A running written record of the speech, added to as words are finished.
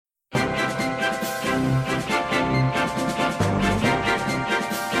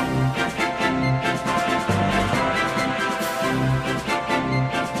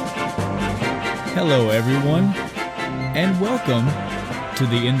Hello, everyone, and welcome to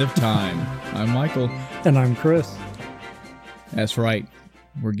the end of time. I'm Michael, and I'm Chris. That's right.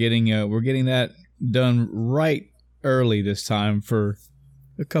 We're getting that done right early this time for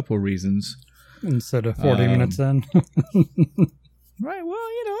a couple of reasons. Instead of 40 minutes in. Right. Well,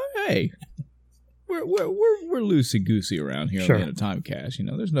 hey, we're loosey goosey around here Sure. on the end of time cast.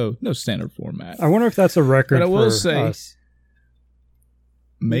 There's no standard format. I wonder if that's a record But I will for say, us.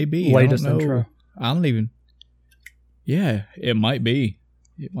 Maybe Latest I don't know. intro. I don't even. Yeah, it might be.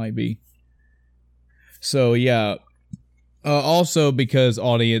 It might be. So yeah. Also, because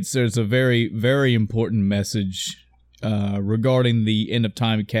audience, there's a very, very important message regarding the end of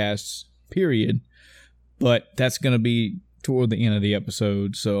time casts. Period. But that's going to be toward the end of the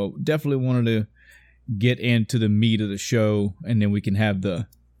episode. So definitely wanted to get into the meat of the show, and then we can have the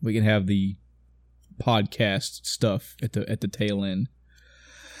podcast stuff at the tail end.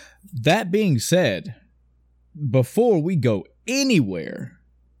 That being said, before we go anywhere,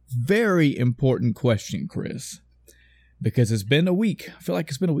 very important question, Chris, because it's been a week. I feel like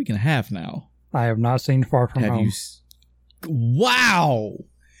it's been a week and a half now. I have not seen Far From Home. Wow!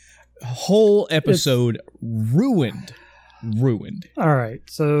 Whole episode ruined. All right,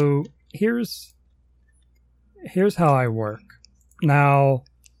 so here's how I work. Now,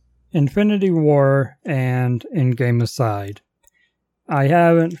 Infinity War and Endgame aside, I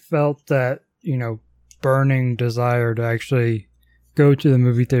haven't felt that, burning desire to actually go to the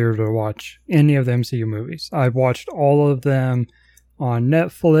movie theater to watch any of the MCU movies. I've watched all of them on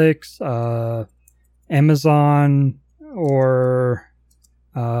Netflix, Amazon, or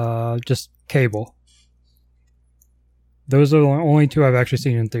just cable. Those are the only two I've actually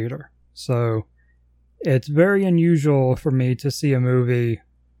seen in theater. So it's very unusual for me to see a movie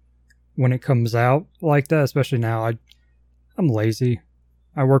when it comes out like that, especially now. I'm lazy.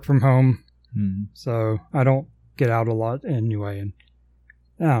 I work from home, so I don't get out a lot anyway, and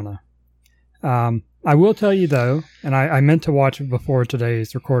I don't know. I will tell you, though, and I meant to watch it before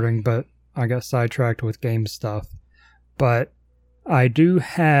today's recording, but I got sidetracked with game stuff. But I do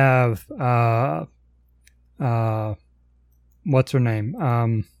have, what's her name?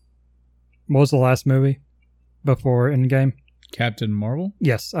 What was the last movie before Endgame? Captain Marvel?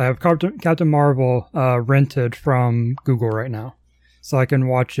 Yes, I have Captain Marvel rented from Google right now, so I can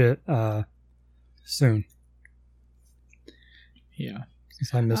watch it soon. Yeah.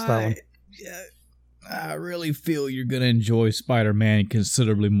 Since I missed that one. Yeah, I really feel you're going to enjoy Spider-Man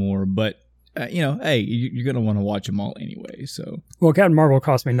considerably more, but, hey, you're going to want to watch them all anyway, so. Well, Captain Marvel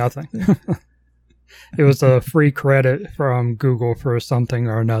cost me nothing. It was a free credit from Google for something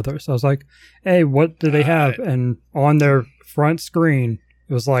or another. So I was like, hey, what do they have? And on their front screen,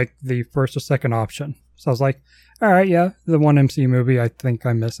 it was like the first or second option. So I was like, all right, yeah, the one MCU movie I think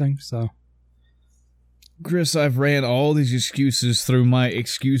I'm missing. So, Chris, I've ran all these excuses through my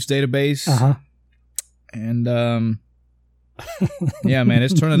excuse database. Uh-huh. And, yeah, man,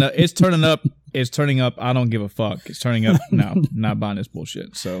 it's turning up. It's turning up. I don't give a fuck. It's turning up. No, not buying this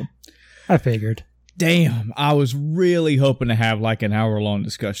bullshit. So I figured. Damn, I was really hoping to have like an hour-long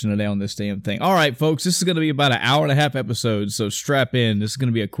discussion today on this damn thing. All right, folks, this is going to be about an hour and a half episode, so strap in. This is going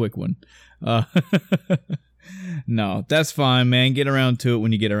to be a quick one. No, that's fine, man. Get around to it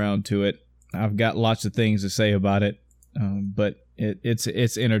when you get around to it. I've got lots of things to say about it, but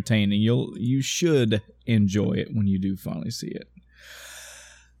it's entertaining. You should enjoy it when you do finally see it.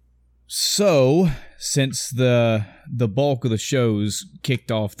 So, since the bulk of the shows kicked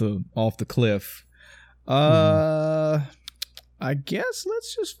off the cliff, I guess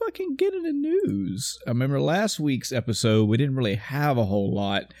let's just fucking get into news. I remember last week's episode, we didn't really have a whole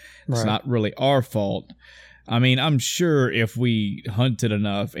lot. It's Right. not really our fault. I mean, I'm sure if we hunted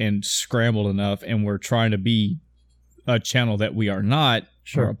enough and scrambled enough and we're trying to be a channel that we are not,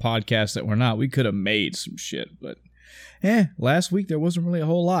 Sure. or a podcast that we're not, we could have made some shit. But, last week there wasn't really a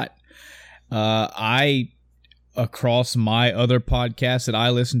whole lot. Across my other podcasts that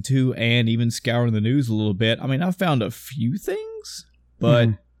I listen to and even scouring the news a little bit, I mean, I found a few things, but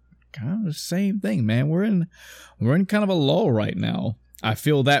kind of the same thing, man. We're in kind of a lull right now. I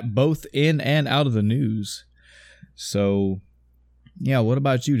feel that both in and out of the news. So, yeah, what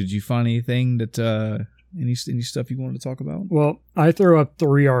about you? Did you find anything that, any stuff you wanted to talk about? Well, I threw up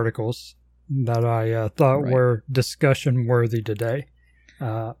 3 articles that I thought Right. were discussion worthy today.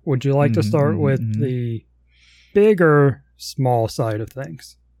 Would you like to start with the big or small side of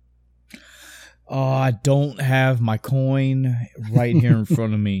things? Oh, I don't have my coin right here in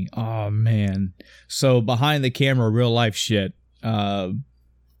front of me. Oh, man. So behind the camera, real life shit. I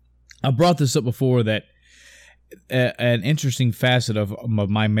brought this up before that an interesting facet of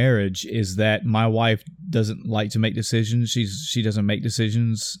my marriage is that my wife doesn't like to make decisions. She doesn't make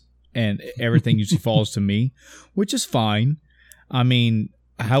decisions, and everything usually falls to me, which is fine. I mean,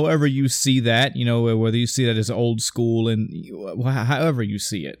 however you see that, whether you see that as old school and however you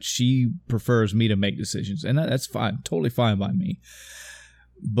see it, she prefers me to make decisions, and that's fine, totally fine by me.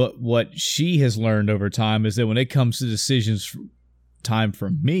 But what she has learned over time is that when it comes to decisions time for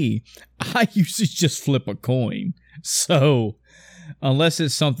me, I usually just flip a coin. So unless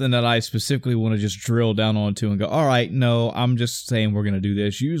it's something that I specifically want to just drill down onto and go, all right, no, I'm just saying we're going to do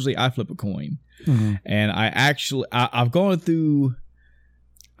this, usually I flip a coin. Mm-hmm. And I've gone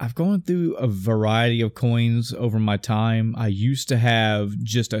through a variety of coins over my time. I used to have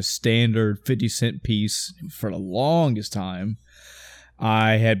just a standard 50-cent piece for the longest time.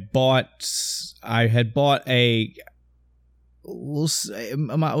 I had bought a, we'll say,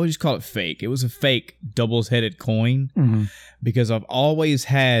 we'll just call it fake. It was a fake double-headed coin, mm-hmm. because I've always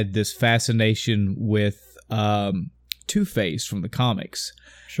had this fascination with Two-Face from the comics.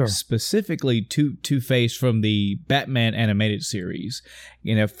 Sure. Specifically Two-Face from the Batman animated series.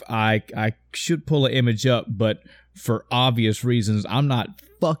 And if I should pull an image up, but for obvious reasons, I'm not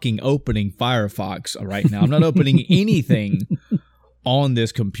fucking opening Firefox right now. I'm not opening anything on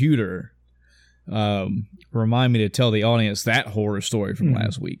this computer. Remind me to tell the audience that horror story from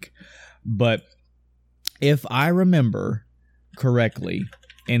last week. But if I remember correctly,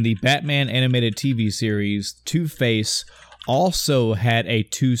 in the Batman animated TV series, Two-Face also had a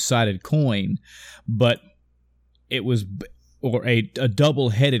two-sided coin, but it was, or a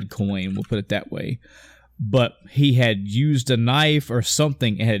double-headed coin, we'll put it that way. But he had used a knife or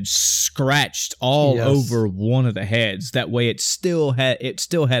something and had scratched all over one of the heads. That way it still had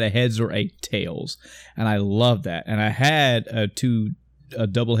a heads or a tails. And I love that. And I had a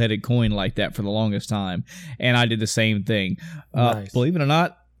double-headed coin like that for the longest time. And I did the same thing. Nice. Believe it or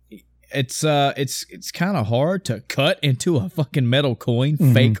not, it's kind of hard to cut into a fucking metal coin,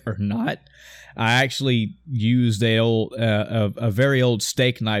 mm-hmm. fake or not. I actually used a very old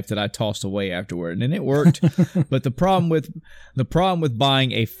steak knife that I tossed away afterward, and it worked. But the problem with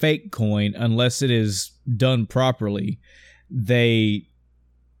buying a fake coin, unless it is done properly,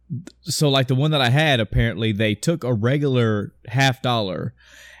 so like the one that I had, apparently they took a regular $50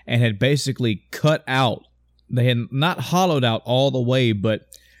 and had basically cut out. They had not hollowed out all the way, but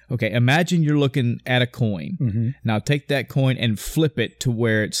okay, imagine you're looking at a coin. Mm-hmm. Now take that coin and flip it to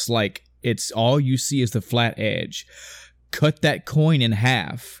where it's like, it's all you see is the flat edge. Cut that coin in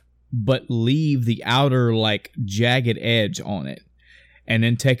half, but leave the outer like jagged edge on it. And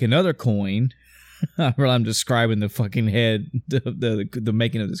then take another coin. I'm describing the fucking head, the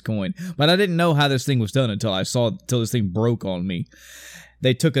making of this coin. But I didn't know how this thing was done until this thing broke on me.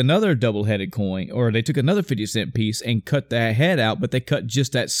 They took another double-headed coin, or they took another 50-cent piece and cut that head out, but they cut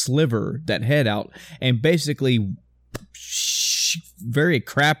just that sliver, that head out, and basically very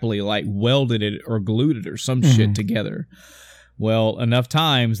crappily like welded it or glued it or some mm-hmm. shit together. Well, enough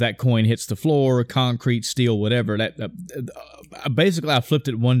times that coin hits the floor, concrete, steel, whatever. Basically, I flipped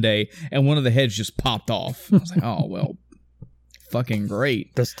it one day and one of the heads just popped off. I was like, oh, well, fucking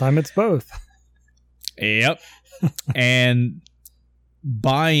great. This time it's both. Yep. And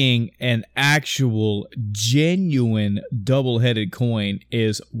buying an actual genuine double-headed coin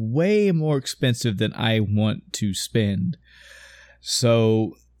is way more expensive than I want to spend.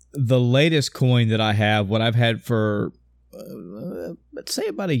 So the latest coin that I have, what I've had for let's say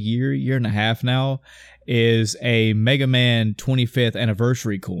about a year and a half now, is a Mega Man 25th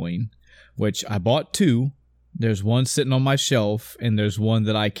anniversary coin, which I bought two. There's one sitting on my shelf, and there's one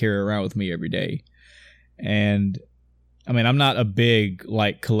that I carry around with me every day. And I mean, I'm not a big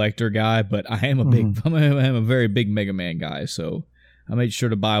like collector guy, but I am I'm a very big Mega Man guy. So I made sure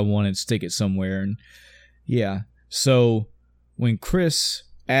to buy one and stick it somewhere. And yeah, so when Chris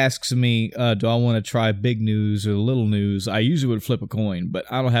asks me, do I want to try big news or little news, I usually would flip a coin, but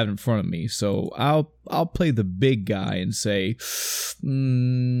I don't have it in front of me. So I'll play the big guy and say,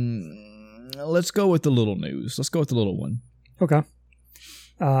 let's go with the little news. Let's go with the little one. Okay.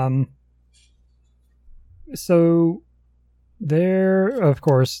 So there, of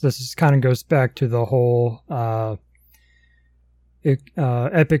course, this kind of goes back to the whole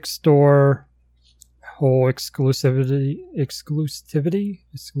Epic Store, whole exclusive,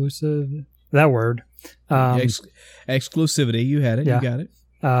 that word. Exclusivity, you had it, yeah. You got it.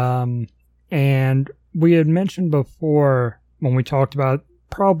 And we had mentioned before when we talked about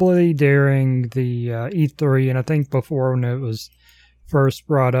probably during the E3, and I think before when it was first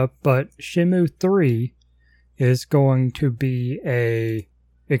brought up, but Shenmue 3 is going to be a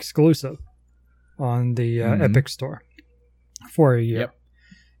exclusive on the Epic Store for a year. Yep.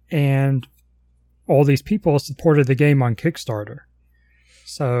 And all these people supported the game on Kickstarter.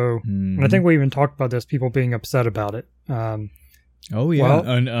 So, and I think we even talked about this, people being upset about it. Oh, yeah,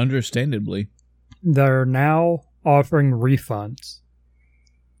 well, understandably. They're now offering refunds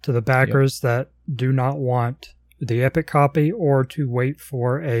to the backers that do not want the Epic copy or to wait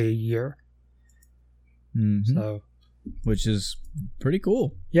for a year. Mm-hmm. So, which is pretty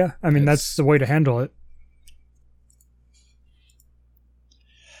cool. Yeah, I mean, that's the way to handle it.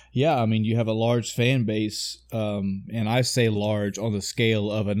 Yeah, I mean, you have a large fan base, and I say large on the scale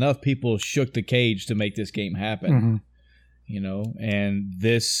of enough people shook the cage to make this game happen. Mm-hmm. You know, and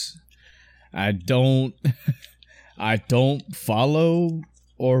this, I don't follow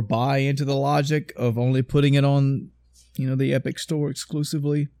or buy into the logic of only putting it on, you know, the Epic Store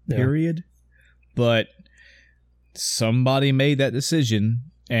exclusively, period. But somebody made that decision,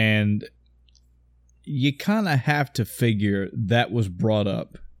 and you kind of have to figure that was brought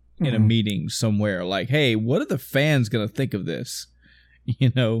up in a meeting somewhere. Like, hey, what are the fans going to think of this?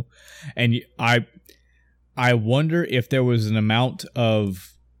 You know, and I wonder if there was an amount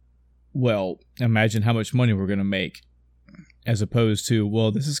of, well, imagine how much money we're going to make, as opposed to,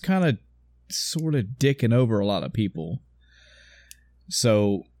 well, this is kind of sort of dicking over a lot of people.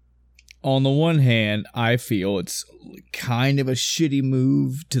 So, on the one hand, I feel it's kind of a shitty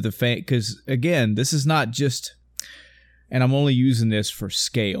move to the fan, because, again, this is not just, and I'm only using this for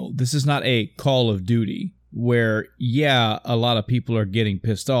scale, this is not a Call of Duty, where, yeah, a lot of people are getting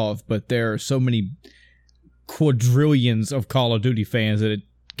pissed off, but there are so many quadrillions of Call of Duty fans that it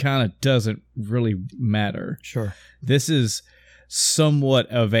kind of doesn't really matter. Sure. This is somewhat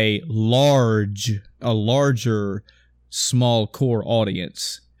of a larger small core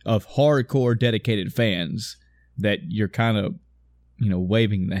audience of hardcore dedicated fans that you're kind of, you know,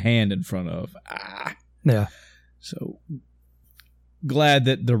 waving the hand in front of. Yeah. So glad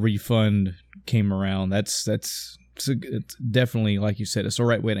that the refund came around. It's definitely, like you said, it's the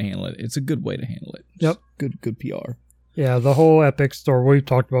right way to handle it. It's a good way to handle it. Yep. Good PR. Yeah, the whole Epic Store we've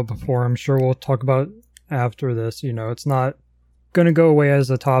talked about before. I'm sure we'll talk about it after this. You know, it's not going to go away as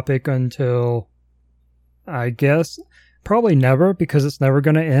a topic until, I guess, probably never, because it's never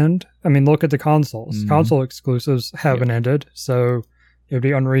going to end. I mean, look at the consoles. Mm-hmm. Console exclusives haven't ended, so it would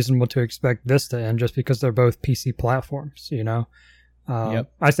be unreasonable to expect this to end just because they're both PC platforms, you know?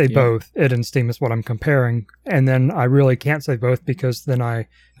 I say both. It and Steam is what I'm comparing. And then I really can't say both, because then I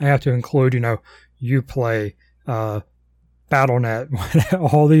have to include, you know, Uplay, BattleNet,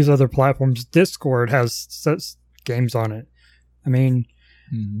 all these other platforms. Discord has such games on it. I mean,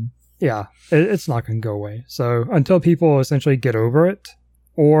 yeah, it's not going to go away. So until people essentially get over it,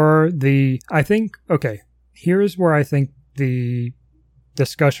 or I think, okay, here's where I think the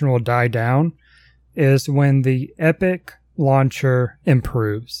discussion will die down, is when the Epic launcher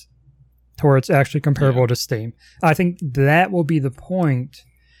improves to where it's actually comparable to Steam. I think that will be the point.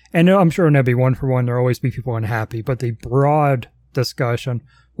 And I'm sure it'll be one for one. There'll always be people unhappy, but the broad discussion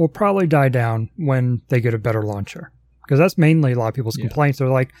will probably die down when they get a better launcher. Because that's mainly a lot of people's complaints. They're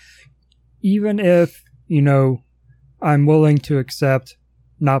like, even if, you know, I'm willing to accept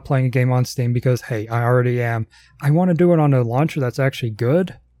not playing a game on Steam because, hey, I already am, I want to do it on a launcher that's actually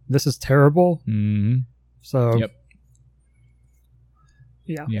good. This is terrible. Mm-hmm. So,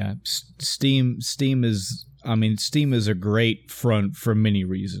 yeah. Steam is, I mean, Steam is a great front for many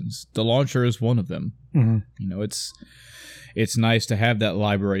reasons. The launcher is one of them. Mm-hmm. You know, it's nice to have that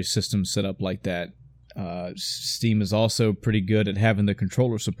library system set up like that. Steam is also pretty good at having the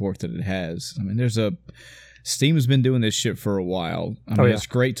controller support that it has. I mean, Steam has been doing this shit for a while. I mean, it's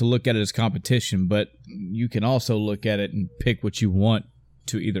great to look at it as competition, but you can also look at it and pick what you want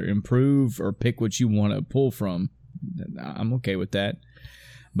to either improve or pick what you want to pull from. I'm okay with that.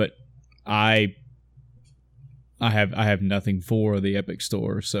 But I have nothing for the Epic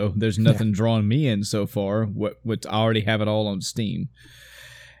Store, so there's nothing drawing me in so far. What I already have it all on Steam.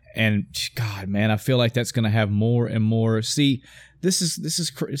 And God, man, I feel like that's going to have more and more. See, this is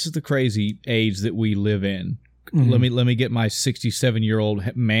the crazy age that we live in. Mm-hmm. Let me get my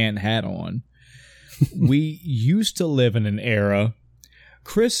 67-year-old man hat on. We used to live in an era.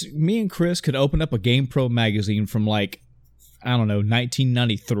 Me and Chris could open up a GamePro magazine from, like, I don't know,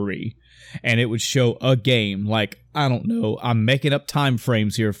 1993, and it would show a game, like, I don't know, I'm making up time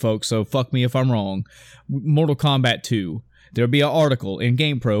frames here, folks, so fuck me if I'm wrong. Mortal Kombat 2. There'd be an article in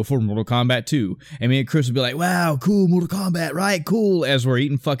GamePro for Mortal Kombat 2. And me and Chris would be like, wow, cool, Mortal Kombat, right, cool, as we're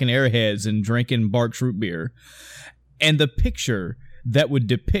eating fucking Airheads and drinking Barq's root beer. And the picture that would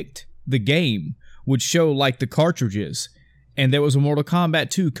depict the game would show, like, the cartridges And there was a Mortal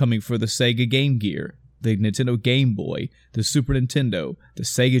Kombat 2 coming for the Sega Game Gear, the Nintendo Game Boy, the Super Nintendo, the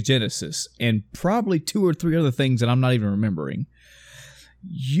Sega Genesis, and probably 2 or 3 other things that I'm not even remembering.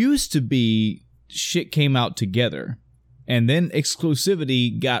 Used to be shit came out together, and then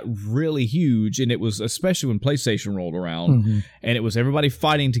exclusivity got really huge, and it was especially when PlayStation rolled around, and it was everybody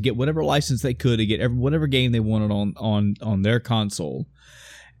fighting to get whatever license they could to get whatever game they wanted on their console,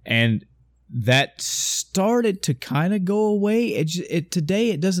 and that started to kind of go away.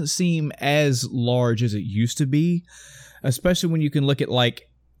 Today it doesn't seem as large as it used to be, especially when you can look at the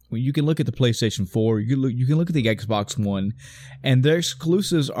PlayStation 4, you can look at the Xbox One, and their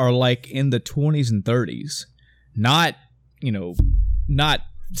exclusives are like in the 20s and 30s, not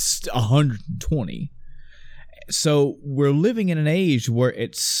 120. So we're living in an age where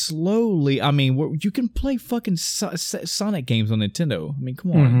it's slowly, where you can play fucking Sonic games on Nintendo. I mean,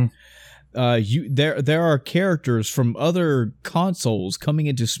 come on. There are characters from other consoles coming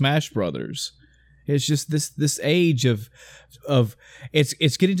into Smash Brothers. It's just this age of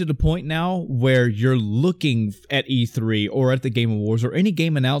it's getting to the point now where you're looking at E3 or at the Game Awards or any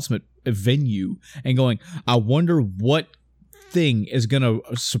game announcement venue and going, I wonder what thing is going to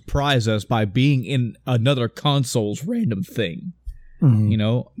surprise us by being in another console's random thing.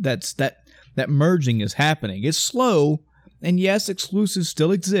 That merging is happening. It's slow, and yes, exclusives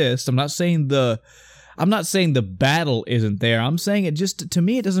still exist. I'm not saying the battle isn't there. I'm saying it just, to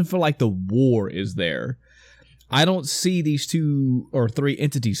me, it doesn't feel like the war is there. I don't see these 2 or 3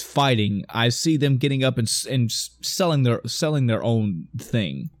 entities fighting. I see them getting up and selling their own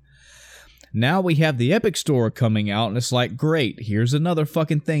thing. Now we have the Epic Store coming out, and it's like, great, here's another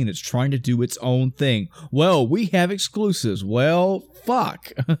fucking thing that's trying to do its own thing. Well, we have exclusives. Well,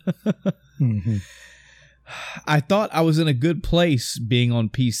 fuck. I thought I was in a good place being on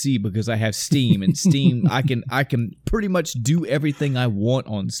PC because I have Steam, and Steam, I can pretty much do everything I want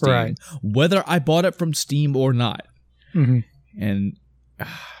on Steam, whether I bought it from Steam or not. And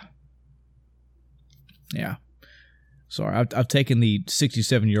yeah, sorry, I've taken the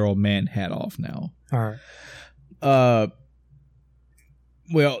 67-year-old man hat off now. All right.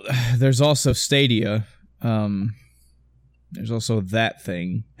 Well, there's also Stadia. There's also that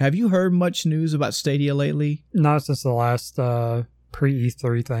thing. Have you heard much news about Stadia lately? Not since the last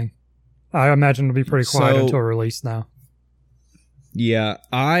pre-E3 thing. I imagine it'll be pretty quiet until release now. Yeah,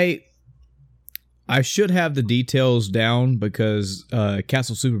 I should have the details down because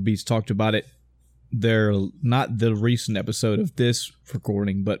Castle Super Beats talked about it. They're not the recent episode of this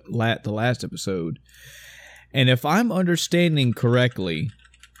recording, but the last episode. And if I'm understanding correctly,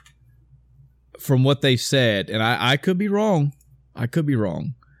 from what they said, and I could be wrong,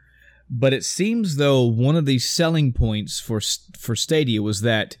 but it seems though one of the selling points for Stadia was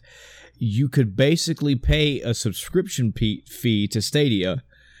that you could basically pay a subscription fee to Stadia,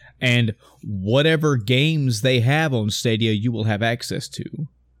 and whatever games they have on Stadia, you will have access to.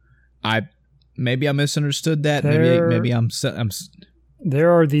 Maybe I misunderstood that. Maybe I'm.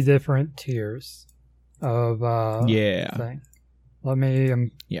 There are the different tiers of thing. Let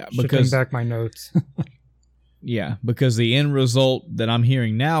me shipping back my notes. Yeah, because the end result that I'm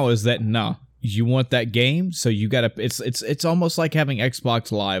hearing now is that you want that game, so you gotta. It's almost like having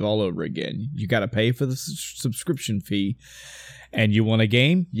Xbox Live all over again. You gotta pay for the subscription fee, and you want a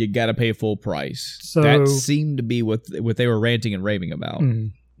game, you gotta pay full price. So that seemed to be what they were ranting and raving about.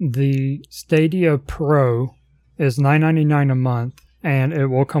 The Stadia Pro is $9.99 a month, and it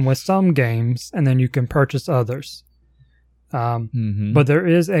will come with some games, and then you can purchase others. But there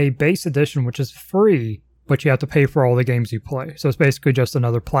is a base edition which is free, but you have to pay for all the games you play. So it's basically just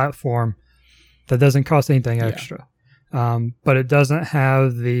another platform that doesn't cost anything extra. But it doesn't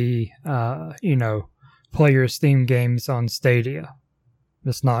have the play your Steam games on Stadia.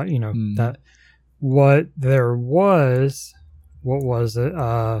 It's not that. What there was, what was it?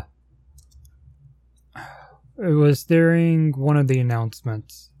 It was during one of the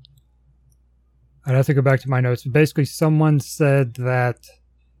announcements. I'd have to go back to my notes. Basically, someone said that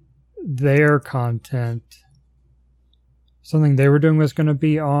their content, something they were doing, was going to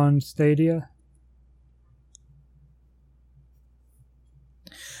be on Stadia.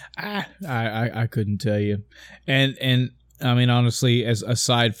 I couldn't tell you. And I mean, honestly, as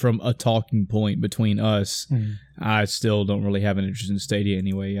aside from a talking point between us, I still don't really have an interest in Stadia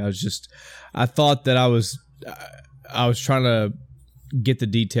anyway. I thought that I was trying to get the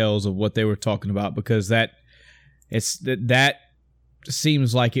details of what they were talking about, because that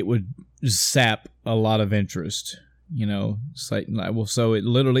seems like it would sap a lot of interest. It's like, well, so it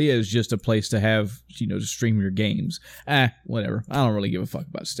literally is just a place to have, to stream your games. Whatever. I don't really give a fuck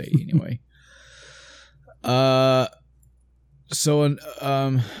about Stadia anyway. So,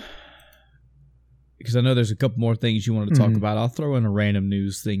 because I know there's a couple more things you want to talk about, I'll throw in a random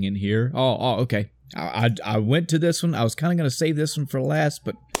news thing in here. Oh, okay. I went to this one. I was kind of going to save this one for last,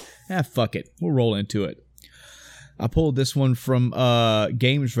 but fuck it. We'll roll into it. I pulled this one from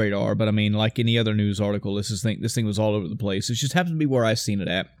Games Radar, but I mean, like any other news article, this thing was all over the place. It just happens to be where I seen it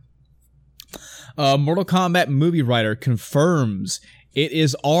at. Mortal Kombat movie writer confirms it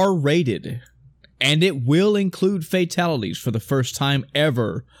is R-rated, and it will include fatalities for the first time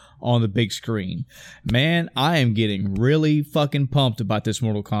ever on the big screen. Man, I am getting really fucking pumped about this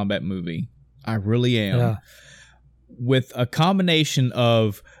Mortal Kombat movie. I really am. Yeah. With a combination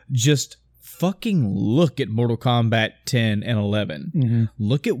of just fucking look at Mortal Kombat 10 and 11. Mm-hmm.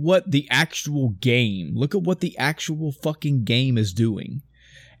 Look at what the actual game fucking game is doing.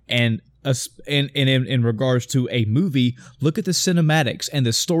 And in regards to a movie, look at the cinematics and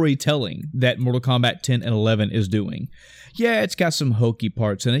the storytelling that Mortal Kombat 10 and 11 is doing. Yeah, it's got some hokey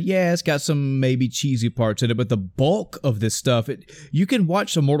parts in it. Yeah, it's got some maybe cheesy parts in it. But the bulk of this stuff, you can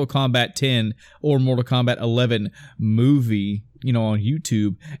watch the Mortal Kombat 10 or Mortal Kombat 11 movie, on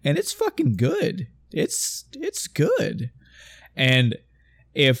YouTube, and it's fucking good. It's good. And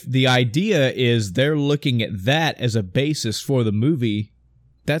if the idea is they're looking at that as a basis for the movie,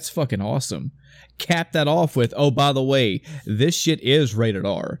 that's fucking awesome. Cap that off with, oh, by the way, this shit is rated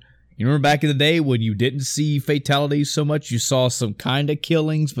R. You remember back in the day when you didn't see fatalities so much, you saw some kind of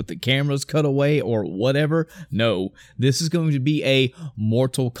killings, but the cameras cut away or whatever? No, this is going to be a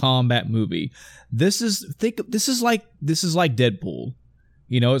Mortal Kombat movie. This is like Deadpool.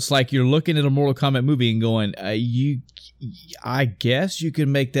 It's like you're looking at a Mortal Kombat movie and going, I guess you could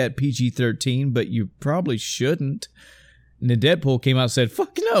make that PG-13, but you probably shouldn't. And then Deadpool came out and said,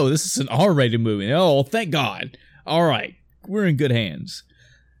 fuck no, this is an R-rated movie. Oh, thank God. All right, we're in good hands.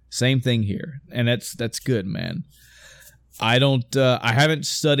 Same thing here, and that's good, man. I haven't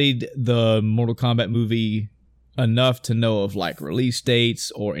studied the Mortal Kombat movie enough to know of like release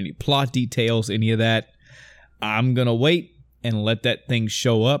dates or any plot details, any of that. I'm gonna wait and let that thing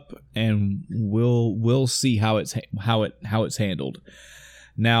show up, and we'll see how it's handled.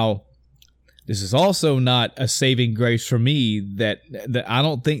 Now, this is also not a saving grace for me that I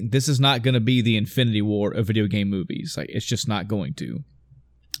don't think this is not going to be the Infinity War of video game movies. Like, it's just not going to.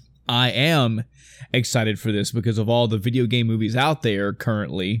 I am excited for this because of all the video game movies out there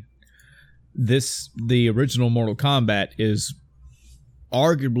currently. The original Mortal Kombat is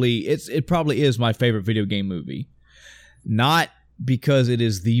arguably, it probably is my favorite video game movie. Not because it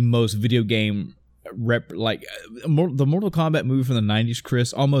is the most video game the Mortal Kombat movie from the 90s,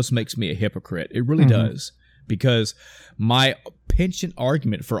 Chris, almost makes me a hypocrite. It really does. Because my penchant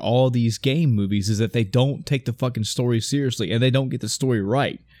argument for all these game movies is that they don't take the fucking story seriously and they don't get the story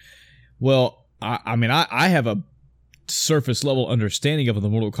right. Well, I mean, I have a surface level understanding of the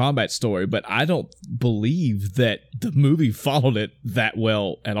Mortal Kombat story, but I don't believe that the movie followed it that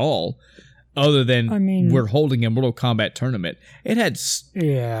well at all. Other than we're holding a Mortal Kombat tournament. It had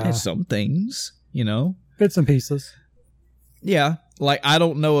some things, bits and pieces. Yeah, like I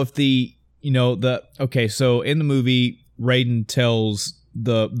don't know if so in the movie, Raiden tells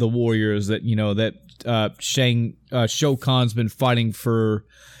the warriors that Shao Kahn's been fighting for.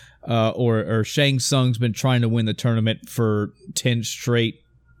 Or Shang Tsung's been trying to win the tournament for 10 straight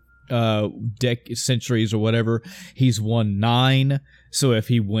centuries or whatever. He's won 9, so if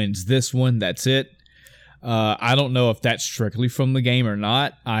he wins this one, that's it. I don't know if that's strictly from the game or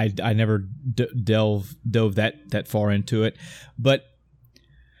not. I never dove that far into it, but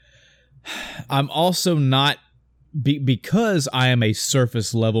I'm also not. Because I am a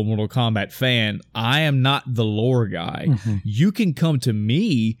surface level Mortal Kombat fan, I am not the lore guy. Mm-hmm. You can come to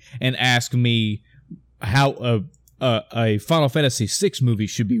me and ask me how a Final Fantasy VI movie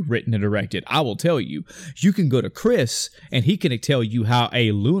should be written and directed. I will tell you. You can go to Chris and he can tell you how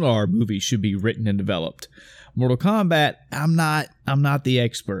a Lunar movie should be written and developed. Mortal Kombat, I'm not the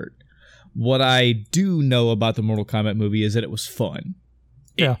expert. What I do know about the Mortal Kombat movie is that it was fun.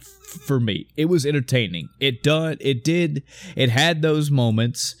 Yeah. For me, it was entertaining. It had those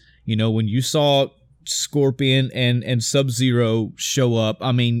moments, when you saw Scorpion and Sub-Zero show up.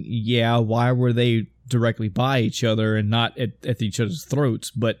 I mean, yeah, why were they directly by each other and not at each other's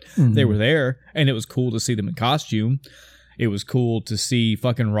throats? But they were there, and it was cool to see them in costume. It was cool to see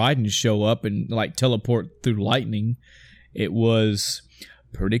fucking Raiden show up and like teleport through lightning. It was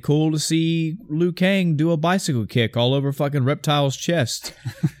pretty cool to see Liu Kang do a bicycle kick all over fucking Reptile's chest.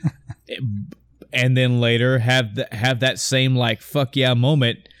 And then later have that same like fuck yeah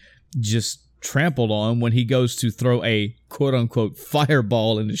moment just trampled on when he goes to throw a quote-unquote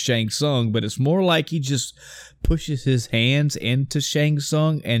fireball into Shang Tsung, but it's more like he just pushes his hands into Shang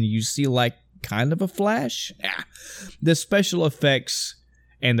Tsung and you see like kind of a flash. The special effects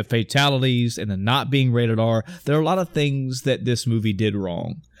and the fatalities and the not being rated R, there are a lot of things that this movie did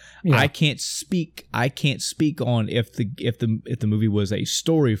wrong. Yeah. I can't speak on if the movie was a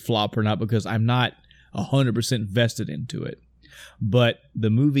story flop or not, because I'm not 100% vested into it. But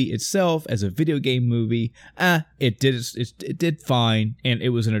the movie itself, as a video game movie, it did fine, and it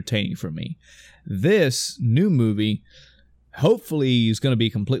was entertaining for me. This new movie, hopefully, is going to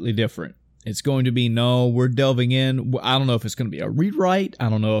be completely different. It's going to be, we're delving in. I don't know if it's going to be a rewrite. I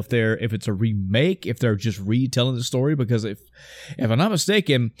don't know if it's a remake, if they're just retelling the story, because if I'm not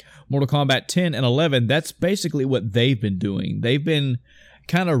mistaken, Mortal Kombat 10 and 11, that's basically what they've been doing. They've been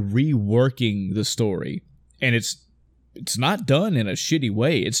kind of reworking the story, and it's not done in a shitty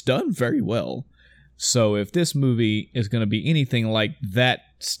way. It's done very well. So if this movie is going to be anything like that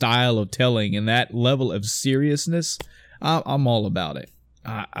style of telling and that level of seriousness, I'm all about it.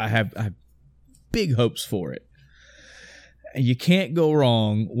 I have big hopes for it. You can't go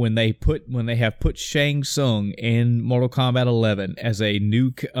wrong when they have put Shang Tsung in Mortal Kombat 11 as a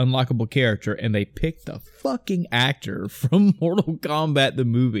new unlockable character, and they picked the fucking actor from Mortal Kombat the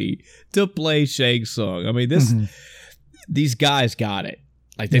movie to play Shang Tsung. I mean, these guys got it.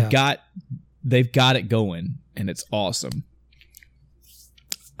 Like they've got it going, and it's awesome.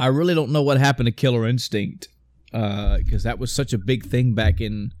 I really don't know what happened to Killer Instinct, because that was such a big thing back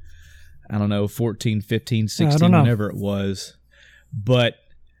in, I don't know, 14, 15, 16, whenever it was. But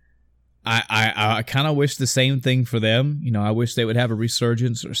I kind of wish the same thing for them. You know, I wish they would have a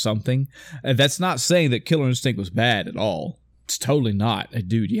resurgence or something. And that's not saying that Killer Instinct was bad at all. It's totally not.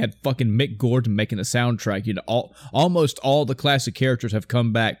 Dude, you had fucking Mick Gordon making a soundtrack. You know, almost all the classic characters have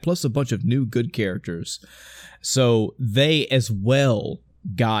come back, plus a bunch of new good characters. So they as well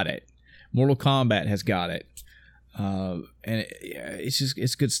got it. Mortal Kombat has got it. And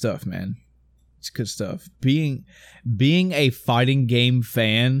it's good stuff, man. It's good stuff. Being a fighting game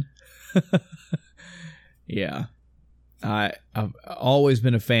fan, yeah. I've always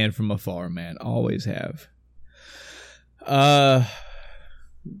been a fan from afar, man. Always have.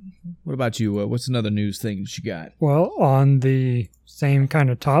 What about you? What's another news thing that you got? Well, on the same kind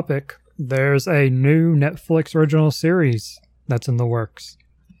of topic, there's a new Netflix original series that's in the works.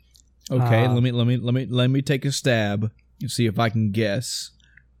 Okay, let me take a stab and see if I can guess,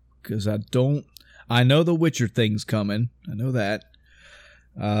 because I know the Witcher thing's coming. I know that.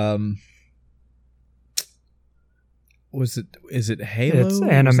 Is it Halo? It's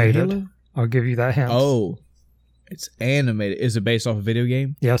animated. I'll give you that hint. Oh, it's animated. Is it based off a video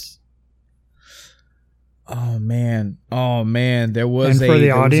game? Yes. Oh man. There was and for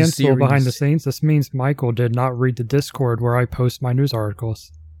the audience, a little behind the scenes, this means Michael did not read the Discord where I post my news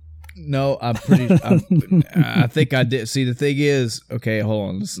articles. No, I think I did. See, the thing is, okay, hold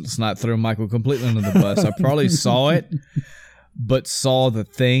on. Let's not throw Michael completely under the bus. I probably saw it, but saw the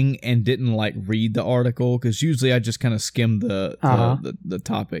thing and didn't like read the article, because usually I just kind of skim the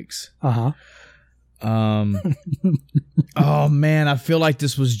topics. Oh man, I feel like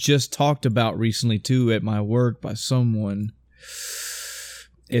this was just talked about recently too at my work by someone.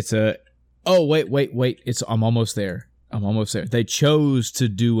 Wait. I'm almost there. They chose to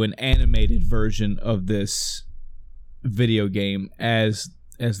do an animated version of this video game as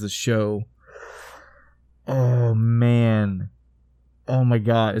the show. Oh man. Oh my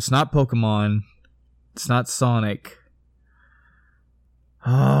god. It's not Pokemon. It's not Sonic.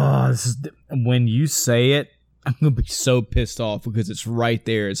 When you say it, I'm gonna be so pissed off, because it's right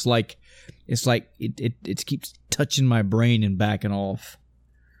there. It's like it keeps touching my brain and backing off.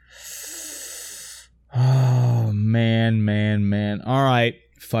 Oh man. All right,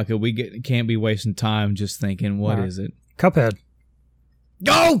 fuck it. Can't be wasting time just thinking. What is it? Cuphead.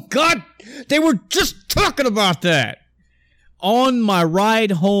 Oh God! They were just talking about that. On my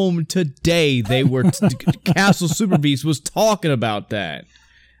ride home today, they were Castle Super Beast was talking about that.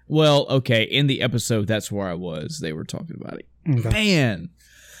 Well, okay, in the episode, that's where I was. They were talking about it. Okay. Man.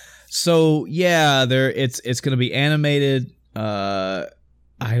 So yeah, it's going to be animated.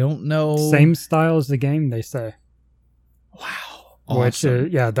 I don't know. Same style as the game, they say. Wow. Awesome. Which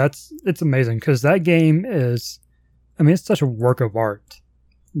it's amazing, because that game is, I mean, it's such a work of art.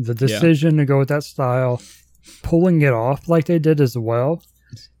 The decision to go with that style, pulling it off like they did as well.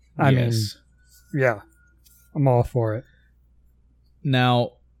 I mean, yeah, I'm all for it.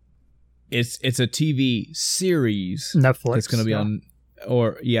 Now, it's a TV series. Netflix. It's going to be on,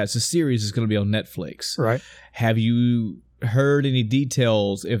 it's a series that's going to be on Netflix. Right. Have you heard any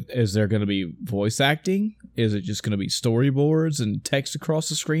details. Is there going to be voice acting? Is it just going to be storyboards and text across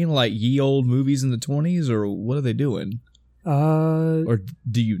the screen like ye old movies in the 20s, or what are they doing? Or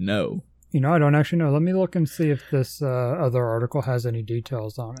do you know? I don't actually know. Let me look and see if this other article has any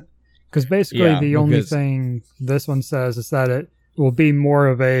details on it. Because basically the only thing this one says is that it will be more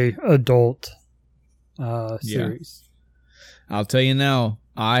of a adult series. I'll tell you now,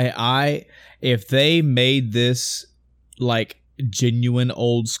 I if they made this like genuine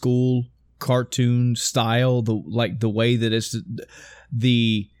old school cartoon style, the way that it's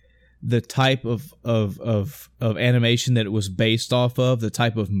the type of animation that it was based off of, the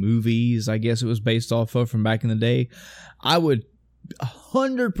type of movies I guess it was based off of from back in the day, I would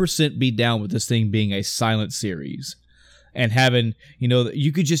 100% be down with this thing being a silent series. And having,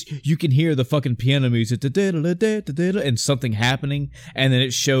 you can hear the fucking piano music and something happening, and then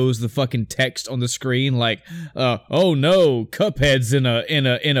it shows the fucking text on the screen like, oh no, Cuphead's in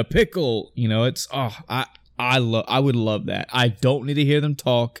a pickle. I would love that. I don't need to hear them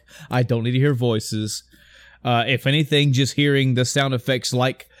talk. I don't need to hear voices. If anything, just hearing the sound effects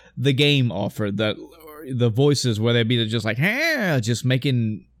like the game offered, the voices where they'd be just like, just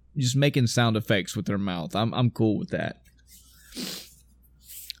making sound effects with their mouth. I'm cool with that.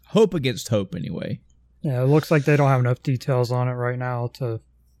 Hope against hope, anyway. Yeah, it looks like they don't have enough details on it right now to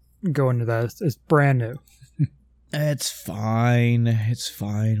go into that. It's brand new. It's fine. It's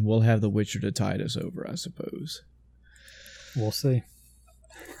fine. We'll have The Witcher to tide us over, I suppose. We'll see.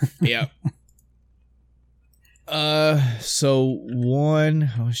 Yeah. Apparently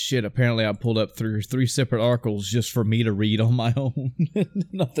I pulled up three separate articles just for me to read on my own.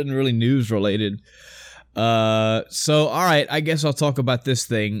 Nothing really news related. All right, I guess I'll talk about this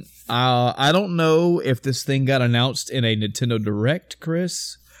thing. I don't know if this thing got announced in a Nintendo Direct,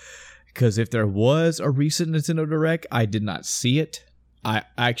 Chris, because if there was a recent Nintendo Direct, I did not see it. I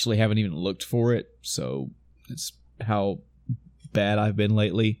actually haven't even looked for it, so it's how bad I've been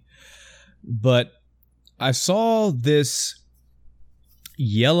lately. But I saw this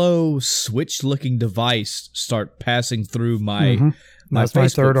yellow Switch-looking device start passing through my That's my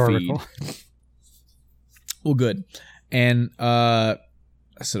third article. Well, good. And I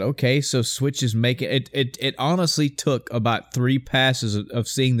said, okay, so Switch is making it. It honestly took about 3 passes of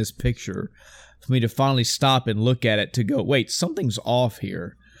seeing this picture for me to finally stop and look at it to go, wait, something's off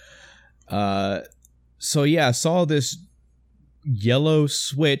here. So yeah, I saw this yellow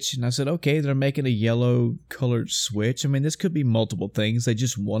Switch, and I said, okay, they're making a yellow colored Switch. I mean, this could be multiple things. They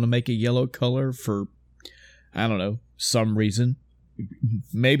just want to make a yellow color for, I don't know, some reason.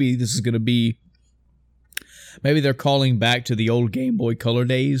 Maybe this is going to be. Maybe they're calling back to the old Game Boy Color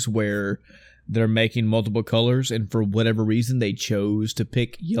days where they're making multiple colors, and for whatever reason they chose to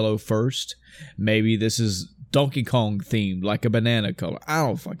pick yellow first. Maybe this is Donkey Kong themed, like a banana color. I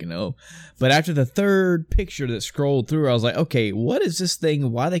don't fucking know. But after the third picture that scrolled through, I was like, okay, what is this thing?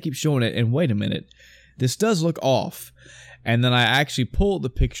 Why do they keep showing it? And wait a minute, this does look off. And then I actually pulled the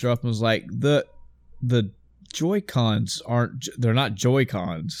picture up and was like, the Joy-Cons they're not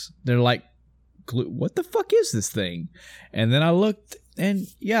Joy-Cons. They're like, what the fuck is this thing? And then I looked, and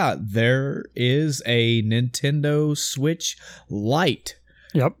yeah, there is a Nintendo Switch Lite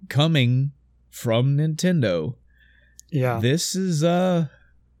coming from Nintendo. Yeah. This is this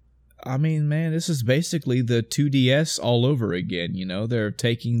is basically the 2DS all over again. They're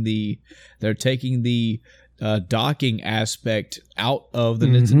taking the docking aspect out of the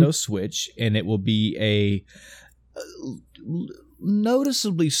Nintendo Switch, and it will be a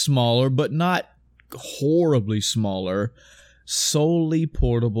noticeably smaller, but not horribly smaller, solely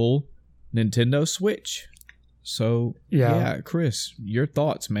portable Nintendo Switch. So, yeah, Chris, your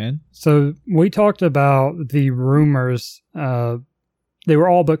thoughts, man. So, we talked about the rumors, they were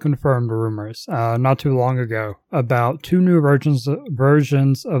all but confirmed rumors, not too long ago, about 2 new versions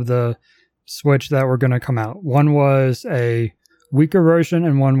of the Switch that were going to come out. One was a weaker version,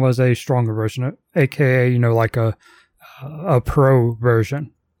 and one was a stronger version, aka, like a pro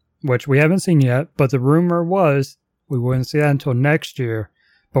version, which we haven't seen yet, but the rumor was we wouldn't see that until next year,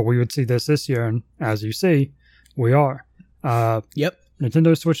 but we would see this year, and as you see, we are. Yep.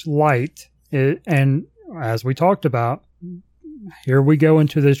 Nintendo Switch Lite, and as we talked about, here we go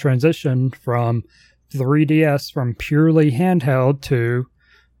into this transition from 3DS, from purely handheld to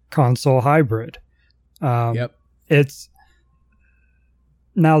console hybrid. Yep.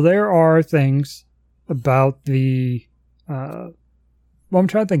 Now there are things about the I'm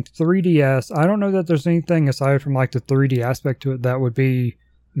trying to think. 3DS, I don't know that there's anything aside from like the 3D aspect to it that would be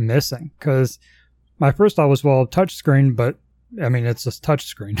missing, because my first thought was, well, touchscreen, but I mean, it's just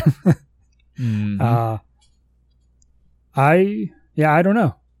touchscreen. I don't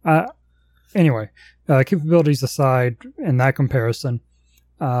know. Anyway, capabilities aside, in that comparison,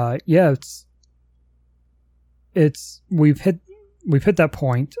 it's we've hit that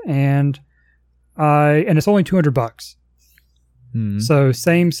point, and it's only $200. So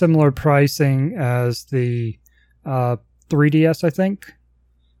similar pricing as the 3DS, I think.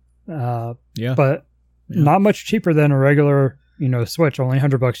 But not much cheaper than a regular, Switch. Only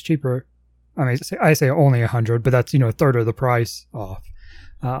 $100 cheaper. I mean, I say only 100, but that's a third of the price off.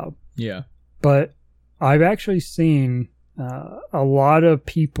 But I've actually seen a lot of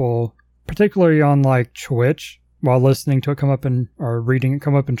people, particularly on like Twitch, while listening to it come up or reading it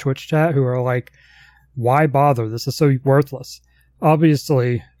come up in Twitch chat, who are like, "Why bother? This is so worthless."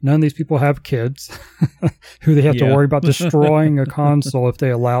 Obviously, none of these people have kids who they have to worry about destroying a console if they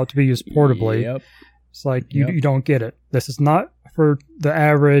allow it to be used portably. It's like, you don't get it. This is not for the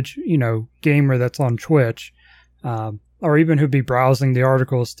average, gamer that's on Twitch, or even who'd be browsing the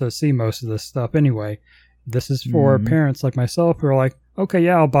articles to see most of this stuff anyway. This is for parents like myself who are like, okay,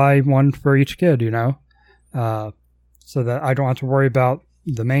 I'll buy one for each kid, so that I don't have to worry about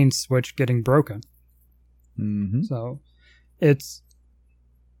the main Switch getting broken. So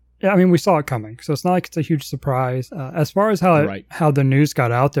we saw it coming, so it's not like it's a huge surprise. As far as how the news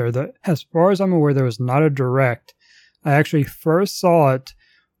got out there, as far as I'm aware, there was not a direct. I actually first saw it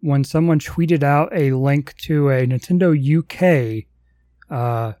when someone tweeted out a link to a Nintendo UK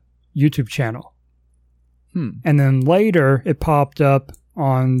YouTube channel. And then later it popped up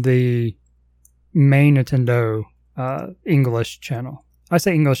on the main Nintendo English channel. I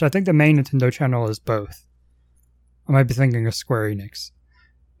say English, I think the main Nintendo channel is both. I might be thinking of Square Enix.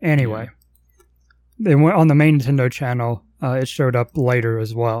 Anyway, they went on the main Nintendo channel. It showed up later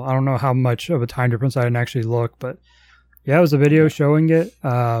as well. I don't know how much of a time difference. I didn't actually look, but it was a video showing it,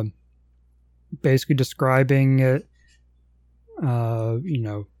 basically describing it,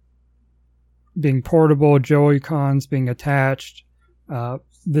 being portable, Joy-Cons being attached.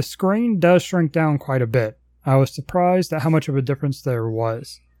 The screen does shrink down quite a bit. I was surprised at how much of a difference there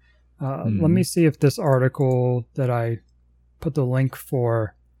was. Let me see if this article that I put the link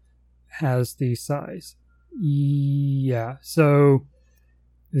for has the size. So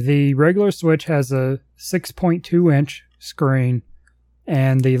the regular Switch has a 6.2 inch screen,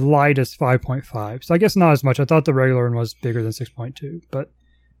 and the Lite is 5.5. So I guess not as much. I thought the regular one was bigger than 6.2, but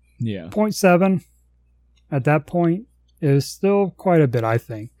 0.7 at that point is still quite a bit, I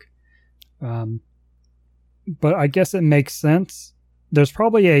think. But I guess it makes sense. There's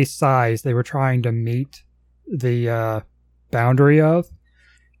probably a size they were trying to meet the boundary of.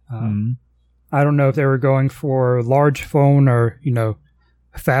 I don't know if they were going for large phone or,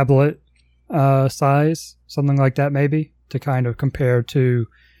 phablet size, something like that maybe, to kind of compare to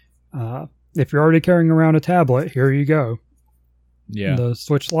if you're already carrying around a tablet, here you go. The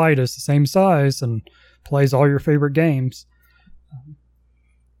Switch Lite is the same size and plays all your favorite games.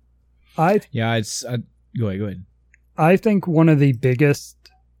 Go ahead. I think one of the biggest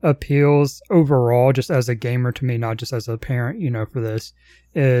appeals overall, just as a gamer to me, not just as a parent, for this,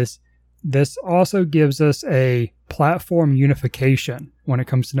 is this also gives us a platform unification when it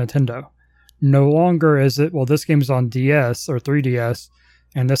comes to Nintendo. No longer is it, well, this game is on DS or 3DS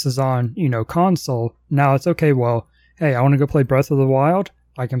and this is on, console. Now it's okay, well, hey, I want to go play Breath of the Wild.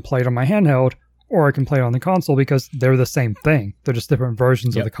 I can play it on my handheld, or I can play it on the console because they're the same thing. They're just different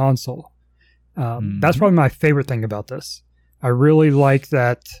versions of the console. That's probably my favorite thing about this. I really like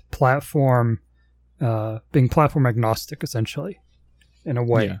that platform, being platform agnostic, essentially, in a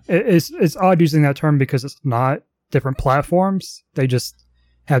way. It's odd using that term because it's not different platforms. They just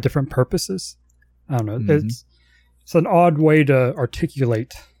have different purposes. I don't know. It's an odd way to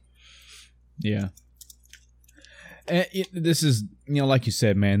articulate. Yeah. And this is, like you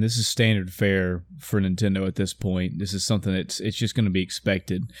said, man, this is standard fare for Nintendo at this point. This is something it's just going to be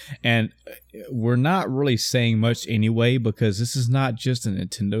expected. And we're not really saying much anyway, because this is not just a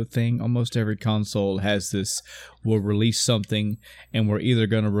Nintendo thing. Almost every console has this, we'll release something, and we're either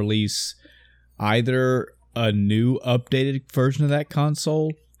going to release either a new updated version of that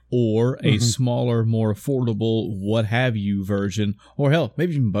console or a smaller, more affordable, what have you version, or hell,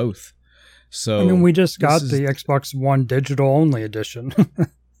 maybe even both. So we just got the Xbox One digital only edition.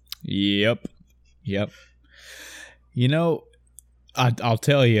 Yep. I'll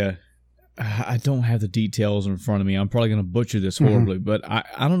tell you, I don't have the details in front of me. I'm probably going to butcher this horribly, but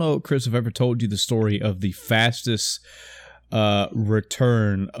I don't know, Chris, if I've ever told you the story of the fastest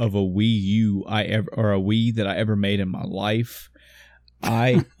return of a Wii U or a Wii that I ever made in my life.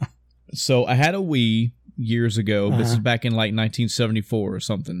 So I had a Wii years ago. This is back in like 1974 or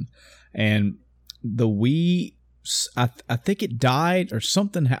something. And the Wii I think it died or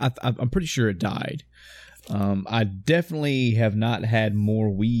something. I'm pretty sure it died. I definitely have not had more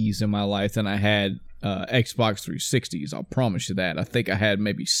Wiis in my life than I had Xbox 360s. I'll promise you that. I think I had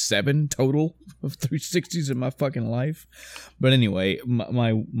maybe 7 total of 360s in my fucking life. But anyway,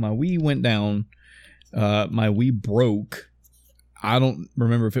 my Wii went down. My Wii broke. I don't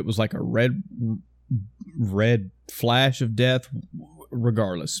remember if it was like a red flash of death.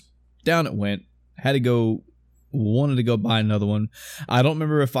 Regardless, down it went. Wanted to go buy another one. I don't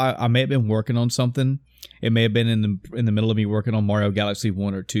remember if I may have been working on something. It may have been in the middle of me working on Mario Galaxy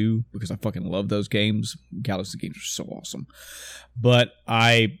 1 or 2 because I fucking love those games. Galaxy games are so awesome. But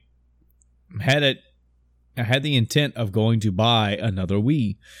I had the intent of going to buy another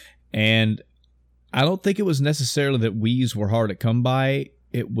Wii. And I don't think it was necessarily that Wiis were hard to come by.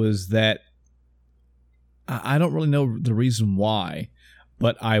 It was that I don't really know the reason why,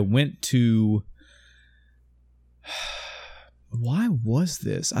 but I went to... Why was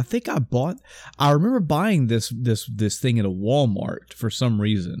this? I think I remember buying this thing at a Walmart for some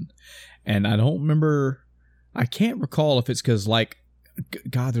reason. And I can't recall if it's because like,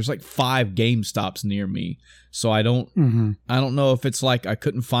 God, there's like 5 GameStops near me. So I don't know if it's like I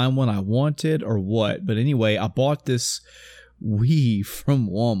couldn't find one I wanted or what. But anyway, I bought this Wii from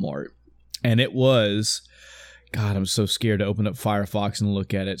Walmart and it was... God, I'm so scared to open up Firefox and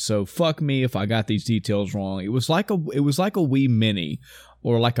look at it. So fuck me if I got these details wrong. It was like a Wii Mini,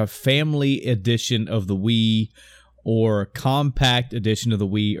 or like a family edition of the Wii, or a compact edition of the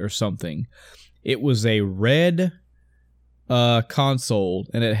Wii, or something. It was a red console,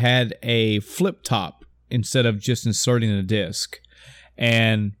 and it had a flip top instead of just inserting a disc.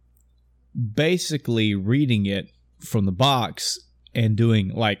 And basically reading it from the box and doing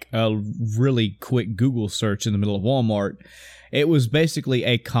like a really quick Google search in the middle of Walmart, it was basically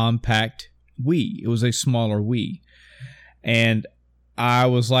a compact Wii. It was a smaller Wii. And I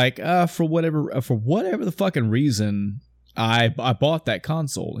was like, for whatever the fucking reason, I bought that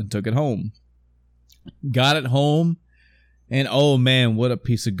console and took it home. Got it home, and oh man, what a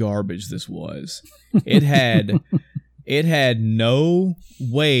piece of garbage this was. It had no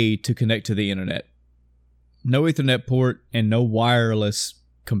way to connect to the internet. No Ethernet port and no wireless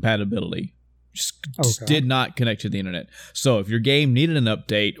compatibility. Just did not connect to the internet. So if your game needed an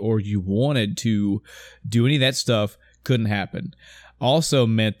update or you wanted to do any of that stuff, couldn't happen. Also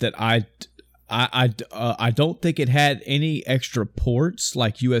meant that I don't think it had any extra ports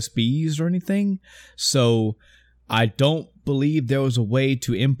like USBs or anything. So I don't believe there was a way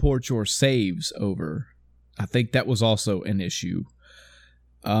to import your saves over. I think that was also an issue.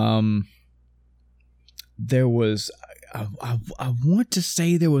 There was, I want to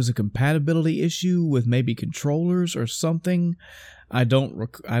say there was a compatibility issue with maybe controllers or something. I don't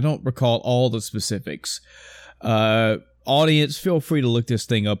recall all the specifics. Audience, feel free to look this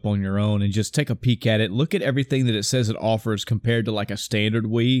thing up on your own and just take a peek at it. Look at everything that it says it offers compared to like a standard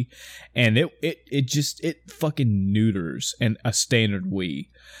Wii, and it fucking neuters a standard Wii.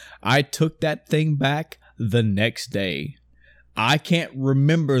 I took that thing back the next day. I can't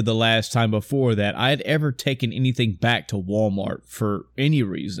remember the last time before that I had ever taken anything back to Walmart for any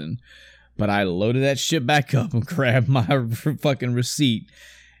reason. But I loaded that shit back up and grabbed my fucking receipt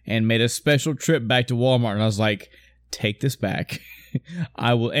and made a special trip back to Walmart. And I was like, take this back.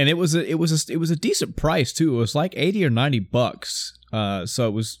 I will. And it was a decent price too. It was like $80 or $90. So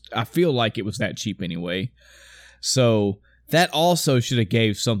it was, I feel like it was that cheap anyway. So that also should have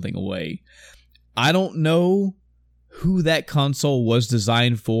gave something away. I don't know who that console was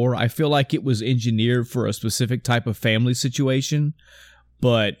designed for. I feel like it was engineered for a specific type of family situation,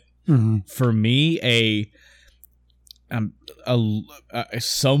 but for me, a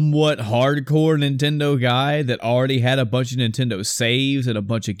somewhat hardcore Nintendo guy that already had a bunch of Nintendo saves and a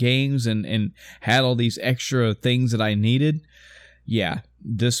bunch of games and had all these extra things that I needed. Yeah,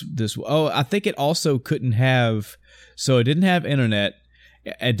 I think it also couldn't have, so it didn't have internet.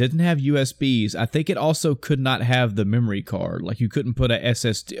 It didn't have USBs. I think it also could not have the memory card. Like you couldn't put a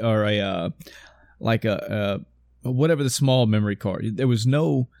SSD or a whatever the small memory card. There was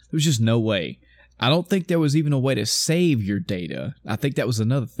just no way. I don't think there was even a way to save your data. I think that was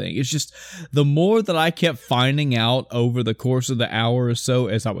another thing. It's just the more that I kept finding out over the course of the hour or so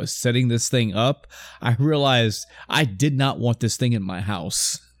as I was setting this thing up, I realized I did not want this thing in my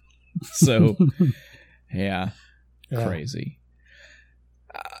house. So, yeah, crazy.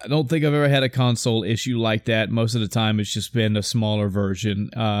 I don't think I've ever had a console issue like that. Most of the time, it's just been a smaller version.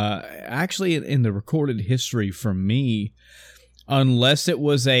 Actually, in the recorded history for me, unless it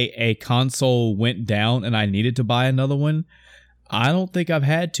was a console went down and I needed to buy another one, I don't think I've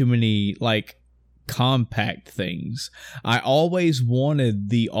had too many like compact things. I always wanted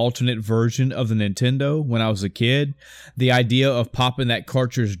the alternate version of the Nintendo when I was a kid. The idea of popping that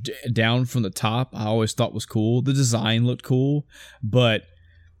cartridge down from the top, I always thought was cool. The design looked cool, but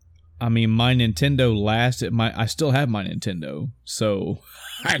I mean, my Nintendo lasted. I still have my Nintendo, so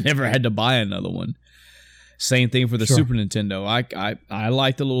I never had to buy another one. Same thing for the Super Nintendo. I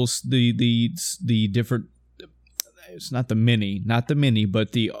like the different. It's not the mini,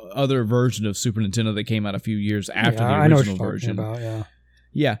 but the other version of Super Nintendo that came out a few years after the original version.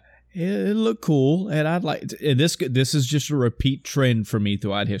 Yeah, it looked cool, and I'd like. And this is just a repeat trend for me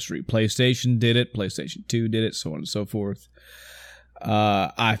throughout history. PlayStation did it, PlayStation 2 did it, so on and so forth.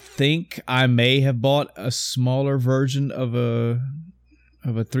 I think I may have bought a smaller version of a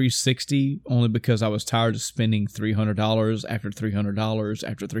 360 only because I was tired of spending $300 after $300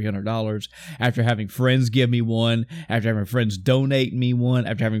 after $300 after having friends give me one, after having friends donate me one,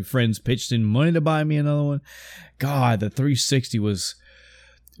 after having friends pitched in money to buy me another one. God, the 360 was,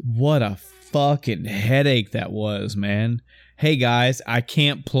 what a fucking headache that was, man. Hey guys, I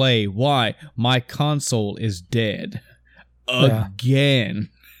can't play. Why? My console is dead. Again.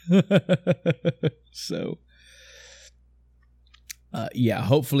 So yeah,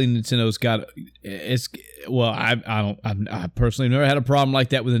 hopefully Nintendo's got it's. Well, I personally never had a problem like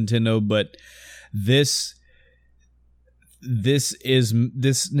that with Nintendo, but this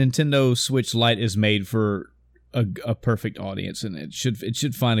Nintendo Switch Lite is made for a perfect audience, and it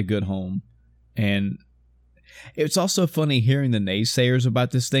should find a good home. And it's also funny hearing the naysayers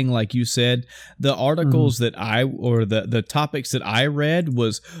about this thing. Like you said, the articles that the topics that I read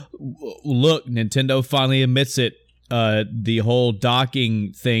was, look, Nintendo finally admits it. The whole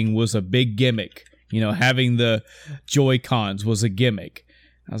docking thing was a big gimmick. You know, having the Joy-Cons was a gimmick.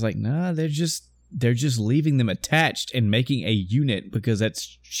 I was like, nah, they're just leaving them attached and making a unit because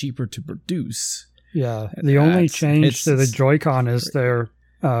that's cheaper to produce. Yeah, the only change to the Joy-Con is they're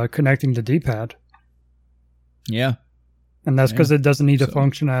connecting the D-pad. Yeah. And that's because it doesn't need to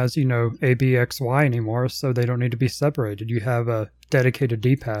function as, A, B, X, Y anymore, so they don't need to be separated. You have a dedicated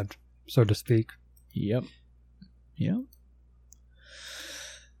D-pad, so to speak. Yep.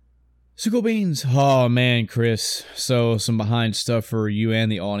 So cool beans. Oh man, Chris. So some behind stuff for you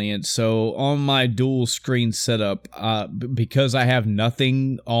and the audience. So on my dual screen setup, because I have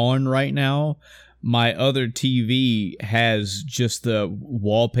nothing on right now, my other TV has just the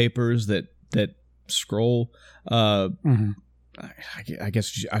wallpapers that scroll. I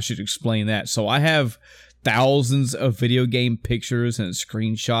guess I should explain that. So I have thousands of video game pictures and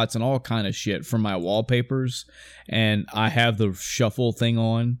screenshots and all kind of shit from my wallpapers, and I have the shuffle thing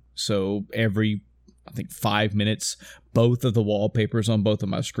on, so every, I think, 5 minutes both of the wallpapers on both of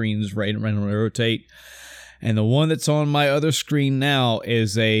my screens randomly rotate. And the one that's on my other screen now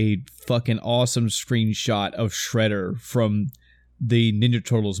is a fucking awesome screenshot of Shredder from the Ninja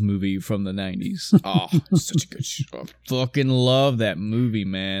Turtles movie from the 90s. Oh, it's such a good show. I fucking love that movie,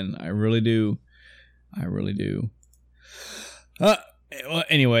 man. I really do. Well,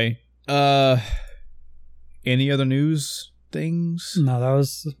 anyway, any other news things? No,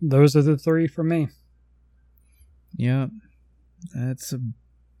 those are the three for me. Yeah, that's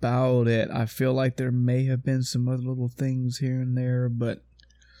about it. I feel like there may have been some other little things here and there, but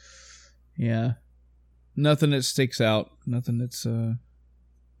yeah, nothing that sticks out. Nothing that's in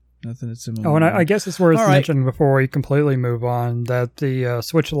my and I guess it's worth mentioning before we completely move on that the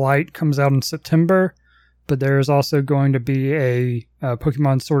Switch Lite comes out in September, but there's also going to be a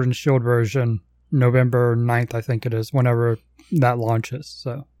Pokemon Sword and Shield version November 9th, I think it is, whenever that launches.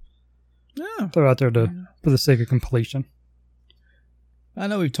 So throw out there for the sake of completion. I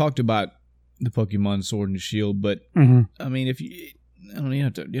know we've talked about the Pokemon Sword and Shield, but I mean, if you don't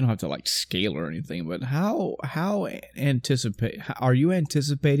have to like scale or anything, but how are you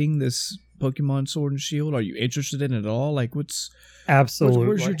anticipating this Pokemon Sword and Shield? Are you interested in it at all? Like, where's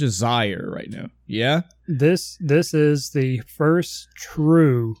your desire right now? Yeah, this is the first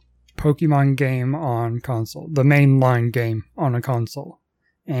true Pokemon game on console, the mainline game on a console,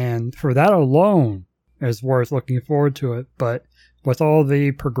 and for that alone is worth looking forward to it. But with all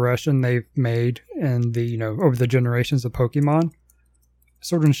the progression they've made and the over the generations of Pokemon,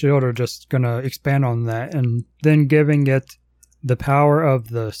 Sword and Shield are just going to expand on that, and then giving it the power of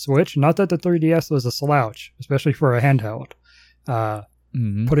the Switch. Not that the 3DS was a slouch, especially for a handheld.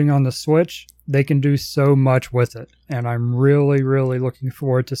 Putting on the Switch, they can do so much with it, and I'm really, really looking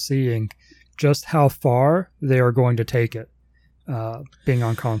forward to seeing just how far they are going to take it, being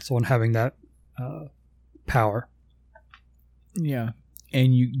on console and having that power. Yeah,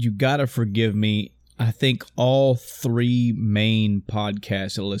 and you gotta forgive me. I think all 3 main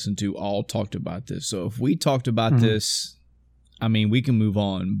podcasts I listened to all talked about this. So if we talked about this, I mean, we can move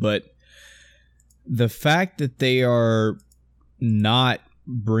on. But the fact that they are not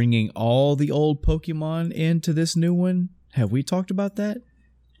bringing all the old Pokemon into this new one, have we talked about that?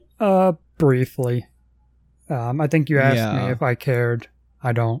 Briefly. I think you asked me if I cared.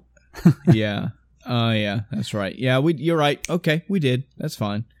 I don't. Yeah. Yeah, that's right. Yeah, you're right. Okay, we did. That's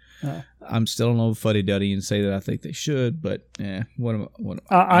fine. I'm still an old fuddy-duddy and say that I think they should, but I don't work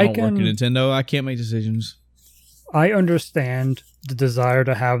at Nintendo. I can't make decisions. I understand the desire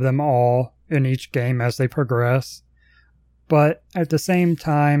to have them all in each game as they progress, but at the same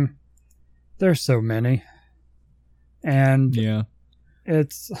time, there's so many. And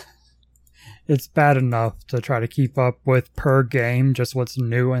it's bad enough to try to keep up with per game just what's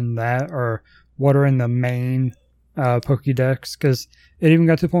new in that or what are in the main Pokédex, because it even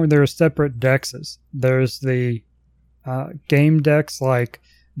got to the point where there are separate dexes. There's the game dex, like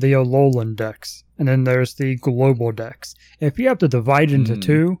the Alolan dex, and then there's the global dex. If you have to divide into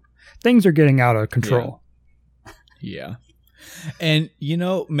 2, things are getting out of control. Yeah. And, you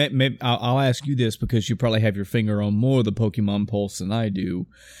know, maybe I'll ask you this because you probably have your finger on more of the Pokemon Pulse than I do.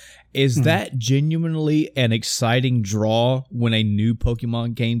 Is that genuinely an exciting draw when a new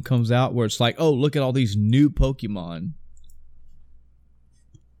Pokemon game comes out where it's like, oh, look at all these new Pokemon?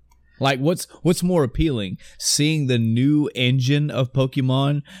 Like, what's more appealing? Seeing the new engine of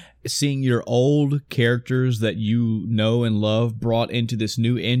Pokemon, seeing your old characters that you know and love brought into this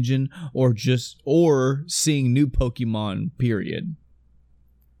new engine, or seeing new Pokemon, period?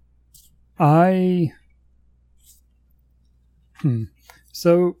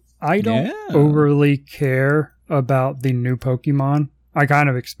 So I don't overly care about the new Pokemon. I kind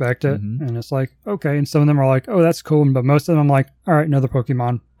of expect it, and it's like, okay. And some of them are like, oh, that's cool. But most of them I'm like, all right, another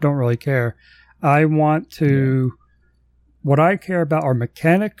Pokemon. Don't really care. I want to... What I care about are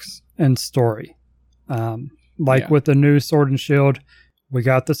mechanics and story. With the new Sword and Shield, we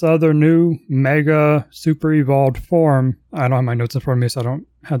got this other new mega super evolved form. I don't have my notes in front of me, so I don't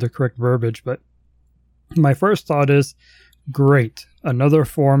have the correct verbiage, but my first thought is, great, another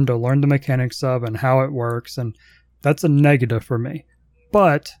form to learn the mechanics of and how it works, and that's a negative for me.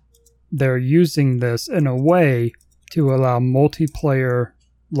 But they're using this in a way to allow multiplayer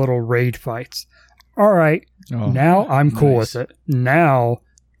little raid fights. All right, now I'm cool with it. Now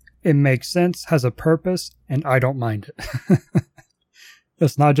it makes sense, has a purpose, and I don't mind it.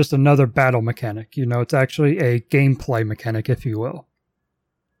 It's not just another battle mechanic. You know, it's actually a gameplay mechanic, if you will.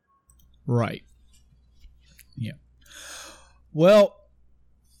 Right. Yeah. Well,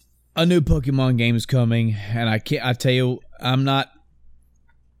 a new Pokemon game is coming, and I tell you, I'm not,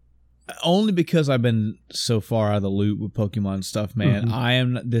 only because I've been so far out of the loop with Pokemon stuff, man.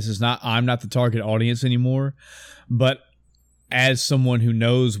 I'm not the target audience anymore, but as someone who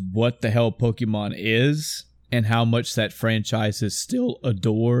knows what the hell Pokemon is and how much that franchise is still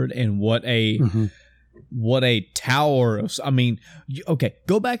adored and what a tower of... I mean, okay,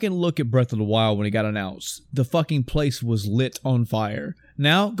 go back and look at Breath of the Wild when it got announced. The fucking place was lit on fire.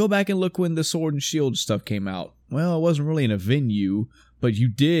 Now, go back and look when the Sword and Shield stuff came out. Well, it wasn't really in a venue, but you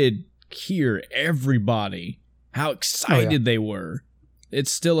did hear everybody, how excited they were.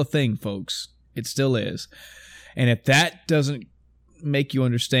 It's still a thing, folks. It still is. And if that doesn't make you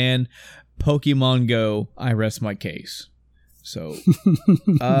understand Pokemon Go, I rest my case. So,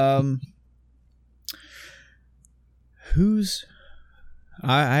 I've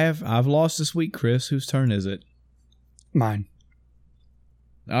lost this week, Chris. Whose turn is it? Mine.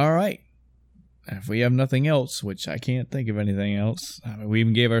 All right. If we have nothing else, which I can't think of anything else. I mean, we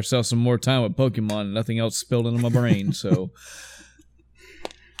even gave ourselves some more time with Pokemon and nothing else spilled into my brain. So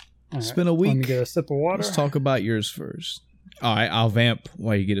it's been a week. Let me get a sip of water. Let's talk about yours first. All right, I'll vamp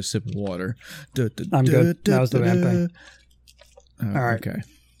while you get a sip of water. I'm good. That was the vamping. All right. Okay.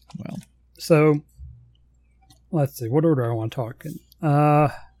 Well. So let's see. What order I want to talk in?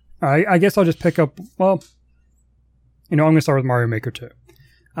 All right, I guess I'll just pick up. Well, I'm going to start with Mario Maker 2.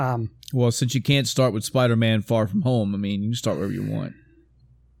 Well, since you can't start with Spider-Man Far From Home, I mean, you can start wherever you want.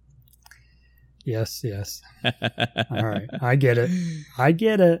 Yes. All right. I get it.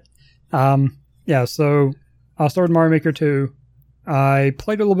 So I'll start with Mario Maker 2. I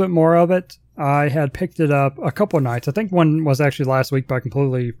played a little bit more of it. I had picked it up a couple of nights. I think one was actually last week, but I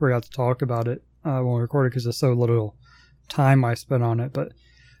completely forgot to talk about it when we recorded because there's so little time I spent on it. But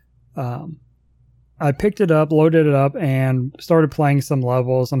I picked it up, loaded it up, and started playing some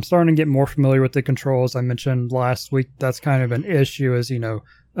levels. I'm starting to get more familiar with the controls. I mentioned last week that's kind of an issue is,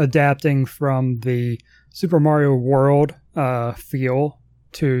 adapting from the Super Mario World feel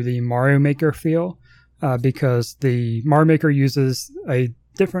to the Mario Maker feel. because the Mario Maker uses a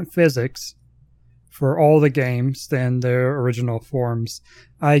different physics for all the games than their original forms.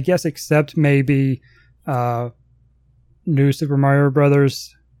 I guess except maybe New Super Mario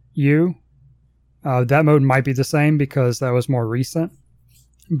Brothers U. That mode might be the same because that was more recent.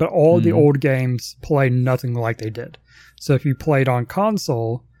 But all the old games play nothing like they did. So if you played on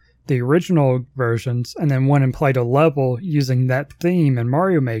console, the original versions, and then went and played a level using that theme in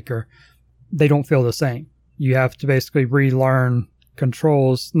Mario Maker, they don't feel the same. You have to basically relearn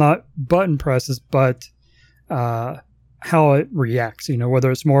controls, not button presses, but how it reacts,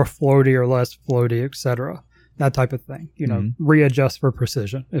 whether it's more floaty or less floaty, etc. That type of thing, readjust for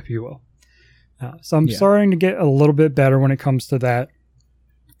precision, if you will. So I'm starting to get a little bit better when it comes to that.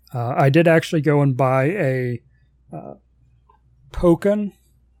 I did actually go and buy a Pokken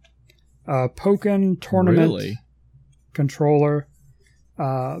tournament controller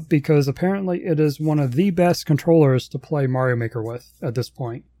because apparently it is one of the best controllers to play Mario Maker with at this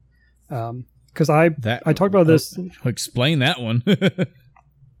point. Because I talked about this. Explain that one.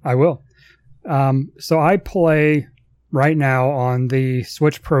 I will. So I play right now on the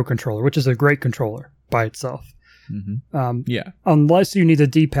Switch Pro controller, which is a great controller by itself. Unless you need a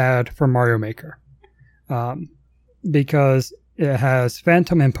D-pad for Mario Maker. Because it has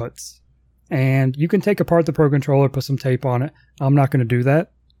phantom inputs. And you can take apart the Pro controller, put some tape on it. I'm not going to do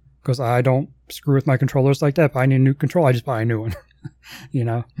that because I don't screw with my controllers like that. If I need a new controller, I just buy a new one.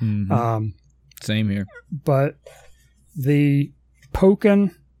 Same here. But the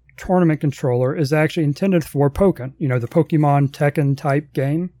Pokken tournament controller is actually intended for Pokken, the Pokemon Tekken type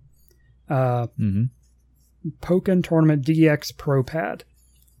game. Pokken Tournament DX Pro Pad.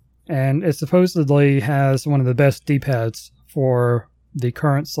 And it supposedly has one of the best D-pads for the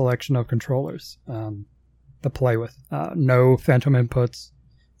current selection of controllers to play with. No phantom inputs,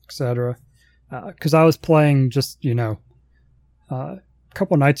 etc. Because I was playing just, a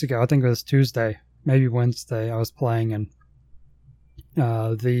couple nights ago, I think it was Tuesday, maybe Wednesday, I was playing and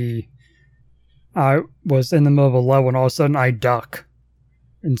I was in the middle of a level and all of a sudden I duck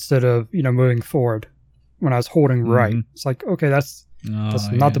instead of, moving forward when I was holding right. It's like, okay, that's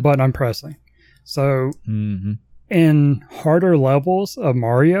not the button I'm pressing. So in harder levels of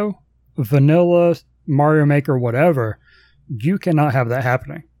Mario, vanilla, Mario Maker, whatever, you cannot have that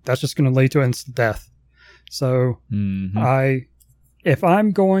happening. That's just going to lead to instant death. So if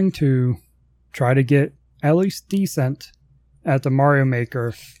I'm going to try to get at least decent at the Mario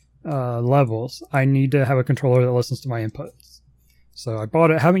Maker levels, I need to have a controller that listens to my inputs. So I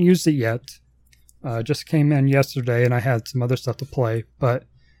bought it, haven't used it yet. Just came in yesterday and I had some other stuff to play, but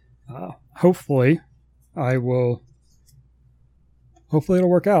hopefully it'll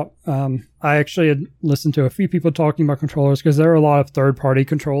work out. I actually had listened to a few people talking about controllers because there are a lot of third-party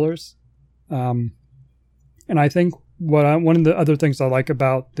controllers. And I think one of the other things I like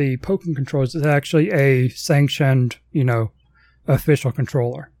about the Pokken controllers is actually a sanctioned, official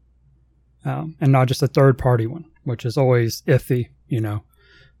controller. And not just a third-party one, which is always iffy,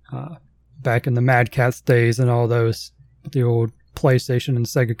 back in the Mad Catz days and all those, the old PlayStation and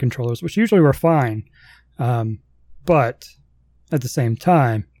Sega controllers, which usually were fine. But at the same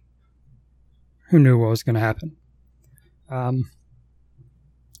time, who knew what was going to happen?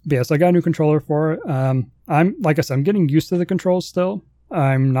 Yes, I got a new controller for it. Like I said, I'm getting used to the controls still.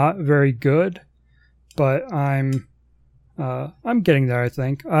 I'm not very good, but I'm getting there, I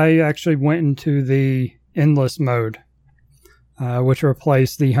think. I actually went into the endless mode, which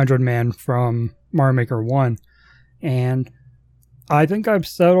replaced the 100-man from Mario Maker 1. And I think I've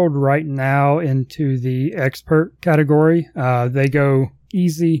settled right now into the expert category. They go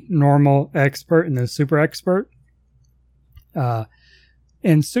easy, normal, expert, and then super expert.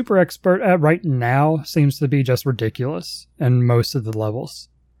 And super expert right now seems to be just ridiculous in most of the levels.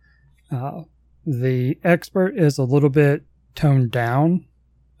 The expert is a little bit toned down,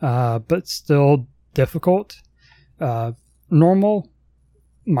 but still difficult. Normal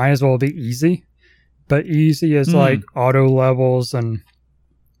might as well be easy, but easy is like auto levels and,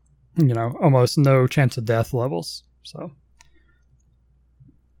 almost no chance of death levels. So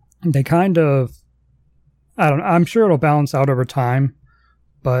they kind of, I'm sure it'll balance out over time,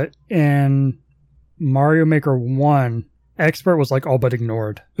 but in Mario Maker 1, expert was like all but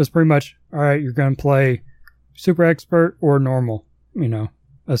ignored. It was pretty much, all right, you're going to play super expert or normal,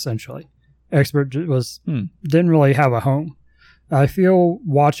 essentially. Expert didn't really have a home. I feel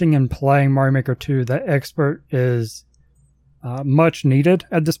watching and playing Mario Maker 2 that expert is much needed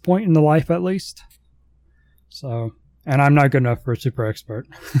at this point in the life, at least. So, and I'm not good enough for a super expert.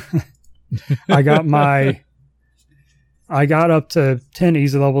 I got my I got up to 10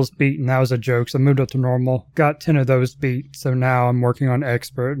 easy levels beat, and that was a joke, so I moved up to normal. Got 10 of those beat, so now I'm working on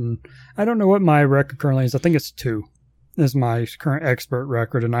expert, and I don't know what my record currently is. I think it's 2 is my current expert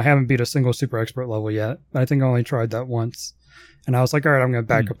record, and I haven't beat a single super expert level yet. I think I only tried that once, and I was like, all right, I'm going to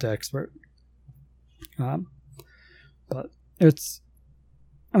back up to expert. But it's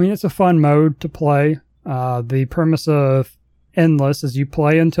a fun mode to play. The premise of endless is you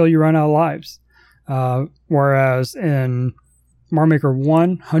play until you run out of lives. Whereas in Mario Maker 1,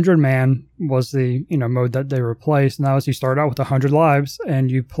 100 man was the mode that they replaced. Now as you start out with 100 lives and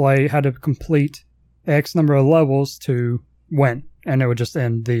you had to complete X number of levels to win, and it would just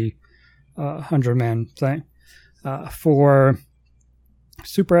end the 100 man thing. For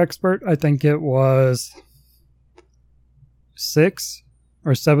Super Expert, I think it was 6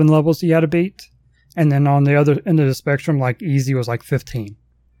 or 7 levels you had to beat, and then on the other end of the spectrum, like easy was like 15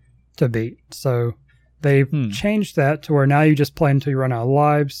 to beat. So they've changed that to where now you just play until you run out of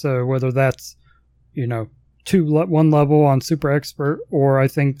lives. So whether that's, 1 level on Super Expert, or I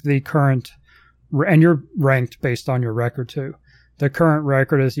think the current, and you're ranked based on your record too. The current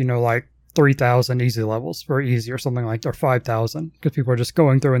record is, like 3,000 easy levels for easy or something like that, or 5,000, because people are just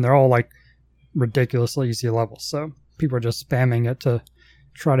going through and they're all like ridiculously easy levels. So people are just spamming it to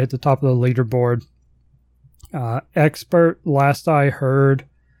try to hit the top of the leaderboard. Expert, last I heard,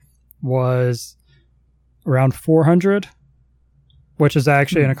 was around 400, which is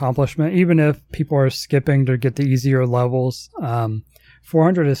actually an accomplishment. Even if people are skipping to get the easier levels,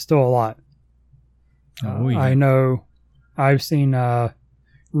 400 is still a lot. I know I've seen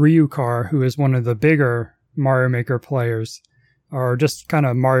Ryukar, who is one of the bigger Mario Maker players, or just kind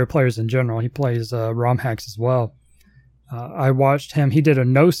of Mario players in general. He plays ROM hacks as well. I watched him. He did a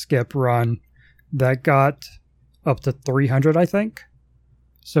no-skip run that got up to 300, I think.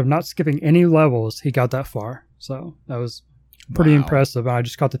 So not skipping any levels, he got that far. So that was pretty impressive. I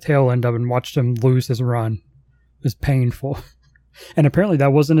just got the tail end of it and watched him lose his run. It was painful. And apparently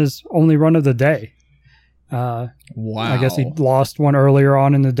that wasn't his only run of the day. Wow. I guess he lost one earlier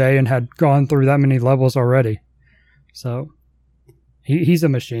on in the day and had gone through that many levels already. So he's a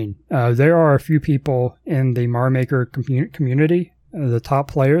machine. There are a few people in the Mario Maker community, the top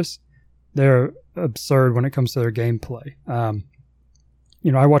players. They're absurd when it comes to their gameplay.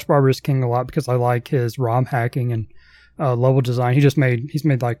 I watch Barbarous King a lot because I like his ROM hacking and level design. He's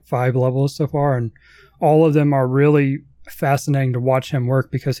made like 5 levels so far, and all of them are really fascinating to watch him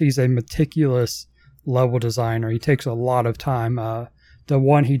work because he's a meticulous level designer. He takes a lot of time. The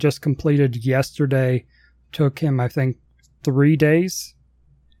one he just completed yesterday took him, I think, 3 days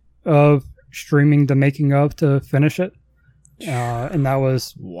of streaming the making of to finish it. And that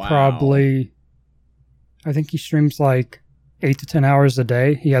was probably, I think he streams like 8 to 10 hours a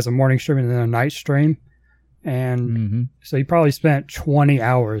day. He has a morning stream and then a night stream. And so he probably spent 20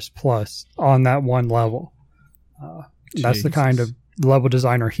 hours plus on that one level. That's the kind of level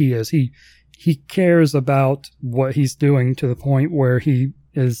designer he is. He cares about what he's doing to the point where he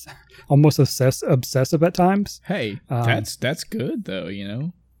is almost obsessive at times. Hey, that's good though,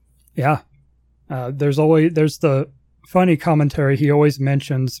 Yeah. There's the funny commentary he always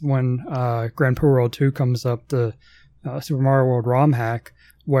mentions when Grand Prix World 2 comes up, the Super Mario World ROM hack,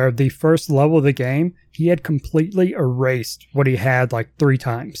 where the first level of the game, he had completely erased what he had like 3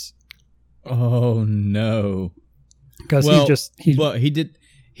 times. Oh no. Because he did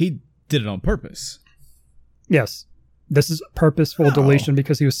it on purpose. Yes. This is purposeful deletion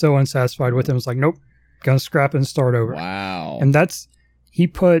because he was so unsatisfied with it. It was like, nope, gonna scrap it and start over. Wow. And he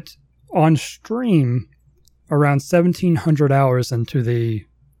put on stream around 1,700 hours into the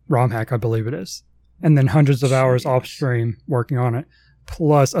ROM hack, I believe it is. And then hundreds of hours off stream working on it,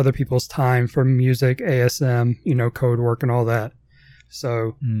 plus other people's time for music, ASM, code work and all that.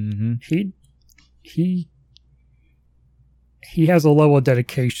 So he has a level of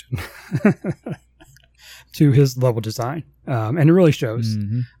dedication to his level design, and it really shows.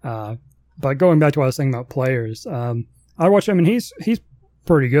 But going back to what I was saying about players, I watch him and he's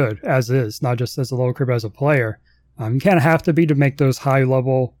pretty good as is, not just as a level creeper, as a player. You kind of have to be to make those high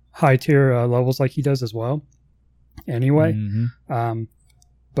tier levels like he does as well. Anyway,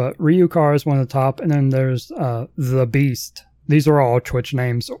 but Ryukar is one of the top, and then there's the Beast. These are all Twitch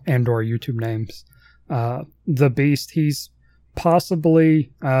names and or YouTube names. The Beast, he's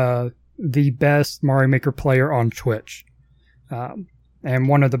possibly the best Mario Maker player on Twitch, and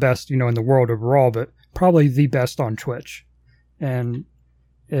one of the best in the world overall, but probably the best on Twitch. And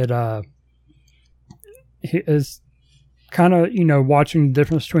it is kind of watching the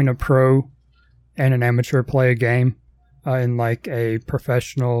difference between a pro and an amateur play a game. in like a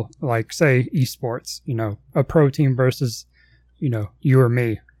professional, like say esports, a pro team versus, you or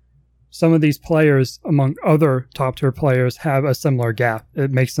me. Some of these players, among other top tier players, have a similar gap.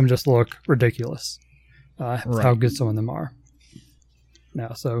 It makes them just look ridiculous. How good some of them are.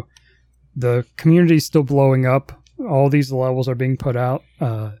 Now, so the community's still blowing up. All these levels are being put out.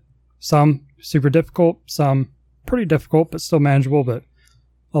 Some super difficult, some pretty difficult, but still manageable, but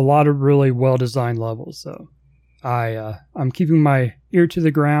a lot of really well-designed levels. So I'm keeping my ear to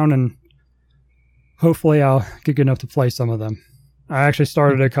the ground, and hopefully I'll get good enough to play some of them. I actually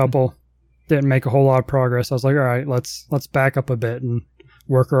started a couple, didn't make a whole lot of progress. I was like, all right, let's back up a bit and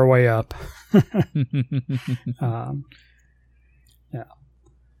work our way up. Yeah.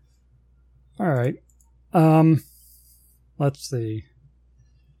 All right. Let's see.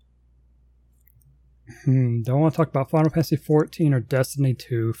 Do I want to talk about Final Fantasy 14 or Destiny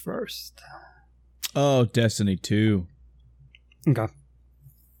 2 first? Oh, Destiny 2. Okay.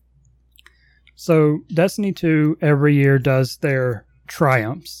 So, Destiny 2 every year does their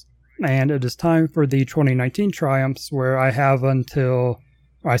triumphs. And it is time for the 2019 triumphs, where I have until,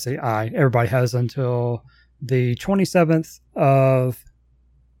 or I say everybody has until the 27th of,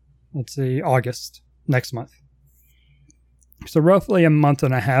 August, next month. So, roughly a month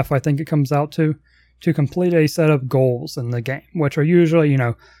and a half, I think it comes out to complete a set of goals in the game, which are usually,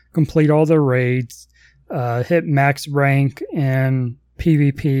 complete all the raids, hit max rank in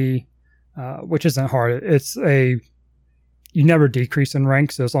PvP, which isn't hard. You never decrease in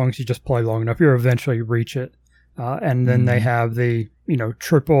rank, so as long as you just play long enough, you'll eventually reach it. And then they have the,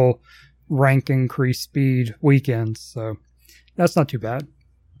 triple rank increase speed weekends, so that's not too bad.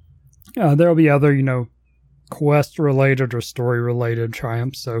 There'll be other, quest related or story related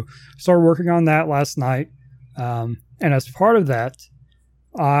triumphs. So started working on that last night. And as part of that,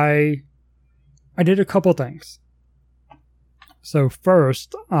 I did a couple things. So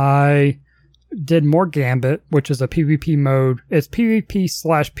first, I did more Gambit, which is a PvP mode. It's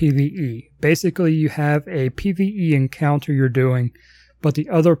PvP/PvE. Basically, you have a PvE encounter you're doing, but the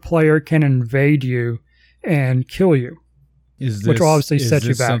other player can invade you and kill you. Which will obviously set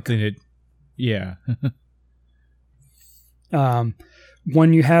you back. Something that, yeah.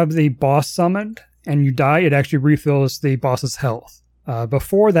 When you have the boss summoned and you die, it actually refills the boss's health.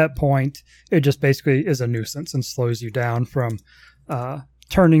 Before that point, it just basically is a nuisance and slows you down from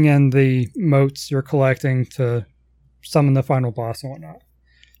turning in the motes you're collecting to summon the final boss and whatnot.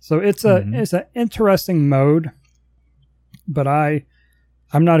 So it's an interesting mode, but I'm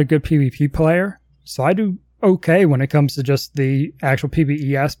not a good PvP player, so I do okay when it comes to just the actual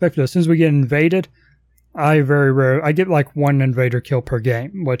PvE aspect. But as soon as we get invaded, I get like one invader kill per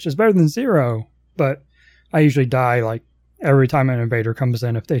game, which is better than 0, but I usually die like every time an invader comes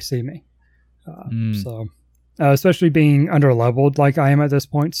in if they see me. So, especially being under-leveled like I am at this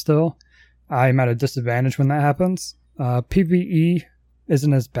point still, I'm at a disadvantage when that happens. PvE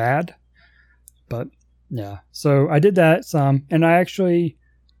isn't as bad, but yeah. So I did that some, and I actually,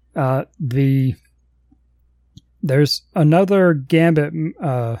 there's another Gambit,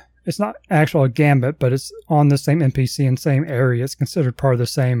 it's not actual Gambit, but it's on the same NPC and same area. It's considered part of the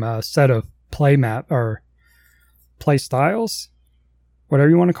same set of play map or play styles, whatever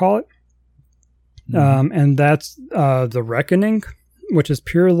you want to call it. And that's the Reckoning, which is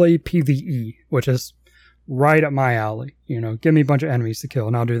purely PvE, which is right up my alley. Give me a bunch of enemies to kill,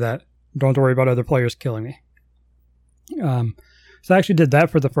 and I'll do that. Don't have to worry about other players killing me. So I actually did that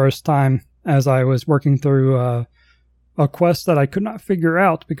for the first time as I was working through a quest that I could not figure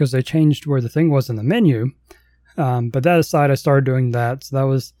out because they changed where the thing was in the menu. But that aside, I started doing that. So that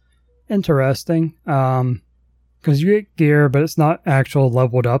was interesting. Because you get gear, but it's not actual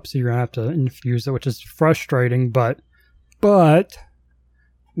leveled up, so you're going to have to infuse it, which is frustrating. But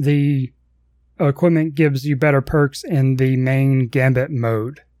the equipment gives you better perks in the main Gambit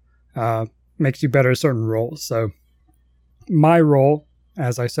mode. Makes you better at certain roles. So my role,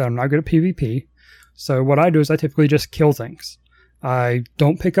 as I said, I'm not good at PvP. So what I do is I typically just kill things. I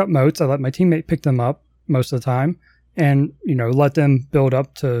don't pick up motes. I let my teammate pick them up most of the time and, let them build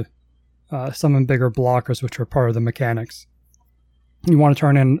up to summon bigger blockers, which are part of the mechanics. You want to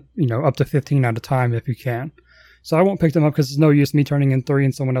turn in, up to 15 at a time if you can. So I won't pick them up because there's no use me turning in 3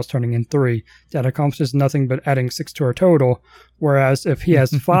 and someone else turning in 3. That accomplishes nothing but adding 6 to our total. Whereas if he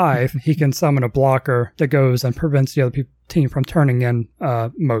has 5, he can summon a blocker that goes and prevents the other team from turning in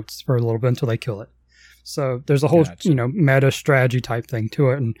motes for a little bit until they kill it. So there's a whole, meta strategy type thing to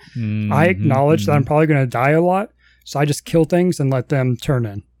it. And I acknowledge that I'm probably going to die a lot. So I just kill things and let them turn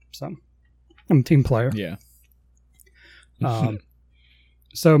in. So I'm a team player. Yeah.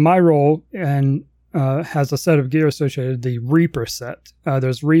 So my role, and has a set of gear associated, the Reaper set.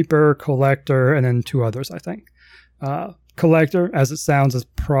 There's Reaper, Collector, and then 2 others, I think. Collector, as it sounds, is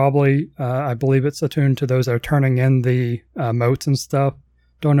probably, I believe it's attuned to those that are turning in the motes and stuff.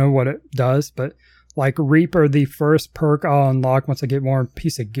 Don't know what it does, but like Reaper, the first perk I'll unlock once I get more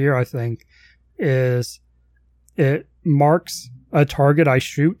piece of gear, I think, is it marks a target I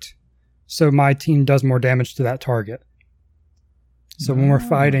shoot, so my team does more damage to that target. So when we're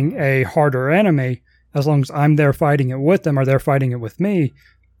fighting a harder enemy, as long as I'm there fighting it with them or they're fighting it with me,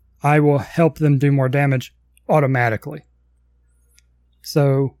 I will help them do more damage automatically.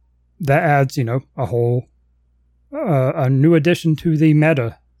 So that adds, a whole, a new addition to the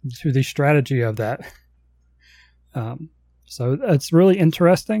meta, to the strategy of that. So it's really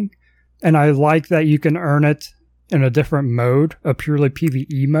interesting. And I like that you can earn it in a different mode, a purely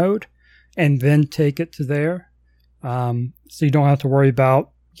PvE mode, and then take it to there. So you don't have to worry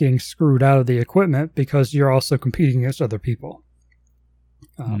about getting screwed out of the equipment because you're also competing against other people.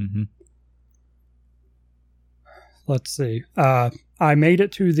 Let's see. I made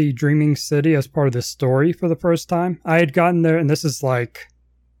it to the Dreaming City as part of the story for the first time. I had gotten there, and this is like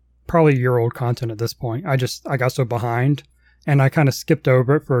probably year-old content at this point. I got so behind, and I kind of skipped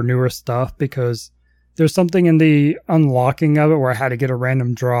over it for newer stuff because there's something in the unlocking of it where I had to get a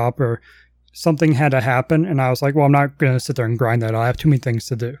random drop or something had to happen, and I was like, well, I'm not going to sit there and grind that. I have too many things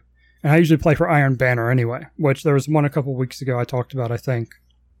to do. And I usually play for Iron Banner anyway, which there was one a couple weeks ago I talked about, I think.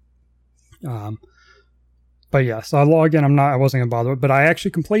 But yeah, so I log in. I wasn't going to bother with it, but I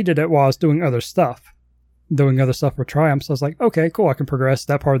actually completed it while I was doing other stuff for Triumph. So I was like, okay, cool. I can progress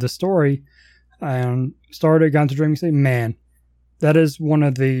that part of the story. And got into Dreaming City. Man, that is one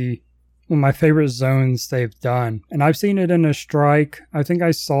of my favorite zones they've done. And I've seen it in a strike. I think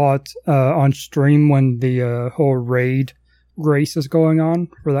I saw it on stream when the whole raid race is going on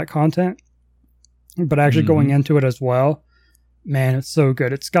for that content. But actually going into it as well, man, it's so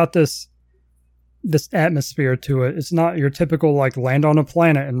good. It's got this atmosphere to it. It's not your typical like land on a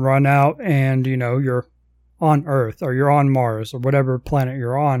planet and run out and you're on Earth or you're on Mars or whatever planet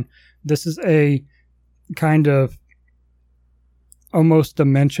you're on. This is a kind of almost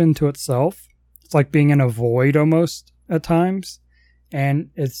dimension to itself. It's like being in a void almost at times, and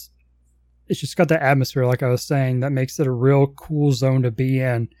it's just got that atmosphere, like I was saying, that makes it a real cool zone to be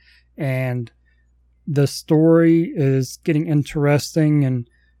in. And the story is getting interesting, and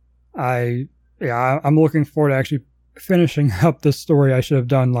I'm looking forward to actually finishing up the story I should have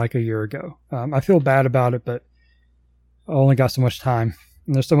done like a year ago. I feel bad about it, but I only got so much time,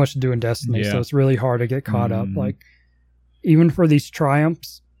 and there's so much to do in Destiny, so it's really hard to get caught up. Like, even for these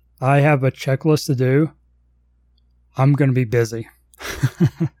triumphs, I have a checklist to do. I'm going to be busy.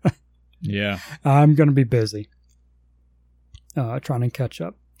 Yeah. I'm going to be busy trying to catch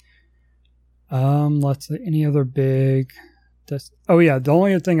up. Let's see, any other big... Oh yeah, the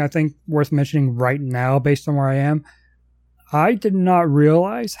only other thing I think worth mentioning right now based on where I am, I did not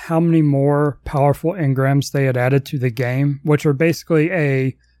realize how many more powerful engrams they had added to the game, which are basically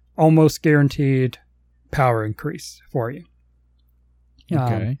a almost guaranteed power increase for you.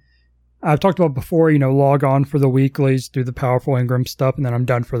 Okay. I've talked about before, log on for the weeklies, do the powerful engram stuff, and then I'm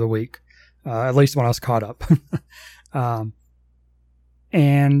done for the week. At least when I was caught up.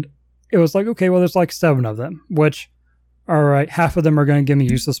 And it was like, okay, well, there's like 7 of them, which, all right, half of them are going to give me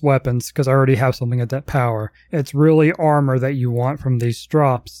useless weapons because I already have something at that power. It's really armor that you want from these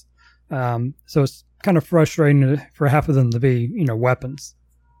drops. So it's kind of frustrating for half of them to be, weapons.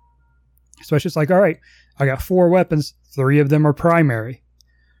 So it's just like, all right, I got 4 weapons. 3 of them are primary.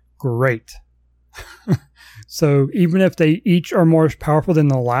 Great. So even if they each are more powerful than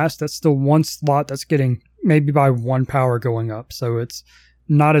the last, that's still one slot that's getting maybe by 1 power going up. So it's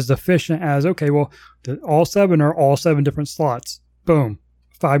not as efficient as, okay, well, all 7 are all 7 different slots. Boom.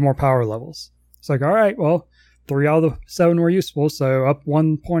 5 more power levels. It's like, all right, well, 3 out of the 7 were useful, so up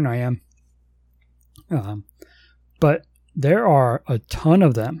 1 point I am. But there are a ton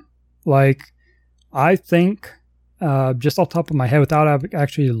of them. Like, I think, just off the top of my head, without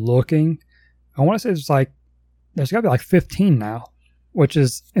actually looking, I want to say there's got to be like 15 now, which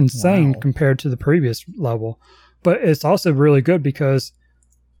is insane compared to the previous level. But it's also really good because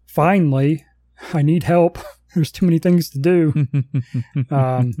finally, I need help. There's too many things to do.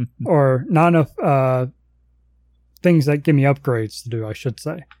 Or not enough things that give me upgrades to do, I should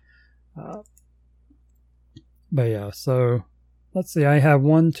say. But yeah, so let's see. I have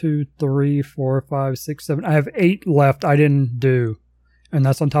 1, 2, 3, 4, 5, 6, 7. I have 8 left I didn't do. And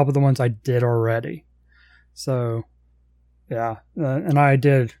that's on top of the ones I did already. So, yeah. And I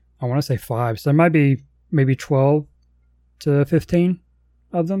did, I want to say 5. So there might be maybe 12 to 15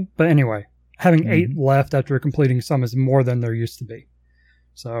 of them. But anyway, having 8 left after completing some is more than there used to be.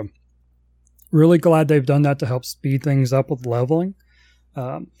 So really glad they've done that to help speed things up with leveling.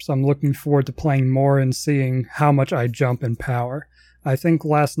 So I'm looking forward to playing more and seeing how much I jump in power. I think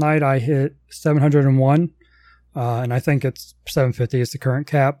last night I hit 701, and I think it's 750 is the current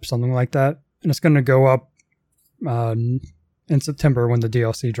cap, something like that. And it's going to go up in September when the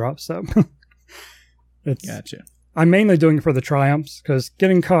DLC drops. So Gotcha. I'm mainly doing it for the triumphs, because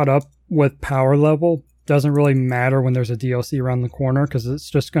getting caught up with power level doesn't really matter when there's a DLC around the corner, because it's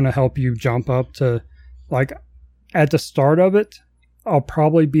just going to help you jump up to, like, at the start of it, I'll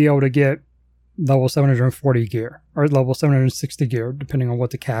probably be able to get level 740 gear or level 760 gear, depending on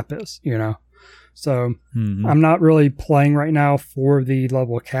what the cap is, you know. So I'm not really playing right now for the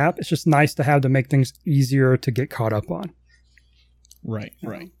level cap. It's just nice to have to make things easier to get caught up on. Right.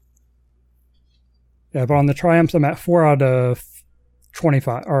 Yeah, but on the triumphs, I'm at 4 out of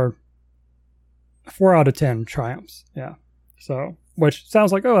 25, or 4 out of 10 triumphs. Yeah. So, which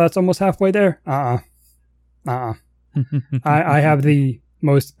sounds like, oh, that's almost halfway there. I have the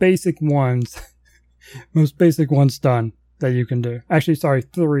most basic ones done that you can do. Actually, sorry,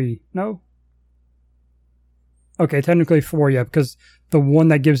 3. No? Okay, technically 4, yeah, because the one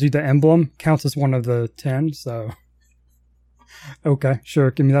that gives you the emblem counts as one of the 10, so. Okay,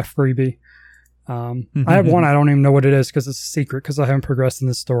 sure, give me that freebie. I have one, I don't even know what it is because it's a secret, because I haven't progressed in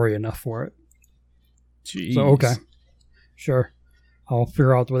the story enough for it. Jeez. So, okay. Sure. I'll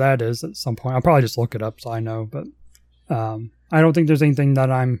figure out what that is at some point. I'll probably just look it up so I know, but I don't think there's anything that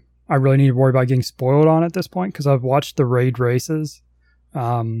I really need to worry about getting spoiled on at this point, because I've watched the raid races.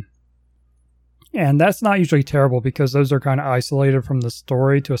 And that's not usually terrible, because those are kind of isolated from the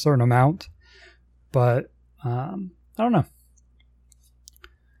story to a certain amount. But I don't know.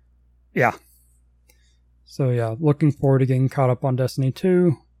 Yeah. So yeah, looking forward to getting caught up on Destiny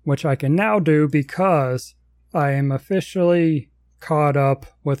 2, which I can now do because I am officially caught up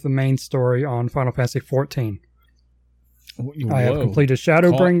with the main story on Final Fantasy XIV. Whoa. I have completed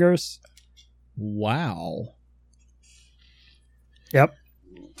Shadowbringers. Wow. Yep.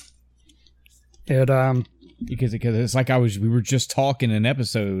 Because it's like we were just talking an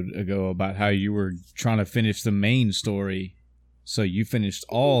episode ago about how you were trying to finish the main story, so you finished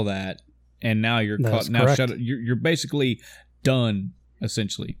all that, and now you're caught. Now you're basically done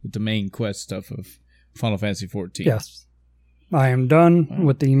essentially with the main quest stuff of Final Fantasy XIV. Yes, I am done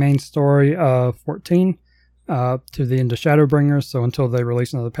with the main story of 14 to the end of Shadowbringers. So until they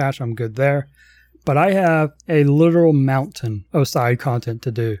release another patch, I'm good there. But I have a literal mountain of side content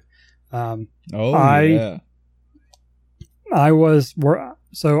to do. Yeah.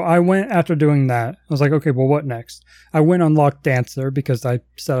 So I went after doing that. I was like, okay, well, what next? I went unlocked Dancer because I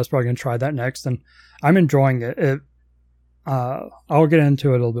said I was probably going to try that next, and I'm enjoying it. I'll get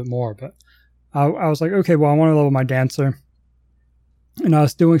into it a little bit more, but I was like, okay, well, I want to level my Dancer, and I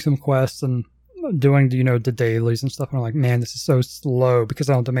was doing some quests and doing, the dailies and stuff, and I'm like, man, this is so slow because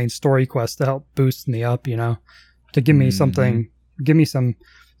I want the main story quest to help boost me up, to give me something, give me some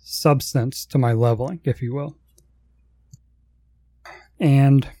substance to my leveling, if you will.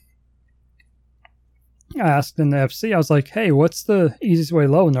 And I asked in the FC, I was like, hey, what's the easiest way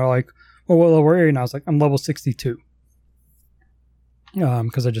to level? And they're like, well, what level are you? And I was like, I'm level 62.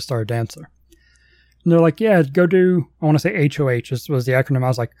 Because I just started Dancer. And they're like, yeah, go do, I want to say HOH. This was the acronym. I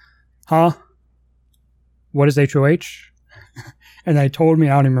was like, huh? What is HOH? And they told me,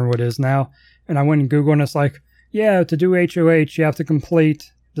 I don't even remember what it is now. And I went and Googled, and it's like, yeah, to do HOH, you have to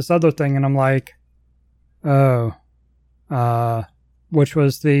complete this other thing. And I'm like, oh, which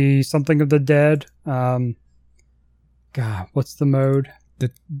was the something of the dead. God, what's the mode?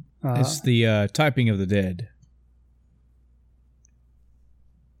 It's the typing of the dead.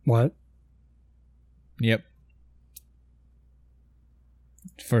 What? Yep.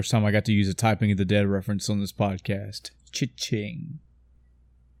 First time I got to use a typing of the dead reference on this podcast. Cha-ching.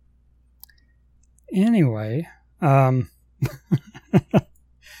 Anyway, I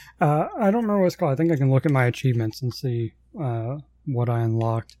don't remember what it's called. I think I can look at my achievements and see what I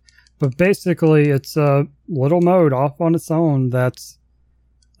unlocked. But basically, it's a little mode off on its own that's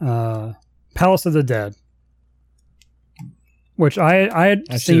Palace of the Dead. Which I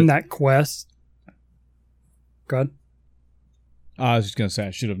had seen that quest. Go ahead. I was just going to say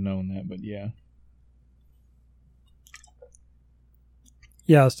I should have known that, but yeah.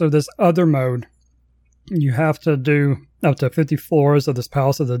 Yeah, so this other mode, you have to do up to 50 floors of this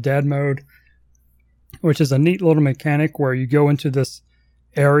Palace of the Dead mode, which is a neat little mechanic where you go into this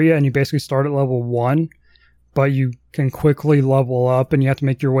area and you basically start at level 1, but you can quickly level up and you have to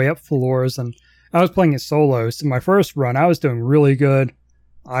make your way up floors. And I was playing it solo, so my first run, I was doing really good.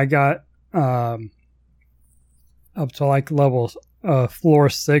 I got up to like level floor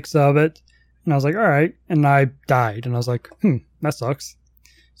 6 of it, and I was like, all right, and I died, and I was like, that sucks.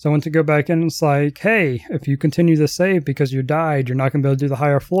 So I went to go back in, and it's like, hey, if you continue to save because you died, you're not going to be able to do the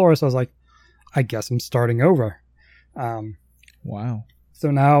higher floor. So I was like, I guess I'm starting over. Wow. So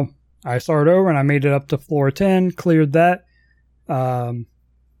now I started over, and I made it up to floor 10, cleared that, and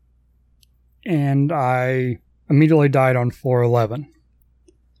I immediately died on floor 11.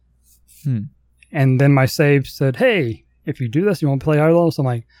 And then my save said, hey, if you do this, you want to play higher levels? So I'm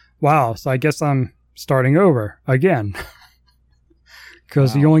like, wow, so I guess I'm starting over again.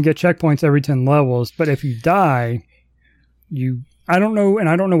 Because you only get checkpoints every 10 levels. But if you die, I don't know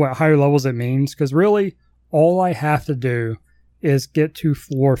what higher levels it means. Because really, all I have to do is get to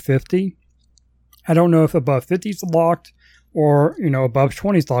floor 50. I don't know if above 50 is locked or, above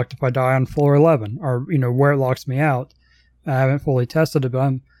 20 is locked if I die on floor 11. Or, where it locks me out. I haven't fully tested it, but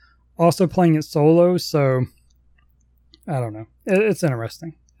I'm also playing it solo, so I don't know. It's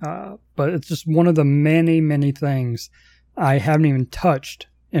interesting. But it's just one of the many, many things I haven't even touched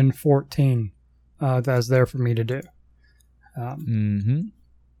in 14 that's there for me to do. And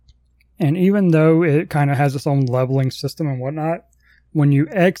even though it kind of has its own leveling system and whatnot, when you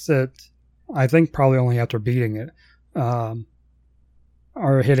exit, I think probably only after beating it,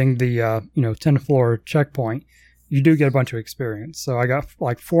 or hitting the 10th floor checkpoint, you do get a bunch of experience. So I got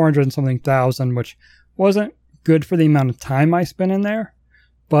like 400 and something thousand, which wasn't good for the amount of time I spent in there,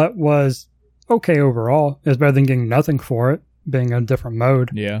 but was okay overall. It was better than getting nothing for it, being a different mode.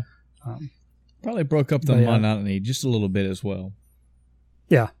 Yeah. Probably broke up the monotony just a little bit as well.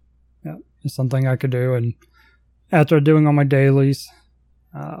 Yeah. It's something I could do. And after doing all my dailies,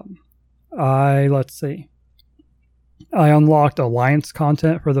 let's see. I unlocked Alliance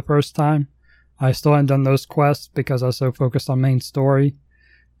content for the first time. I still hadn't done those quests because I was so focused on main story.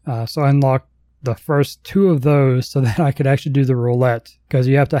 So I unlocked the first 2 of those so that I could actually do the roulette, because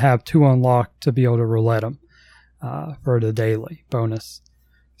you have to have 2 unlocked to be able to roulette them for the daily bonus.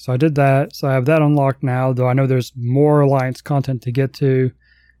 So I did that. So I have that unlocked now, though I know there's more Alliance content to get to.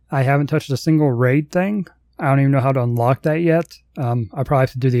 I haven't touched a single raid thing. I don't even know how to unlock that yet. I probably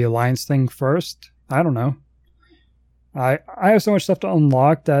have to do the Alliance thing first. I don't know. I have so much stuff to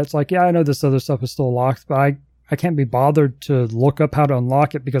unlock that it's like, yeah, I know this other stuff is still locked, but I can't be bothered to look up how to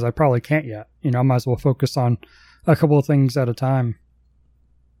unlock it because I probably can't yet. I might as well focus on a couple of things at a time.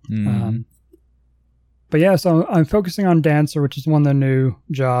 But yeah, so I'm focusing on Dancer, which is one of the new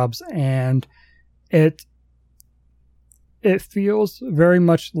jobs, and it feels very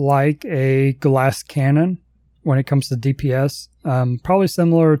much like a glass cannon when it comes to DPS. Probably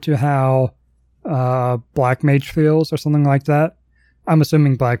similar to how Black Mage feels or something like that. I'm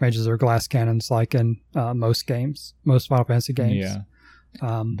assuming Black Mages are glass cannons like in most games, most Final Fantasy games. Yeah.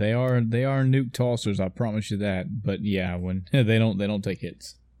 They are nuke tossers, I promise you that. But yeah, when they don't take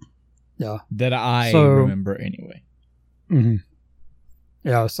hits. Yeah. That I remember anyway. Mm-hmm.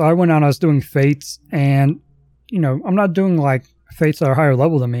 Yeah, so I went out, I was doing fates, and I'm not doing like fates that are higher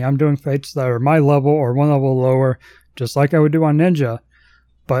level than me. I'm doing fates that are my level or one level lower, just like I would do on Ninja.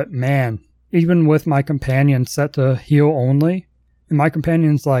 But man, even with my companion set to heal only, and my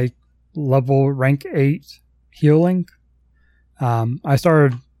companion's like level rank 8 healing, I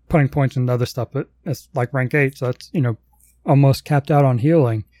started putting points into other stuff, but it's like rank 8, so that's, almost capped out on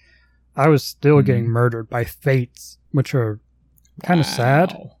healing. I was still getting murdered by fates, which are kind of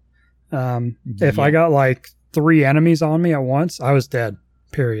sad. If I got like 3 enemies on me at once, I was dead,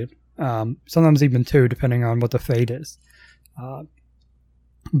 period. Sometimes even 2, depending on what the fate is.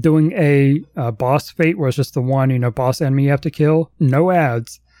 Doing a boss fate where it's just the one, boss enemy you have to kill, no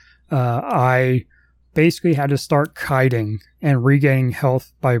ads. I basically had to start kiting and regaining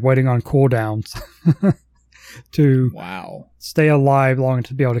health by waiting on cooldowns to stay alive long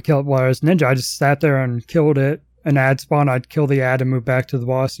to be able to kill it. Whereas Ninja, I just sat there and killed it. An ad spawn, I'd kill the ad and move back to the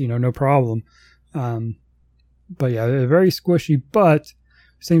boss, no problem. But yeah, very squishy, but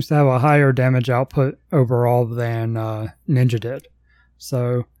seems to have a higher damage output overall than Ninja did.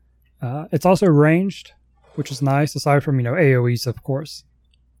 So it's also ranged, which is nice, aside from, AoEs, of course.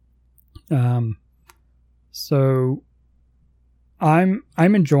 So I'm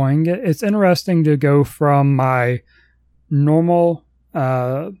enjoying it. It's interesting to go from my normal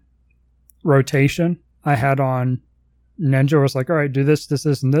rotation I had on Ninja, where it's like, all right, do this, this,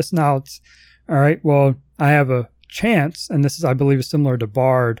 this, and this. Now it's, all right, well, I have a chance, and this is, I believe, is similar to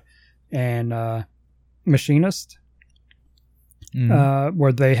Bard and Machinist,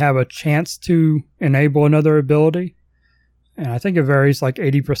 where they have a chance to enable another ability. And I think it varies like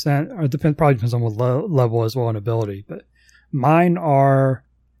 80%, or probably depends on what level as well and ability. But mine are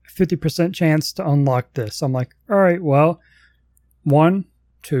 50% chance to unlock this. I'm like, all right, well, 1,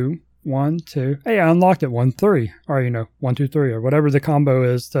 2, 1, 2. Hey, I unlocked it. 1, 3. Or, 1, 2, 3, or whatever the combo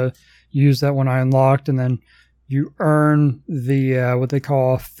is to use that when I unlocked. And then you earn the, what they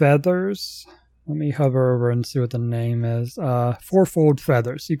call feathers. Let me hover over and see what the name is. Fourfold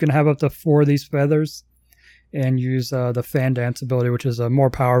feathers. You can have up to 4 of these feathers and use the Fan Dance ability, which is a more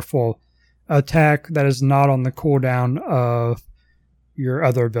powerful attack that is not on the cooldown of your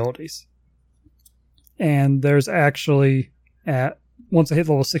other abilities. And there's actually once I hit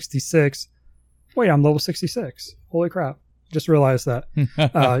level 66, wait, I'm level 66. Holy crap. Just realized that.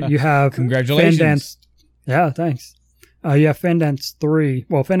 You have Congratulations. Fan Dance. Yeah, thanks. You have Fan Dance 3.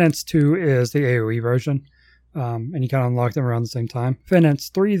 Well, Fan Dance 2 is the AoE version. And you kind of unlock them around the same time. Fan Dance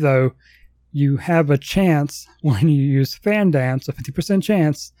 3, though, you have a chance when you use Fan Dance, a 50%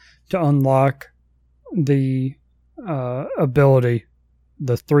 chance to unlock the ability,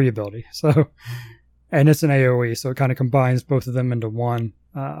 the 3 ability. So, and it's an AoE, so it kind of combines both of them into one.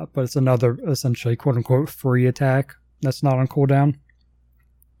 But it's another, essentially, quote unquote, free attack that's not on cooldown.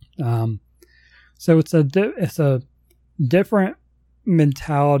 So it's a different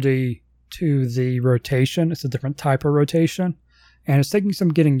mentality to the rotation. It's a different type of rotation, and it's taking some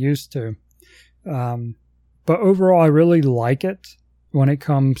getting used to. But overall, I really like it when it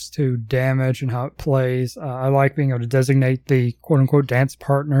comes to damage and how it plays. I like being able to designate the quote-unquote dance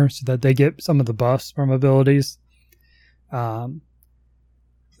partner so that they get some of the buffs from abilities.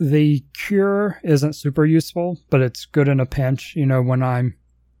 The cure isn't super useful, but it's good in a pinch. When I'm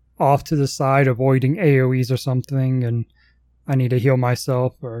off to the side avoiding AoEs or something and I need to heal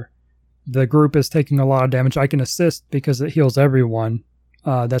myself, or the group is taking a lot of damage, I can assist because it heals everyone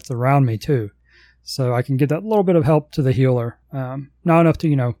that's around me too. So I can give that little bit of help to the healer. Not enough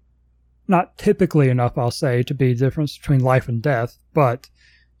to, not typically enough, I'll say, to be the difference between life and death, but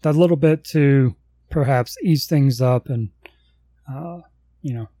that little bit to perhaps ease things up and,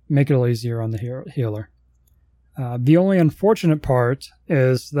 make it a little easier on the healer. The only unfortunate part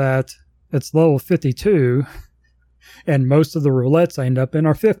is that it's level 52 and most of the roulettes I end up in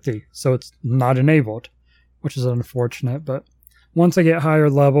are 50, so it's not enabled, which is unfortunate, but once I get higher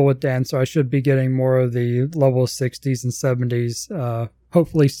level with Dancer, I should be getting more of the level 60s and 70s,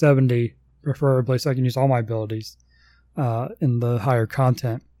 hopefully 70 preferably, so I can use all my abilities in the higher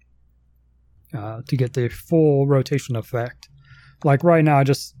content to get the full rotation effect. Like right now, I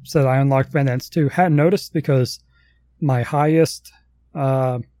just said I unlocked Fan Dance 2. Hadn't noticed because my highest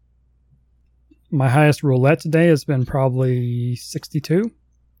roulette today has been probably 62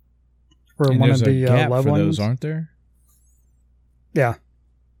 for one of the level for those, aren't there? Yeah.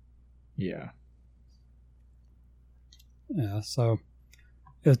 Yeah. Yeah, so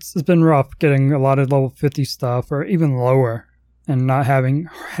it's been rough getting a lot of level 50 stuff or even lower and not having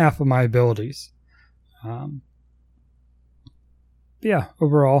half of my abilities. Yeah,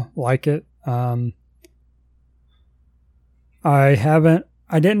 overall, like it. I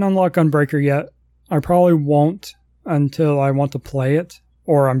didn't unlock Gunbreaker yet. I probably won't until I want to play it,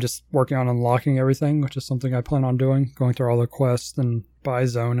 or I'm just working on unlocking everything, which is something I plan on doing, going through all the quests and buy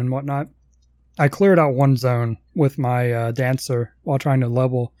zone and whatnot. I cleared out one zone with my dancer while trying to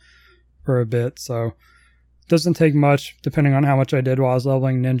level for a bit, so it doesn't take much, depending on how much I did while I was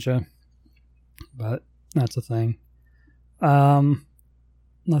leveling Ninja, but that's a thing.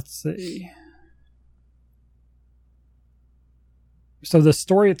 Let's see. So the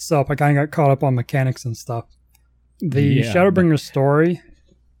story itself, I kind of got caught up on mechanics and stuff. The Shadowbringer story,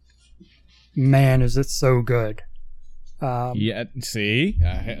 man, is it so good. Yeah, see?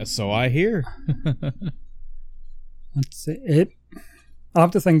 So I hear. Let's see. I'll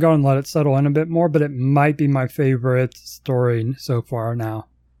have to think on and let it settle in a bit more, but it might be my favorite story so far now,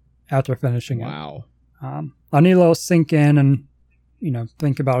 after finishing it. Wow. I need a little sink in and,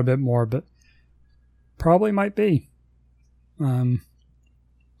 think about it a bit more, but probably might be.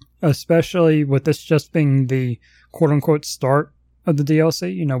 Especially with this just being the quote-unquote start of the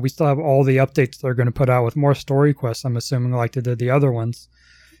DLC. We still have all the updates they're going to put out with more story quests, I'm assuming, like they did the other ones.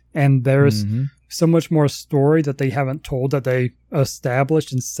 And there's so much more story that they haven't told that they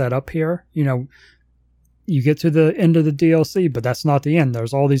established and set up here. You get to the end of the DLC, but that's not the end.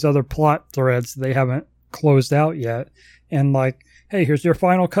 There's all these other plot threads they haven't closed out yet. And like, hey, here's your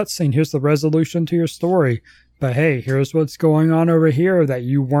final cutscene. Here's the resolution to your story. But hey, here's what's going on over here that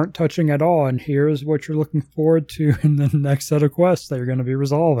you weren't touching at all. And here's what you're looking forward to in the next set of quests that you're going to be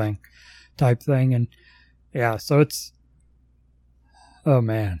resolving, type thing. And yeah, so it's, oh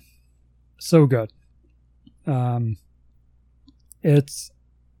man, so good. It's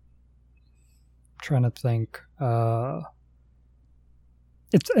trying to think.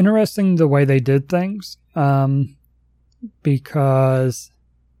 it's interesting the way they did things, because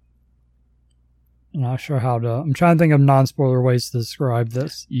I'm not sure how to. I'm trying to think of non-spoiler ways to describe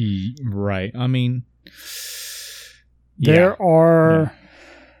this. Right. I mean, there are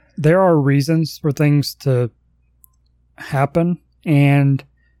reasons for things to happen, and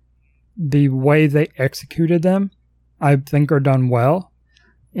the way they executed them, I think, are done well,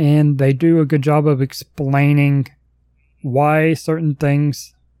 and they do a good job of explaining why certain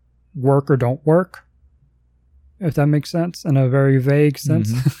things work or don't work, if that makes sense, in a very vague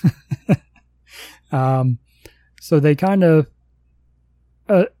sense. Mm-hmm. So they kind of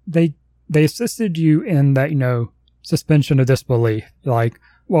they assisted you in that, suspension of disbelief. Like,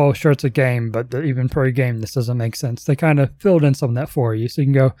 well, sure, it's a game, but even for a game, this doesn't make sense. They kind of filled in some of that for you, so you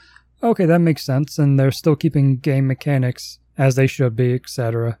can go, okay, that makes sense, and they're still keeping game mechanics as they should be,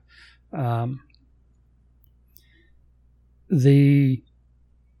 etc. The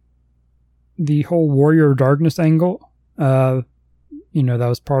whole Warrior of Darkness angle, that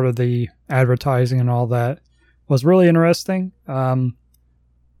was part of the advertising and all that, was really interesting.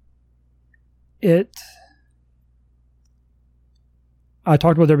 I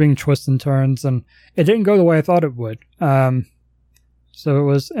talked about there being twists and turns, and it didn't go the way I thought it would. So it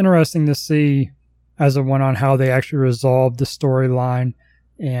was interesting to see as it went on how they actually resolved the storyline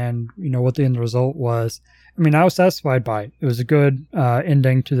and, what the end result was. I mean, I was satisfied by it. It was a good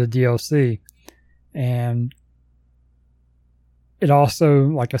ending to the DLC. And it also,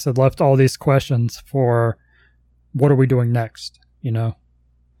 like I said, left all these questions for what are we doing next,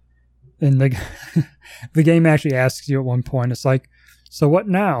 And the game actually asks you at one point, it's like, so what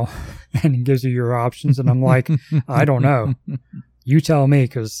now? And it gives you your options. And I'm like, I don't know. You tell me,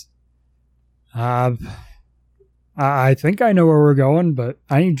 because I think I know where we're going, but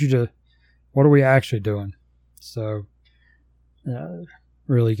I need you to, what are we actually doing? So,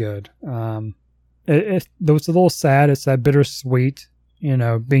 really good. It was a little sad. It's that bittersweet,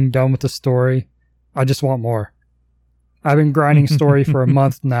 being done with the story. I just want more. I've been grinding story for a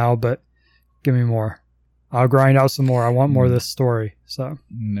month now, but give me more. I'll grind out some more. I want more of this story. So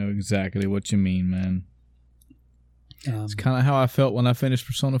know exactly what you mean, man. It's kind of how I felt when I finished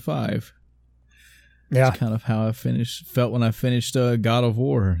Persona 5. Yeah, it's kind of how I felt when I finished God of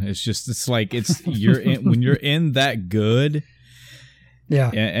War. It's like when you're in that good.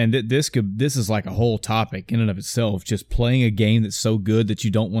 Yeah, and this is like a whole topic in and of itself. Just playing a game that's so good that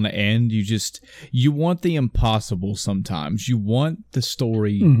you don't want to end. You want the impossible sometimes. You want the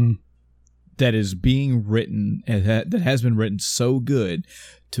story that is being written and that has been written so good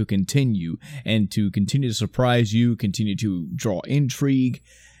to continue to surprise you, continue to draw intrigue.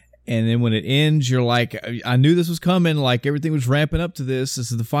 And then when it ends, you're like, I knew this was coming. Like, everything was ramping up to this.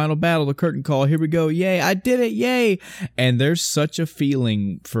 This is the final battle, the curtain call. Here we go. Yay, I did it. Yay. And there's such a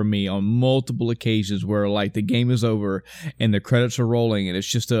feeling for me on multiple occasions where, like, the game is over and the credits are rolling. And it's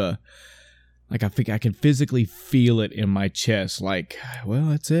just I think I can physically feel it in my chest. Like, well,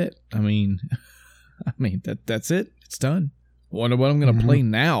 that's it. I mean, that's it. It's done. What am I going to play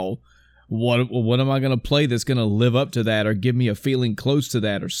now? What am I going to play that's going to live up to that or give me a feeling close to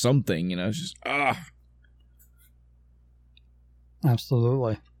that or something? It's just,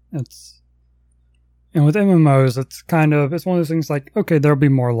 Absolutely. And with MMOs, it's one of those things like, okay, there'll be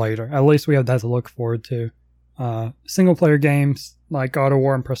more later. At least we have that to look forward to. Single player games like God of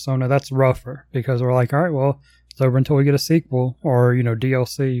War and Persona, that's rougher because we're like, all right, well, it's over until we get a sequel or,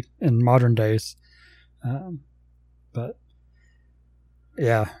 DLC in modern days. But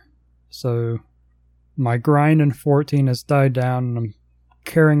yeah. So my grind in 14 has died down, and I'm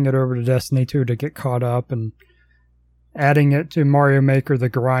carrying it over to Destiny 2 to get caught up and adding it to Mario Maker, the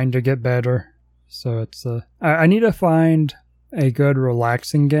grind, to get better. So it's I need to find a good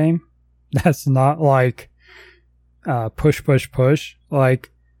relaxing game that's not like push.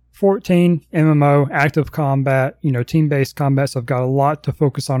 Like 14 MMO, active combat, team-based combat, so I've got a lot to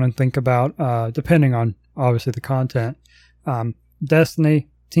focus on and think about, depending on, obviously, the content. Destiny,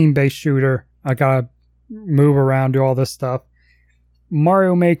 team-based shooter. I gotta move around, do all this stuff.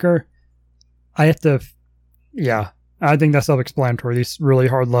 Mario Maker, I have to, I think that's self-explanatory. These really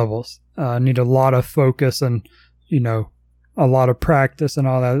hard levels need a lot of focus and, a lot of practice and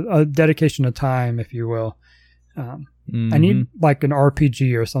all that. A dedication of time, if you will. I need like an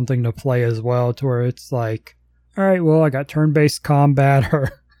RPG or something to play as well, to where it's like, all right, well, I got turn-based combat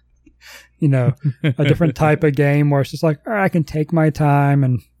or a different type of game where it's just like, all right, I can take my time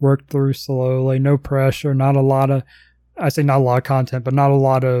and work through slowly, no pressure, not a lot of content, but not a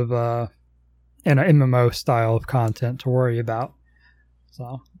lot of in an MMO style of content to worry about.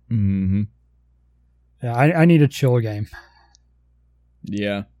 So, yeah, I need a chill game.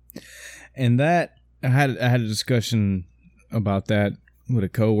 Yeah. And that I had a discussion about that with a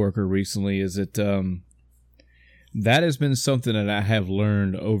coworker recently. Is that that has been something that I have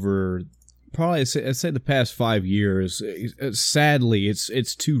learned over probably I'd say the past 5 years. Sadly,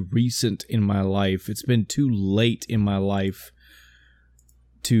 it's too recent in my life. It's been too late in my life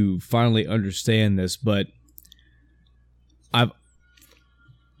to finally understand this, but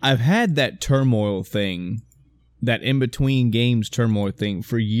I've had that turmoil thing, that in-between games turmoil thing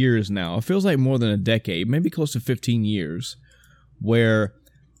for years now. It feels like more than a decade, maybe close to 15 years, where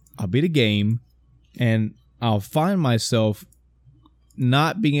I'll beat a game and I'll find myself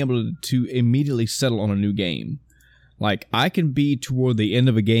not being able to immediately settle on a new game. Like, I can be toward the end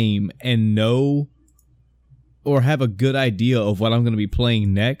of a game and know or have a good idea of what I'm going to be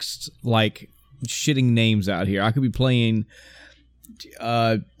playing next. Like, shitting names out here. I could be playing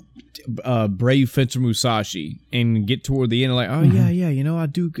Brave Fencer Musashi and get toward the end like, oh yeah, you know, I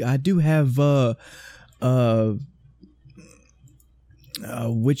do have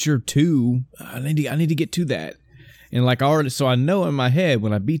Witcher 2. I need to get to that. And like already, so I know in my head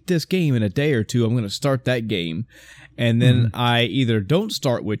when I beat this game in a day or two, I'm going to start that game. And then I either don't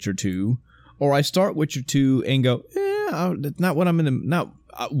start Witcher 2 or I start Witcher 2 and go, not what I'm in the, not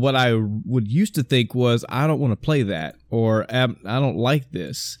what I would used to think was, I don't want to play that, or I don't like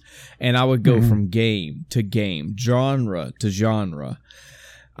this. And I would go from game to game, genre to genre.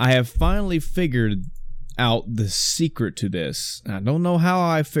 I have finally figured out the secret to this. I don't know how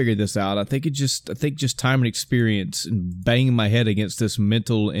I figured this out. I think just time and experience and banging my head against this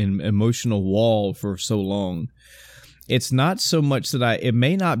mental and emotional wall for so long. It's not so much that it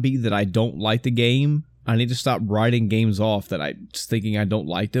may not be that I don't like the game. I need to stop writing games off that I just thinking I don't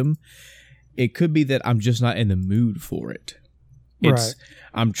like them. It could be that I'm just not in the mood for it. Right.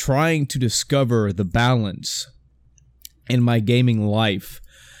 I'm trying to discover the balance in my gaming life,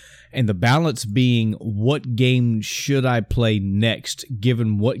 and the balance being, what game should I play next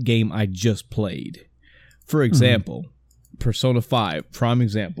given what game I just played? For example, Persona 5, prime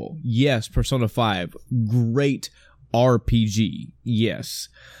example. Yes, Persona 5, great RPG. Yes.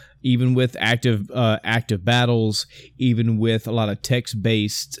 Even with active battles, even with a lot of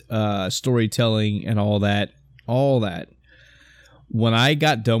text-based storytelling and all that. When I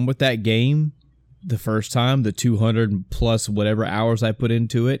got done with that game the first time, the 200 plus whatever hours I put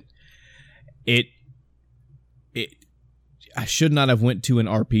into it, I should not have went to an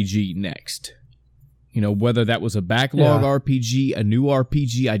RPG next. You know, whether that was a backlog RPG, a new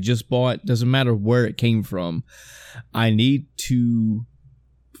RPG I just bought, doesn't matter where it came from. I need to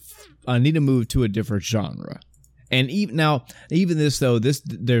move to a different genre. And even this though,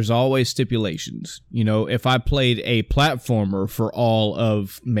 there's always stipulations. You know, if I played a platformer for all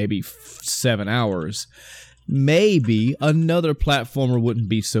of maybe 7 hours, maybe another platformer wouldn't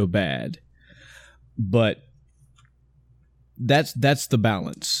be so bad. But that's the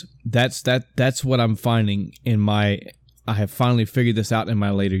balance. That's what I'm finding I have finally figured this out in my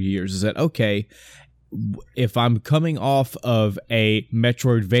later years, is that, okay, if I'm coming off of a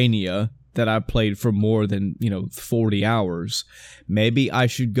Metroidvania that I played for more than, 40 hours, maybe I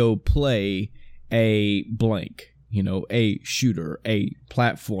should go play a blank, a shooter, a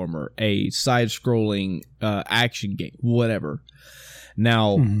platformer, a side-scrolling action game, whatever.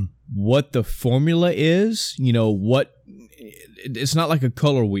 Now, what the formula is, it's not like a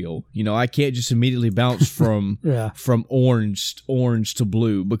color wheel. I can't just immediately bounce from from orange to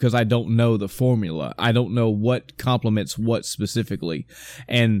blue, because I don't know the formula. I don't know what complements what specifically.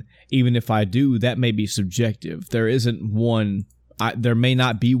 And even if I do, that may be subjective. There isn't one. There may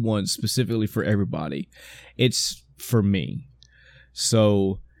not be one specifically for everybody. It's for me.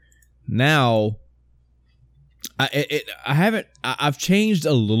 So now I've changed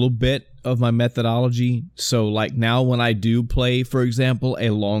a little bit of my methodology. So like now when I do play, for example, a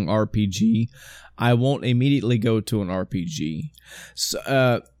long RPG, I won't immediately go to an RPG.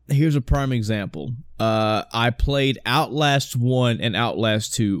 So, here's a prime example. I played Outlast 1 and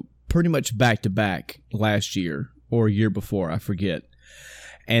Outlast 2 pretty much back to back last year or a year before, I forget.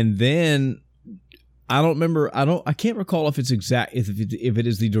 And then I can't recall if it's exact, if it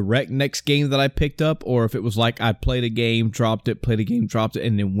is the direct next game that I picked up, or if it was like I played a game, dropped it,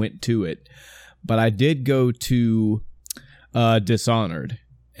 and then went to it. But I did go to Dishonored,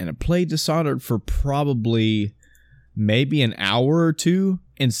 and I played Dishonored for probably maybe an hour or two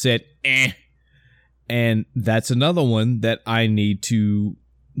and said, eh. And that's another one that I need to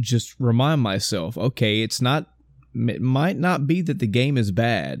just remind myself, okay, it might not be that the game is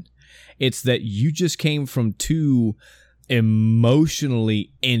bad. It's that you just came from two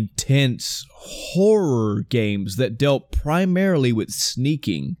emotionally intense horror games that dealt primarily with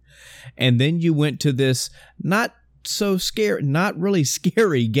sneaking. And then you went to this not really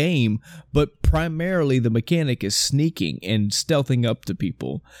scary game, but primarily the mechanic is sneaking and stealthing up to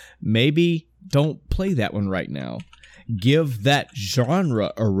people. Maybe don't play that one right now. Give that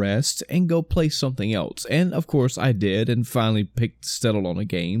genre a rest and go play something else. And of course I did, and finally settled on a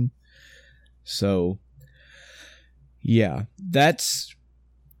game. So yeah, that's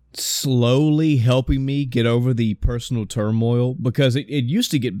slowly helping me get over the personal turmoil, because it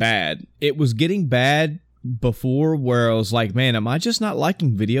used to get bad. It was getting bad before, where I was like, man, am I just not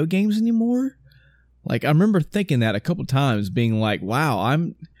liking video games anymore? Like, I remember thinking that a couple times, being like, wow,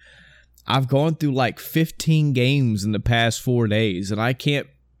 I've gone through like 15 games in the past 4 days, and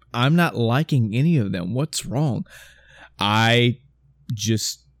I'm not liking any of them. What's wrong? I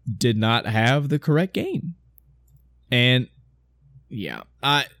just did not have the correct game. And yeah,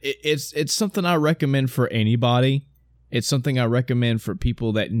 it's something I recommend for anybody. It's something I recommend for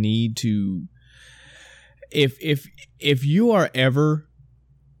people that need to, if you are ever,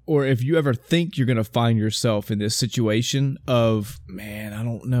 or if you ever think you're going to find yourself in this situation of, man, I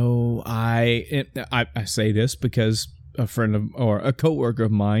don't know. I say this because a friend of, or a coworker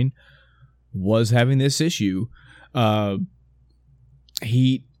of mine was having this issue. How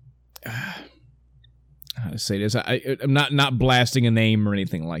to say this? I'm not blasting a name or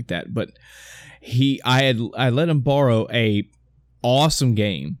anything like that, but I let him borrow a awesome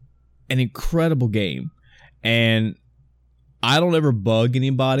game, an incredible game, and I don't ever bug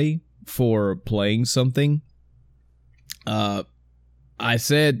anybody for playing something. I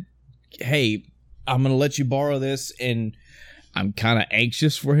said, hey, I'm gonna let you borrow this, and I'm kind of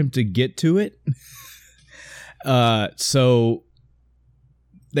anxious for him to get to it. So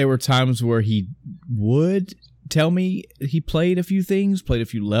there were times where he would tell me he played a few things, played a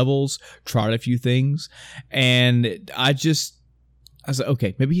few levels, tried a few things. And I said,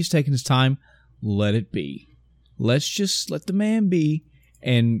 okay, maybe he's taking his time. Let it be. Let's just let the man be,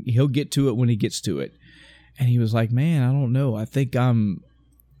 and he'll get to it when he gets to it. And he was like, man, I don't know. I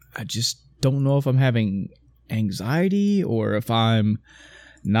just don't know if I'm having anxiety or if I'm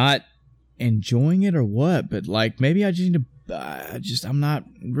not enjoying it or what. But like, maybe I just need to, I'm not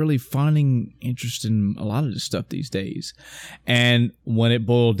really finding interest in a lot of this stuff these days. And when it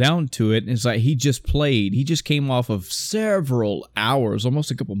boiled down to it, it's like he just came off of several hours,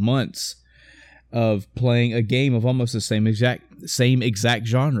 almost a couple months of playing a game of almost the same exact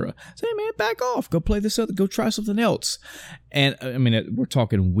genre. Say, hey, man, back off. Go play this other. Go try something else. And I mean, we're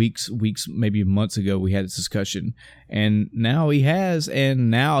talking weeks, maybe months ago. We had this discussion, and now he's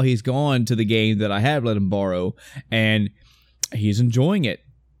gone to the game that I had let him borrow, and he's enjoying it.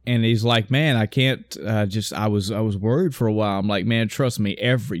 And he's like, man, I can't. I was worried for a while. I'm like, man, trust me.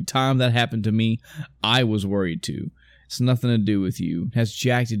 Every time that happened to me, I was worried too. It's nothing to do with you. It has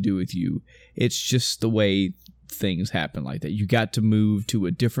jack to do with you. It's just the way things happen like that. You got to move to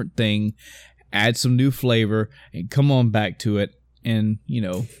a different thing, add some new flavor, and come on back to it. And,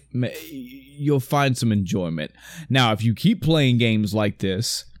 you'll find some enjoyment. Now, if you keep playing games like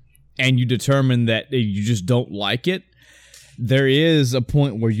this and you determine that you just don't like it, there is a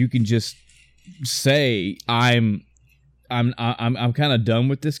point where you can just say, I'm kind of done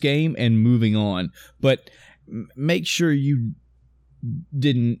with this game and moving on. But make sure you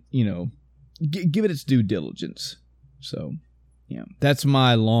didn't, give it its due diligence. So, yeah, that's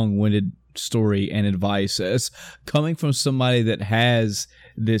my long-winded story and advice. It's coming from somebody that has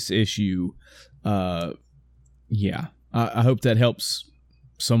this issue. I hope that helps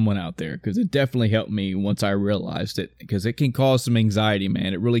someone out there, because it definitely helped me once I realized it, because it can cause some anxiety,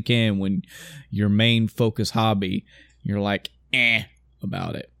 man. It really can, when your main focus hobby, you're like,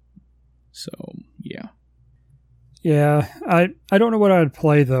 about it. So, yeah. Yeah, I don't know what I'd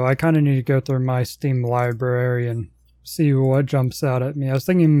play, though. I kind of need to go through my Steam library and see what jumps out at me. I was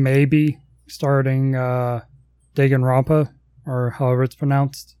thinking maybe starting Danganronpa, or however it's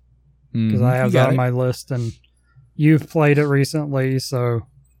pronounced, because I have that on my list, and you've played it recently, so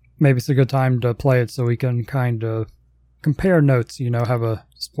maybe it's a good time to play it so we can kind of compare notes, have a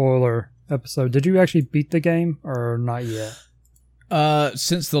spoiler episode. Did you actually beat the game, or not yet?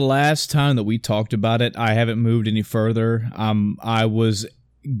 Since the last time that we talked about it, I haven't moved any further. I was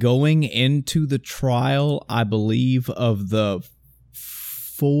going into the trial, I believe, of the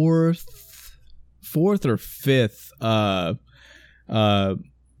fourth or fifth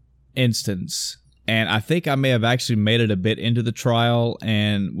instance, and I think I may have actually made it a bit into the trial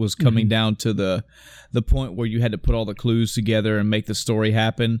and was coming down to the point where you had to put all the clues together and make the story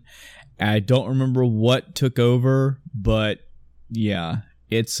happen. I don't remember what took over, but yeah,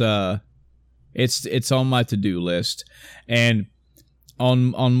 it's on my to-do list, and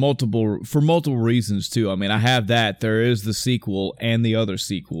on multiple reasons too. I mean, I have that. There is the sequel and the other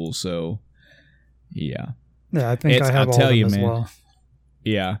sequel, so yeah. Yeah, I think I have all of them as well.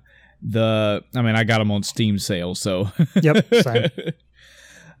 Yeah. I got them on Steam sale, so. Yep, same.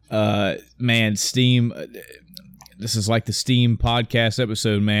 Man, Steam. This is like the Steam podcast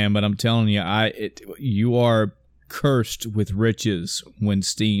episode, man. But I'm telling you, you are cursed with riches when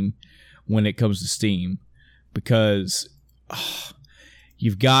it comes to Steam, because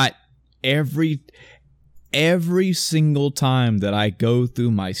you've got every single time that I go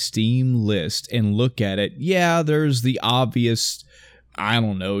through my Steam list and look at it. Yeah, there's the obvious, I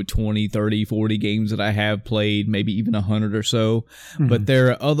don't know, 20, 30, 40 games that I have played, maybe even 100 or so. Mm-hmm. But there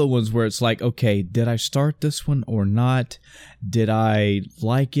are other ones where it's like, okay, did I start this one or not? Did I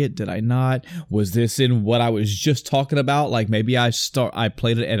like it? Did I not? Was this in what I was just talking about? Like maybe I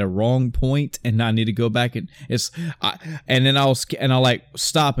played it at a wrong point and I need to go back and then I'll like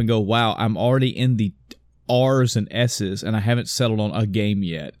stop and go, wow, I'm already in the R's and S's and I haven't settled on a game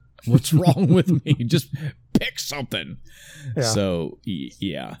yet. What's wrong with me? Just pick something. Yeah. So,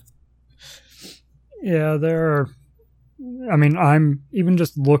 yeah. Yeah, I'm even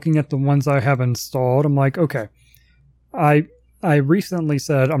just looking at the ones I have installed. I'm like, okay, I recently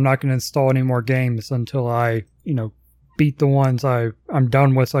said I'm not going to install any more games until I, beat the ones I'm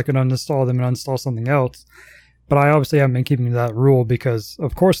done with so I can uninstall them and install something else. But I obviously haven't been keeping that rule because,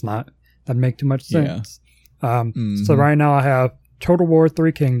 of course not. That'd make too much sense. Yeah. So right now I have Total War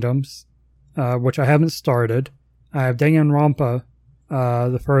 3 Kingdoms, which I haven't started. I have Danganronpa,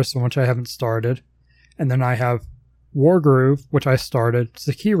 the first one, which I haven't started. And then I have Wargroove, which I started.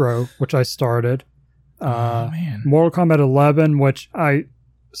 Sekiro, which I started. Mortal Kombat 11, which I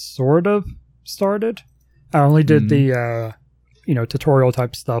sort of started. I only did the, tutorial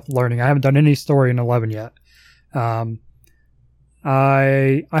type stuff, learning. I haven't done any story in 11 yet.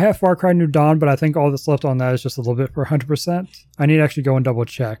 I have Far Cry New Dawn, but I think all that's left on that is just a little bit for 100%. I need to actually go and double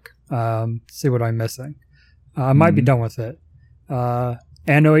check, see what I'm missing. I might be done with it.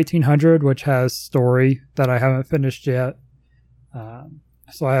 Anno 1800, which has story that I haven't finished yet.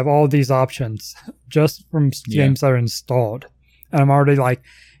 So I have all these options just from games that are installed. And I'm already like,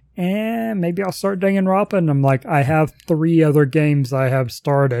 maybe I'll start Danganronpa. And I'm like, I have 3 other games I have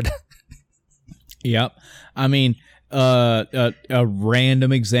started. Yep. I mean, a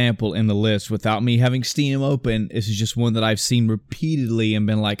random example in the list without me having Steam open. This is just one that I've seen repeatedly and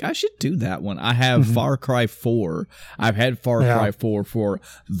been like, I should do that one. I have Far Cry 4. I've had Far Cry 4 for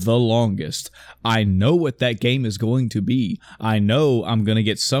the longest. I know what that game is going to be. I know I'm going to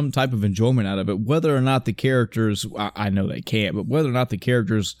get some type of enjoyment out of it. Whether or not the characters, I know they can't, but whether or not the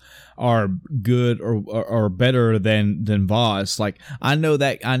characters are good or better than Voss, like I know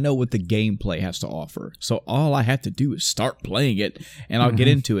what the gameplay has to offer. So all I have to do is start playing it and I'll get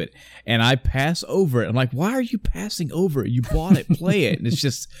into it. And I pass over it. I'm like, why are you passing over it? You bought it, play it. And it's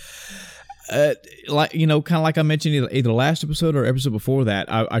just kind of like I mentioned either last episode or episode before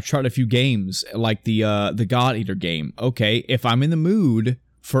that, I tried a few games like the God Eater game. Okay, if I'm in the mood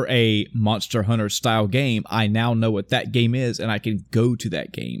for a Monster Hunter style game, I now know what that game is and I can go to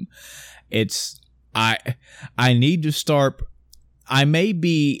that game. I need to start. I may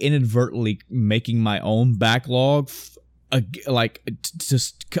be inadvertently making my own backlog. I'm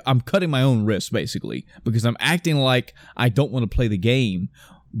cutting my own wrist basically because I'm acting like I don't want to play the game.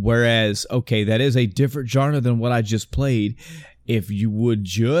 Whereas, okay, that is a different genre than what I just played. If you would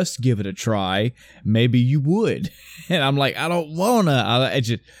just give it a try, maybe you would. And I'm like, I don't wanna.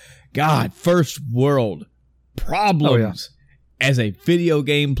 God, first world problems as a video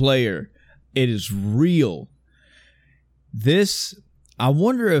game player. It is real. I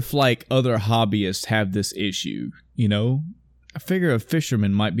wonder if like other hobbyists have this issue, I figure a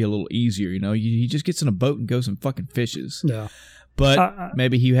fisherman might be a little easier, he just gets in a boat and goes and fucking fishes. Yeah. But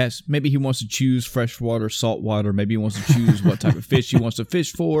maybe he wants to choose freshwater, saltwater. Maybe he wants to choose what type of fish he wants to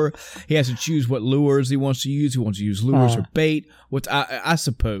fish for. He has to choose what lures he wants to use. He wants to use lures or bait. I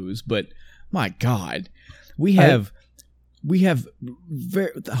suppose. But my God,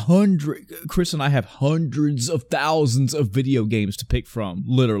 Chris and I have hundreds of thousands of video games to pick from,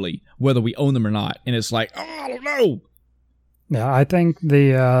 literally, whether we own them or not. And it's like, I don't know. Yeah, I think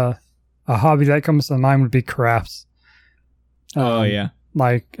a hobby that comes to mind would be crafts.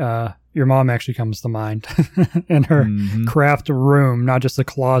 Like your mom actually comes to mind in her craft room, not just a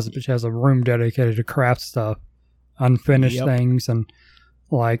closet, but she has a room dedicated to craft stuff, unfinished things. And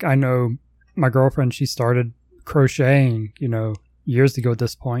like, I know my girlfriend, she started crocheting, years ago at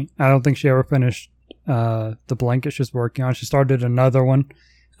this point. I don't think she ever finished the blanket she was working on. She started another one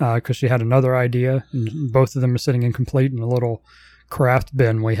because she had another idea, and both of them are sitting incomplete in a little craft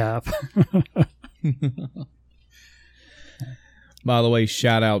bin we have. By the way,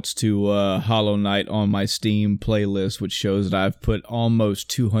 shout outs to Hollow Knight on my Steam playlist, which shows that I've put almost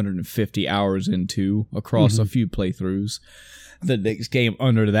 250 hours into across a few playthroughs. The next game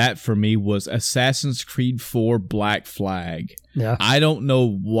under that for me was Assassin's Creed 4 Black Flag. Yeah. I don't know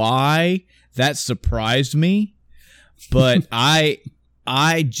why that surprised me, but I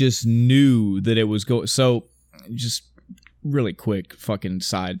just knew that it was going. So, just really quick fucking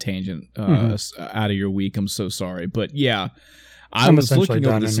side tangent out of your week. I'm so sorry. But yeah, I was looking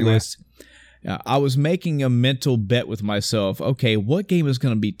over this list. I was making a mental bet with myself. Okay, what game is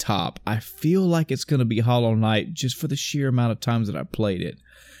going to be top? I feel like it's going to be Hollow Knight just for the sheer amount of times that I played it.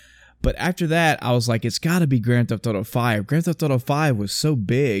 But after that, I was like, it's got to be Grand Theft Auto 5. Grand Theft Auto 5 was so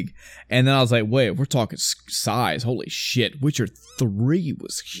big. And then I was like, wait, we're talking size. Holy shit. Witcher 3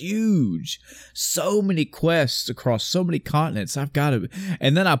 was huge. So many quests across so many continents. I've got to.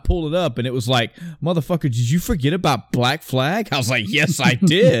 And then I pulled it up and it was like, motherfucker, did you forget about Black Flag? I was like, yes, I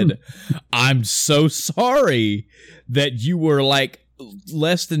did. I'm so sorry that you were like,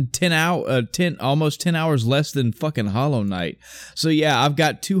 less than 10 almost 10 hours less than fucking Hollow Knight. So yeah, I've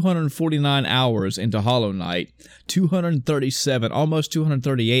got 249 hours into Hollow Knight, 237, almost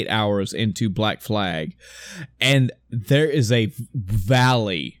 238 hours into Black Flag. And there is a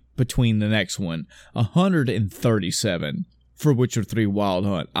valley between the next one, 137 for Witcher 3 Wild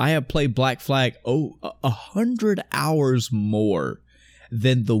Hunt. I have played Black Flag 100 hours more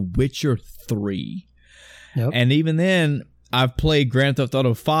than The Witcher 3. Yep. And even then, I've played Grand Theft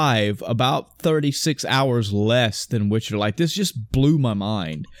Auto 5 about 36 hours less than Witcher. Like, this just blew my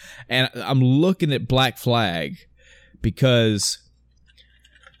mind. And I'm looking at Black Flag because...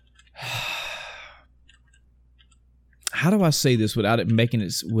 How do I say this without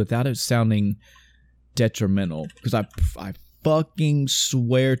it sounding detrimental? Because I fucking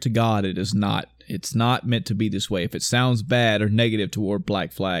swear to God it is not. It's not meant to be this way. If it sounds bad or negative toward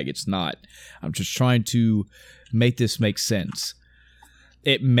Black Flag, it's not. I'm just trying to make this make sense.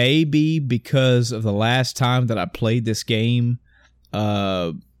 It may be because of the last time that I played this game.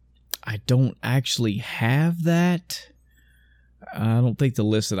 I don't actually have that. I don't think the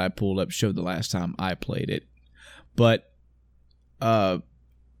list that I pulled up showed the last time I played it. But I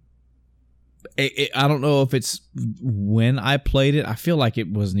don't know if it's when I played it. I feel like it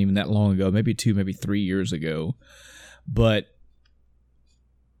wasn't even that long ago. Maybe 2, maybe 3 years ago. But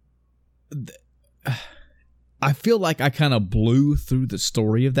I feel like I kind of blew through the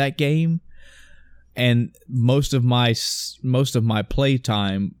story of that game, and most of my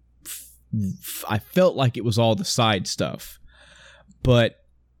playtime, I felt like it was all the side stuff, but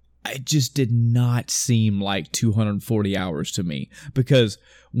it just did not seem like 240 hours to me, because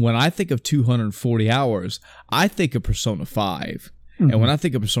when I think of 240 hours, I think of Persona 5. And when I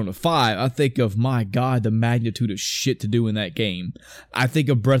think of Persona 5, I think of, my God, the magnitude of shit to do in that game. I think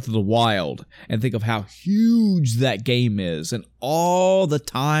of Breath of the Wild and think of how huge that game is and all the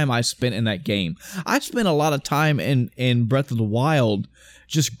time I spent in that game. I spent a lot of time in Breath of the Wild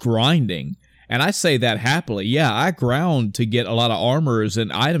just grinding. And I say that happily. Yeah, I ground to get a lot of armors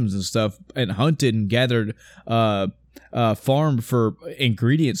and items and stuff and hunted and gathered farmed for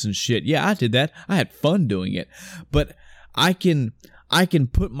ingredients and shit. Yeah, I did that. I had fun doing it. But I can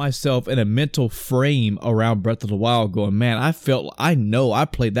put myself in a mental frame around Breath of the Wild going, man, I know I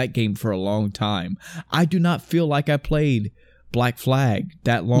played that game for a long time. I do not feel like I played Black Flag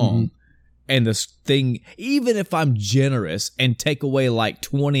that long. And this thing, even if I'm generous and take away like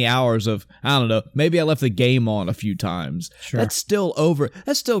 20 hours of, I don't know, maybe I left the game on a few times. Sure. That's still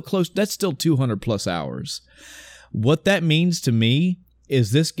close. That's still 200 plus hours. What that means to me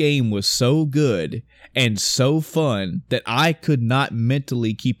is this game was so good and so fun that I could not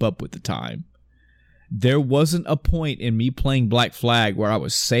mentally keep up with the time. There wasn't a point in me playing Black Flag where I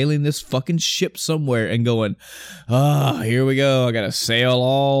was sailing this fucking ship somewhere and going, here we go. I gotta sail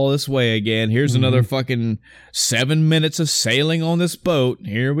all this way again. Here's another fucking 7 minutes of sailing on this boat.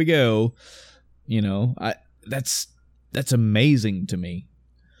 Here we go. You know, that's amazing to me.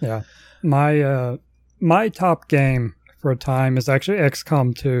 Yeah. My top game for a time is actually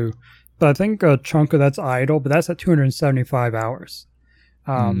XCOM 2, but I think a chunk of that's idle, but that's at 275 hours.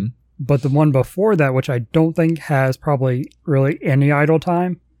 But the one before that, which I don't think has probably really any idle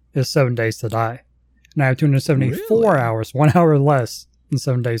time, is 7 Days to Die. And I have 274 hours, 1 hour less than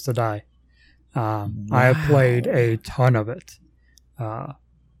 7 Days to Die. Wow. I have played a ton of it. And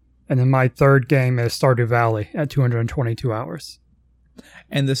then my third game is Stardew Valley at 222 hours.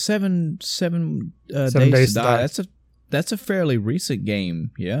 And the seven Days to Die. That's a fairly recent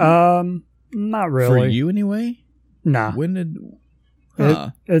game. Yeah. Not really. For you anyway. Nah. When did?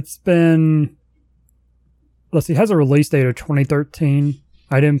 It's been. Let's see. It has a release date of 2013.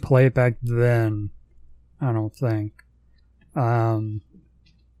 I didn't play it back then. I don't think. But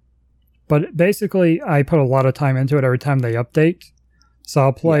basically, I put a lot of time into it every time they update. So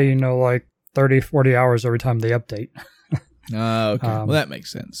I'll play, like 30, 40 hours every time they update. Okay. Well, that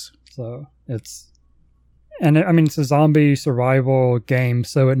makes sense. So it's a zombie survival game,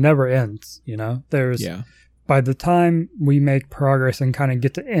 so it never ends, by the time we make progress and kind of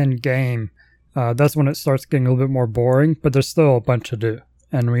get to end game, that's when it starts getting a little bit more boring, but there's still a bunch to do.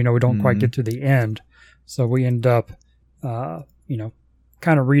 And we don't quite get to the end. So we end up,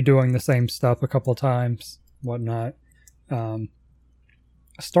 kind of redoing the same stuff a couple of times, whatnot.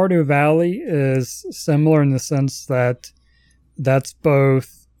 Stardew Valley is similar in the sense that that's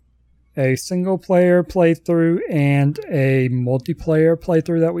both a single player playthrough and a multiplayer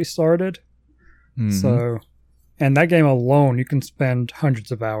playthrough that we started. Mm-hmm. So, and that game alone, you can spend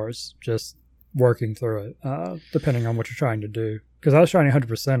hundreds of hours just working through it, depending on what you're trying to do. Because I was trying to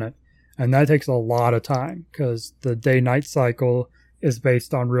 100% it, and that takes a lot of time because the day-night cycle is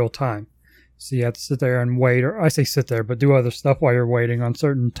based on real time. So you have to sit there and wait, or I say sit there, but do other stuff while you're waiting on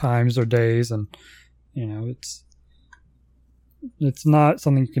certain times or days, and it's not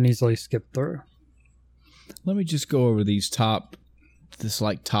something you can easily skip through. Let me just go over these top,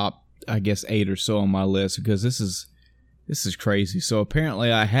 I guess 8 or so on my list, because this is crazy. So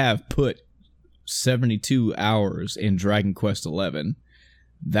apparently I have put 72 hours in Dragon Quest XI.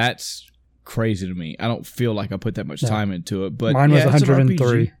 That's crazy to me. I don't feel like I put that much time into it, but mine was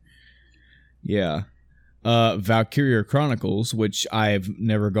 103. Yeah. Valkyria Chronicles, which I've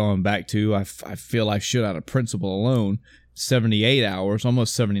never gone back to. I feel I should out of principle alone. 78 hours,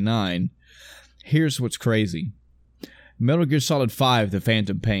 almost 79. Here's what's crazy. Metal Gear Solid 5, The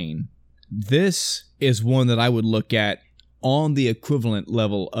Phantom Pain. This is one that I would look at on the equivalent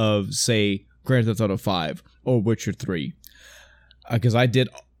level of, say, Grand Theft Auto 5 or Witcher 3. Because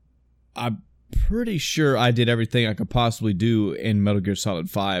I'm pretty sure I did everything I could possibly do in Metal Gear Solid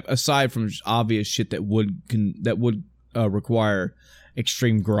 5, aside from obvious shit that would require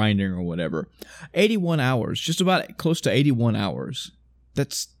extreme grinding or whatever. 81 hours, just about close to 81 hours.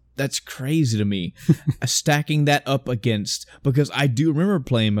 That's crazy to me. Stacking that up against, because I do remember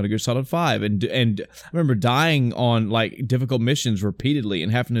playing Metal Gear Solid 5 and I remember dying on like difficult missions repeatedly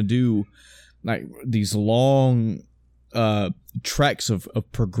and having to do like these long treks of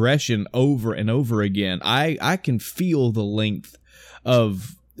progression over and over again. I can feel the length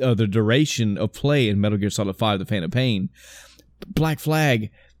of the duration of play in Metal Gear Solid 5, The Phantom Pain. Black Flag,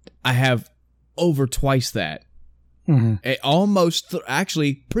 I have over twice that. Mm-hmm. Almost,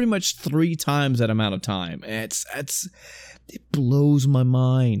 actually, pretty much 3 times that amount of time. It blows my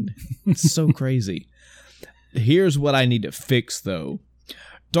mind. It's so crazy. Here's what I need to fix, though.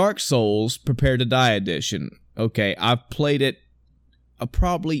 Dark Souls Prepare to Die Edition. Okay, I've played it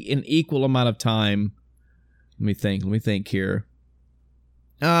probably an equal amount of time. Let me think here.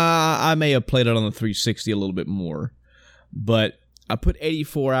 I may have played it on the 360 a little bit more. But I put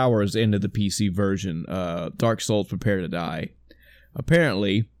 84 hours into the PC version, Dark Souls Prepare to Die.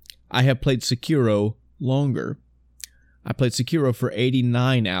 Apparently, I have played Sekiro longer. I played Sekiro for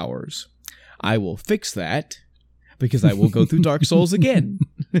 89 hours. I will fix that, because I will go through Dark Souls again.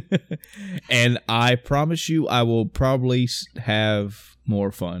 And I promise you, I will probably have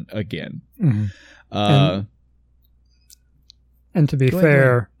more fun again. Mm-hmm. And to be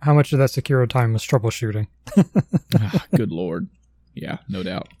fair, how much of that Sekiro time was troubleshooting? Good Lord. Yeah, no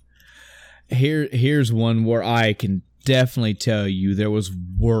doubt. Here's one where I can definitely tell you there was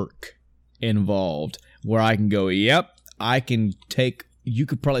work involved, where I can go, yep, you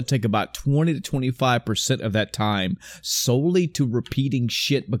could probably take about 20 to 25% of that time solely to repeating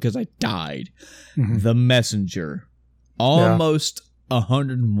shit because I died. Mm-hmm. The Messenger. Almost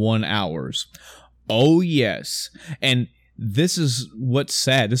 101 hours. Oh, yes. And this is what's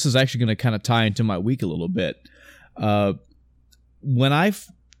sad. This is actually going to kind of tie into my week a little bit. When I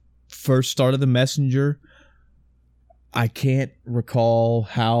first started the Messenger, I can't recall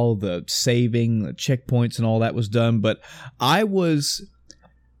how the saving, the checkpoints, and all that was done, but I wasn't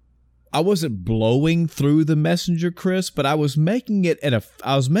blowing through the Messenger, Chris, but I was making it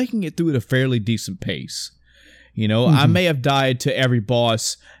through at a fairly decent pace. Mm-hmm. I may have died to every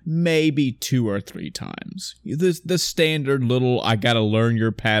boss maybe 2 or 3 times. The standard little, I gotta learn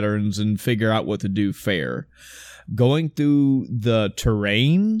your patterns and figure out what to do fare. Going through the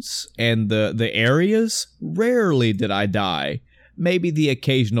terrains and the areas, rarely did I die maybe the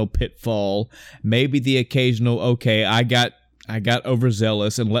occasional pitfall, maybe the occasional, okay, I got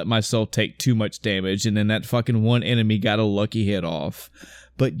overzealous and let myself take too much damage, and then that fucking one enemy got a lucky hit off.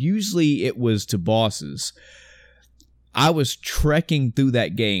 But usually it was to bosses. I was trekking through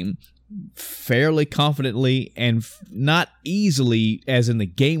that game fairly confidently and not easily, as in the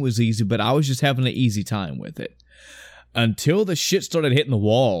game was easy, but I was just having an easy time with it. Until the shit started hitting the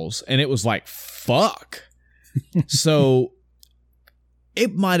walls, and it was like, fuck. So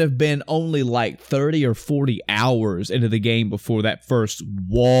it might have been only like 30 or 40 hours into the game before that first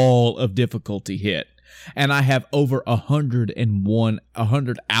wall of difficulty hit. And I have over 100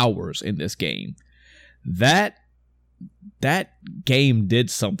 hours in this game. That game did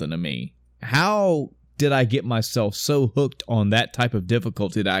something to me. How did I get myself so hooked on that type of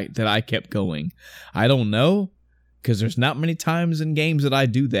difficulty that I kept going? I don't know. Because there's not many times in games that I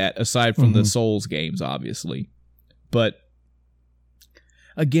do that, aside from the Souls games, obviously. But,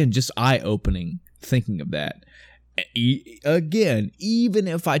 again, just eye-opening thinking of that. Again, even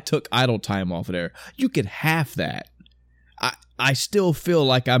if I took idle time off of there, you could half that. I still feel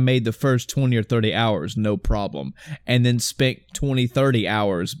like I made the first 20 or 30 hours, no problem. And then spent 20, 30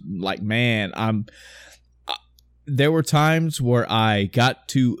 hours, like, man, there were times where I got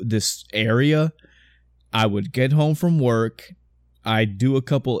to this area, I would get home from work, I'd do a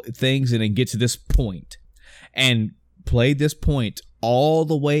couple things, and then get to this point. And play this point all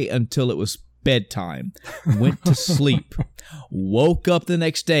the way until it was bedtime. Went to sleep. Woke up the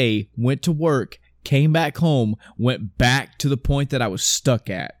next day, went to work, came back home, went back to the point that I was stuck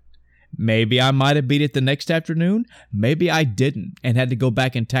at. Maybe I might have beat it the next afternoon. Maybe I didn't and had to go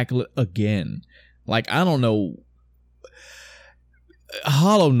back and tackle it again. Like, I don't know.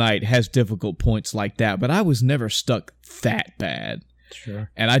 Hollow Knight has difficult points like that, but I was never stuck that bad. Sure.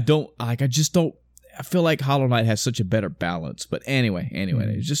 And I feel like Hollow Knight has such a better balance. But anyway,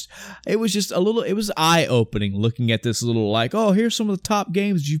 it was eye-opening looking at this little, like, oh, here's some of the top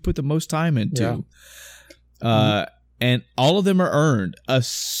games you put the most time into. Yeah. And all of them are earned,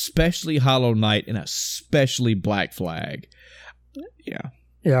 especially Hollow Knight and especially Black Flag. Yeah.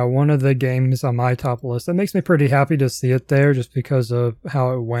 Yeah, one of the games on my top list. It makes me pretty happy to see it there just because of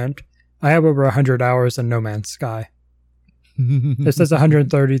how it went. I have over 100 hours in No Man's Sky. This says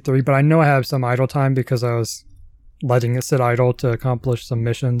 133, but I know I have some idle time because I was letting it sit idle to accomplish some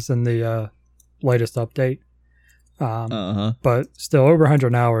missions in the latest update. But still, over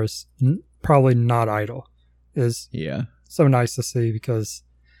 100 hours, probably not idle, is so nice to see because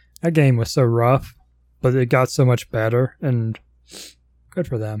that game was so rough, but it got so much better, and good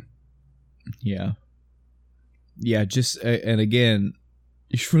for them. Yeah. Yeah, and again,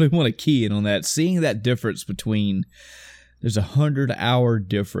 you really want to key in on that. Seeing that difference between... There's 100-hour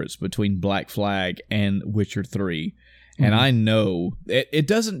difference between Black Flag and Witcher 3. And I know it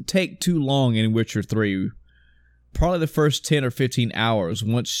doesn't take too long in Witcher 3. Probably the first 10 or 15 hours,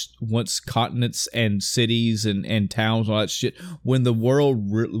 once continents and cities and towns and all that shit, when the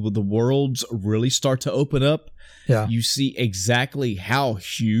worlds really start to open up, you see exactly how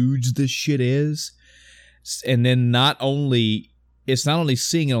huge this shit is. And then it's not only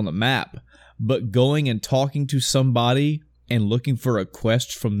seeing it on the map, but going and talking to somebody and looking for a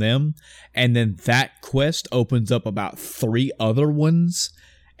quest from them, and then that quest opens up about 3 other ones,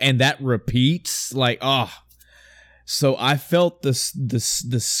 and that repeats, like, So I felt the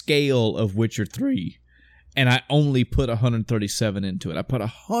scale of Witcher 3, and I only put 137 into it. I put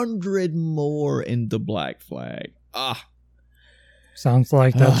 100 more into Black Flag. Sounds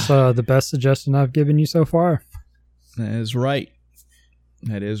like that's the best suggestion I've given you so far. That is right.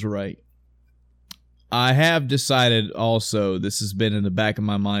 I have decided also, this has been in the back of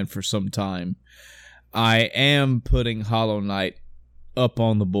my mind for some time, I am putting Hollow Knight up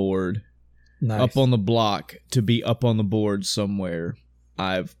on the board, up on the block, to be up on the board somewhere.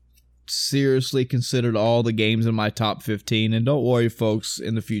 I've seriously considered all the games in my top 15, and don't worry, folks,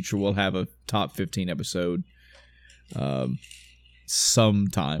 in the future we'll have a top 15 episode.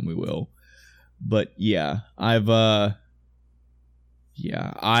 Sometime we will. But yeah, I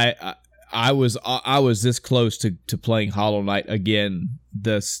was this close to playing Hollow Knight again.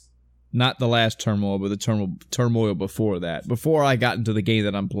 Not the last turmoil, but the turmoil before that. Before I got into the game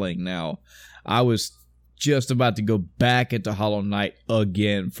that I'm playing now, I was just about to go back into Hollow Knight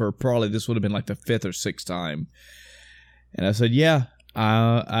again for probably, this would have been like the 5th or 6th time. And I said, yeah,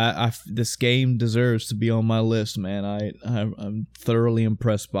 this game deserves to be on my list, man. I'm thoroughly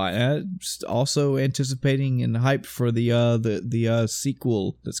impressed by it. I'm also anticipating and hyped for the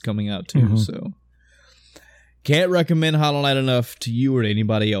sequel that's coming out too. So can't recommend Hollow Knight enough to you or to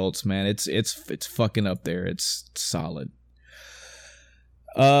anybody else, man. It's fucking up there. It's solid.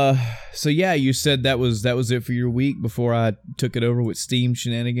 So yeah, you said that was it for your week before I took it over with Steam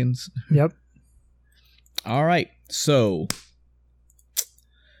shenanigans. Yep. All right. So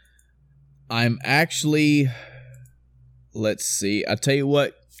I'm actually, let's see. I tell you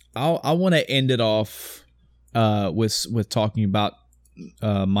what, I want to end it off with talking about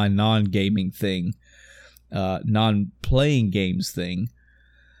my non-gaming thing, non-playing games thing.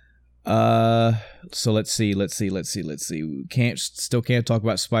 So let's see. Still can't talk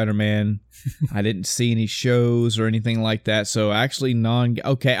about Spider-Man. I didn't see any shows or anything like that. So actually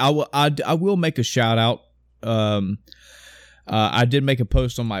okay, I will make a shout out. I did make a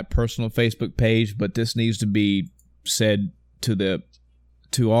post on my personal Facebook page, but this needs to be said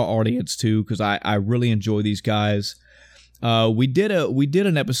to our audience too, because I really enjoy these guys. We did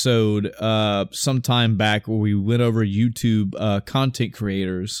an episode some time back where we went over YouTube content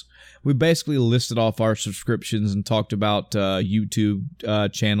creators. We basically listed off our subscriptions and talked about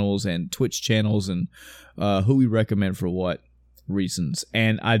YouTube channels and Twitch channels and who we recommend for what reasons.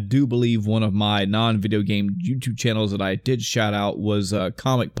 And I do believe one of my non-video game YouTube channels that I did shout out was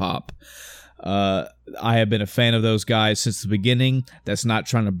Comic Pop. I have been a fan of those guys since the beginning. That's not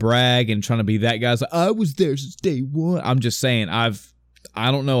trying to brag and trying to be that guy. Like, I was there since day one. I'm just saying, I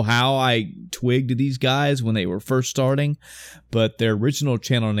don't know how I twigged these guys when they were first starting, but their original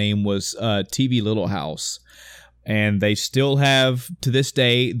channel name was TV Little House. And they still have, to this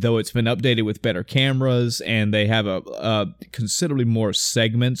day, though it's been updated with better cameras, and they have a considerably more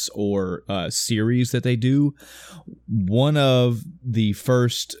segments or series that they do. One of the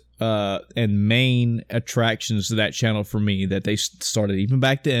first and main attractions to that channel for me that they started even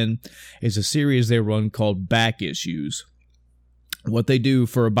back then is a series they run called Back Issues. What they do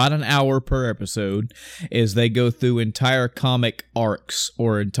for about an hour per episode is they go through entire comic arcs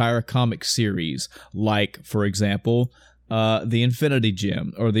or entire comic series, like, for example, the Infinity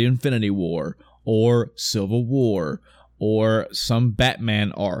Gem or the Infinity War or Civil War or some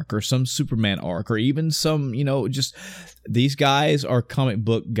Batman arc or some Superman arc or even some, just these guys are comic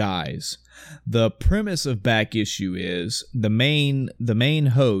book guys. The premise of Back Issue is the main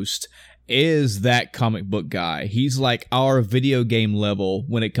host is that comic book guy. He's like our video game level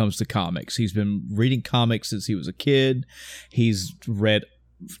when it comes to comics. He's been reading comics since he was a kid. He's read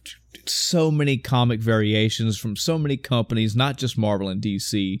so many comic variations from so many companies, not just Marvel and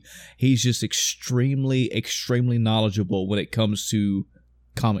DC. He's just extremely, extremely knowledgeable when it comes to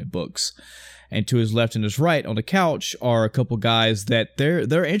comic books. And to his left and his right on the couch are a couple guys that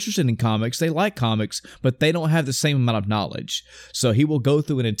they're interested in comics. They like comics, but they don't have the same amount of knowledge. So he will go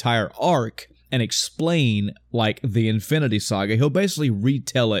through an entire arc and explain like the Infinity Saga. He'll basically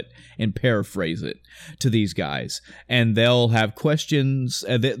retell it and paraphrase it to these guys, and they'll have questions.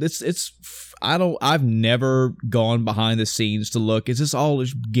 I've never gone behind the scenes to look. Is this all a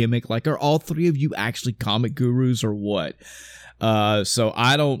gimmick? Like, are all three of you actually comic gurus or what? So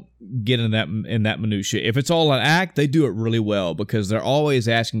I don't get in that minutia. If it's all an act, they do it really well because they're always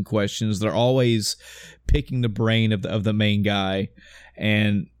asking questions. They're always picking the brain of the main guy,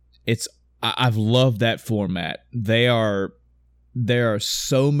 and I've loved that format. There are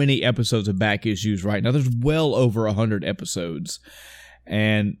so many episodes of Back Issues right now. There's well over 100 episodes,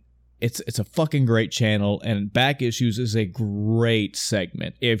 and it's a fucking great channel, and Back Issues is a great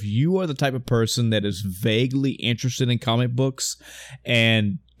segment. If you are the type of person that is vaguely interested in comic books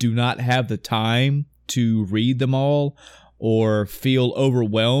and do not have the time to read them all or feel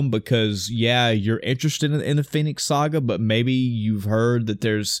overwhelmed because, yeah, you're interested in the Phoenix Saga, but maybe you've heard that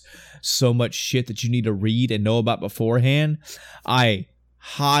there's so much shit that you need to read and know about beforehand, I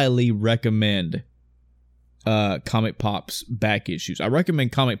highly recommend Comic Pop's Back Issues. I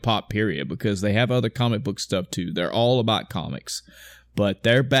recommend Comic Pop, period, because they have other comic book stuff too. They're all about comics, but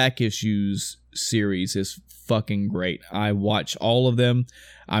their Back Issues series is fucking great. I watch all of them.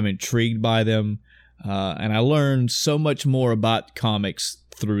 I'm intrigued by them, and I learned so much more about comics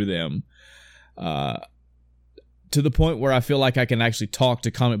through them, to the point where I feel like I can actually talk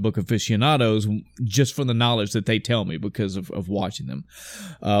to comic book aficionados just from the knowledge that they tell me because of watching them.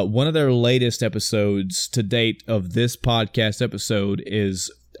 One of their latest episodes to date of this podcast episode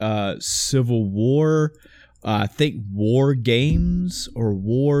is Civil War. I think War Games or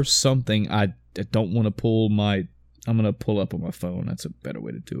War something. I don't want to pull my... I'm going to pull up on my phone. That's a better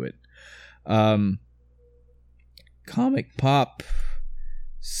way to do it. Comic Pop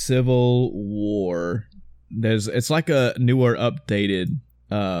Civil War. It's like a newer, updated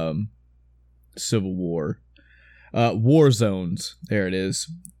Civil War. War Zones. There it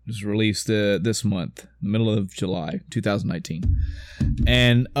is. It was released this month, middle of July, 2019.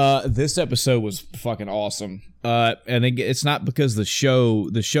 And this episode was fucking awesome. And it's not because the show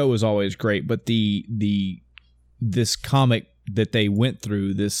is always great, but this comic that they went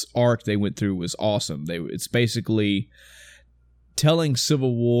through, this arc they went through was awesome. It's basically telling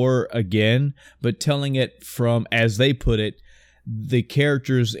Civil War again, but telling it from, as they put it, the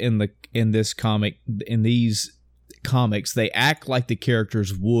characters in these comics, they act like the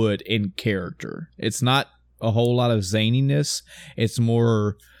characters would in character. It's not a whole lot of zaniness. It's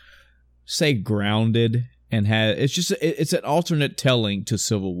more, say, grounded, and it's an alternate telling to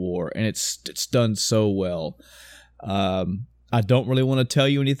Civil War, and it's done so well. I don't really want to tell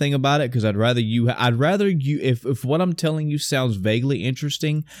you anything about it because I'd rather you, if what I'm telling you sounds vaguely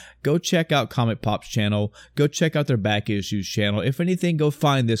interesting, go check out Comic Pop's channel. Go check out their Back Issues channel. If anything, go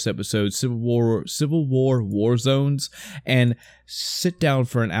find this episode, Civil War War Zones, and sit down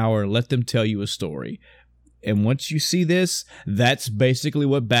for an hour and let them tell you a story. And once you see this, that's basically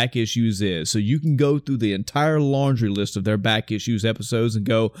what Back Issues is. So you can go through the entire laundry list of their Back Issues episodes and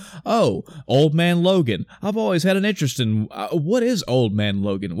go, oh, Old Man Logan. I've always had an interest in what is Old Man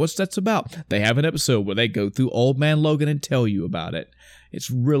Logan? What's that's about? They have an episode where they go through Old Man Logan and tell you about it.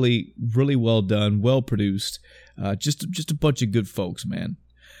 It's really, really well done, well produced. Just a bunch of good folks, man.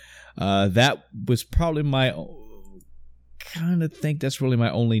 That was probably that's really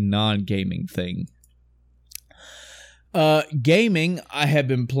my only non-gaming thing. Gaming, I have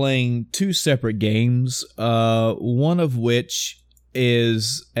been playing 2 separate games, one of which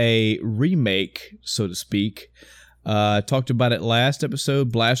is a remake, so to speak. Talked about it last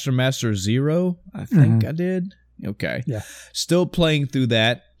episode, Blaster Master Zero, I think I did. Okay. Yeah. Still playing through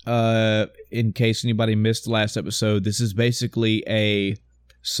that, in case anybody missed the last episode. This is basically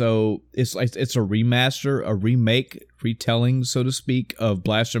it's a remaster, a remake, retelling, so to speak, of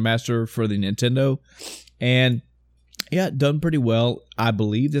Blaster Master for the Nintendo. And yeah, done pretty well. I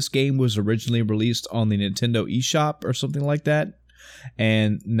believe this game was originally released on the Nintendo eShop or something like that.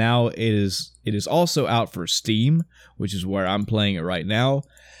 And now it is also out for Steam, which is where I'm playing it right now.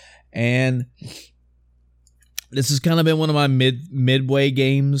 And this has kind of been one of my midway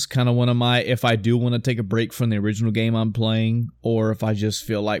games, kind of one of my, if I do want to take a break from the original game I'm playing, or if I just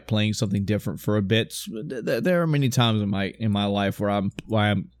feel like playing something different for a bit. There are many times in my life where I'm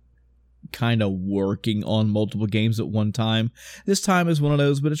kind of working on multiple games at one time. This time is one of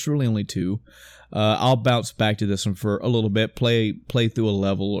those, but it's really only 2. I'll bounce back to this one for a little bit, play through a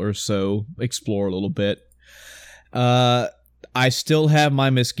level or so, explore a little bit. I still have my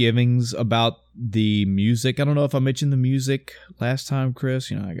misgivings about the music. I don't know if I mentioned the music last time,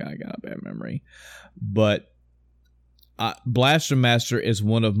 Chris. I got a bad memory. But Blaster Master is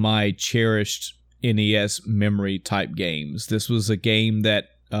one of my cherished NES memory type games. This was a game that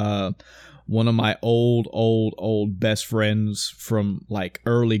one of my old best friends from like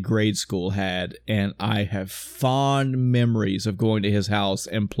early grade school had, and I have fond memories of going to his house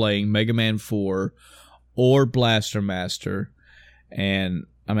and playing Mega Man 4 or Blaster Master. And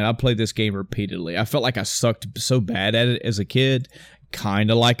I mean, I played this game repeatedly. I felt like I sucked so bad at it as a kid,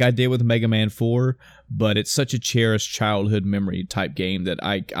 kind of like I did with Mega Man 4, but it's such a cherished childhood memory type game that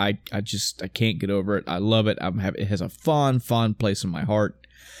I can't get over it. I love it. It has a fond place in my heart.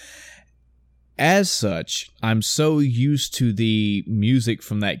 As such, I'm so used to the music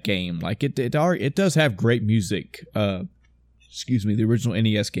from that game. Like it does have great music. The original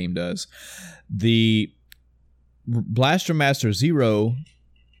NES game does. The Blaster Master Zero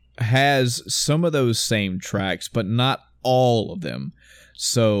has some of those same tracks, but not all of them.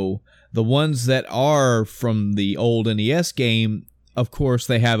 So the ones that are from the old NES game, of course,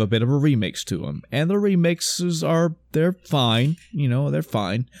 they have a bit of a remix to them. And the remixes they're fine. They're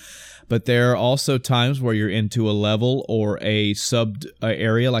fine. But there are also times where you're into a level or a sub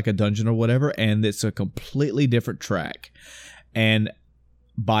area, like a dungeon or whatever, and it's a completely different track. And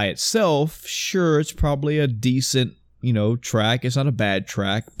by itself, sure, it's probably a decent, track. It's not a bad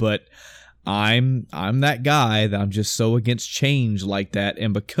track, but I'm that guy that I'm just so against change like that.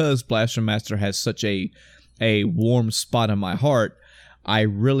 And because Blaster Master has such a warm spot in my heart, I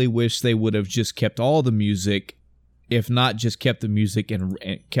really wish they would have just kept all the music. If not, just kept the music and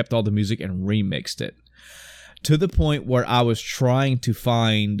kept all the music and remixed it. To the point where I was trying to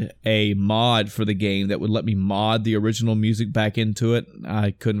find a mod for the game that would let me mod the original music back into it.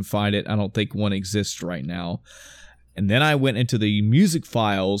 I couldn't find it. I don't think one exists right now. And then I went into the music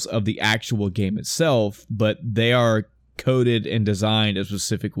files of the actual game itself, but they are coded and designed a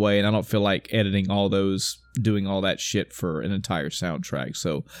specific way, and I don't feel like editing all those, doing all that shit for an entire soundtrack.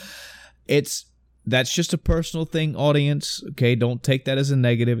 So it's that's just a personal thing, audience. Okay, don't take that as a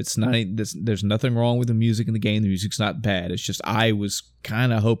negative. It's not. There's nothing wrong with the music in the game. The music's not bad. It's just I was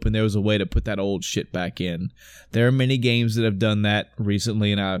kind of hoping there was a way to put that old shit back in. There are many games that have done that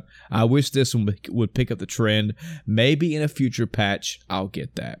recently, and I wish this one would pick up the trend. Maybe in a future patch, I'll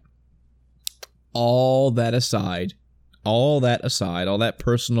get that. All that aside, all that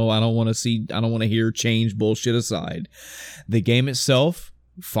personal, I don't want to hear change bullshit aside. The game itself,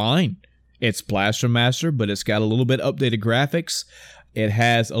 fine. It's Blaster Master, but it's got a little bit updated graphics. It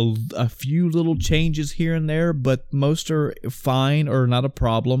has a few little changes here and there, but most are fine or not a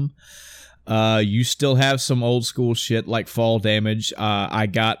problem. You still have some old school shit like fall damage. I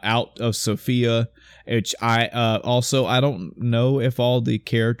got out of Sophia, which I don't know if all the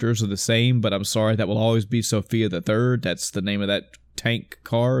characters are the same, but I'm sorry, that will always be Sophia the Third. That's the name of that tank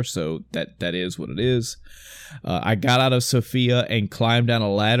car, so that is what it is. I got out of Sophia and climbed down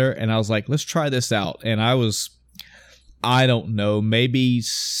a ladder, and I was like, let's try this out. And I don't know, maybe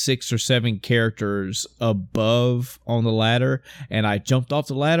 6 or 7 characters above on the ladder, and I jumped off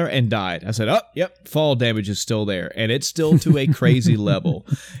the ladder and died. I said, oh, yep, fall damage is still there, and it's still to a crazy level.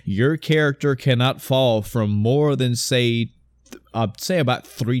 Your character cannot fall from more than, say about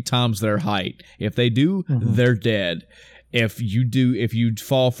 3 times their height. If they do, they're dead. If you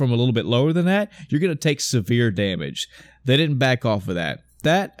fall from a little bit lower than that, you're going to take severe damage. They didn't back off of that.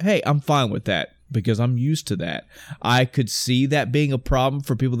 Hey, I'm fine with that because I'm used to that. I could see that being a problem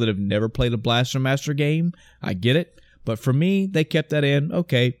for people that have never played a Blaster Master game. I get it. But for me, they kept that in.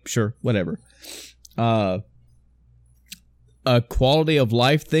 Okay, sure, whatever. A quality of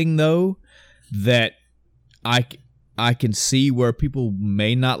life thing, though, that I can see where people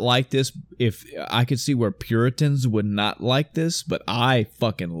may not like this. If I could see where Puritans would not like this, but I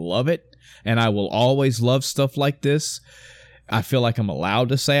fucking love it, and I will always love stuff like this. I feel like I'm allowed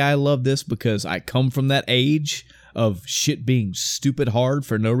to say I love this because I come from that age of shit being stupid hard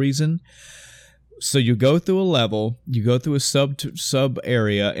for no reason. So you go through a level, you go through a sub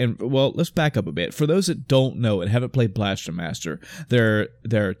area, and well, let's back up a bit. For those that don't know and haven't played Blaster Master, there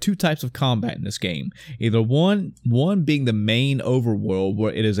are 2 types of combat in this game. Either one being the main overworld,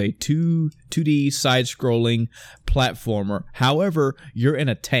 where it is a 2D side-scrolling platformer. However, you're in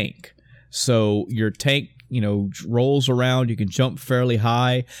a tank, so your tank rolls around, you can jump fairly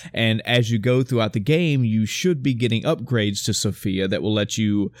high, and as you go throughout the game, you should be getting upgrades to Sophia that will let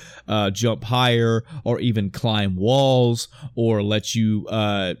you jump higher, or even climb walls, or let you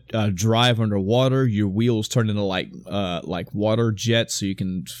drive underwater. Your wheels turn into like water jets, so you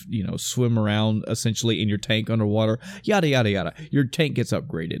can swim around essentially in your tank underwater. Yada yada yada. Your tank gets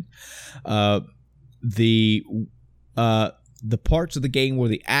upgraded. The parts of the game where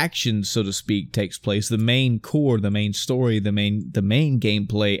the action, so to speak, takes place, the main core, the main story, the main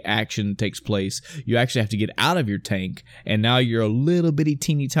gameplay action takes place, you actually have to get out of your tank, and now you're a little bitty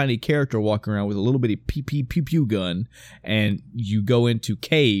teeny tiny character walking around with a little bitty pew gun, and you go into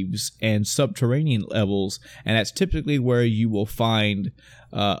caves and subterranean levels, and that's typically where you will find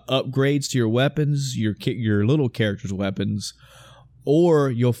upgrades to your weapons, your little character's weapons, or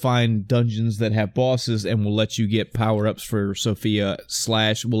you'll find dungeons that have bosses and will let you get power-ups for Sophia /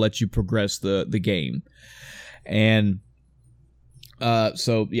 will let you progress the game. And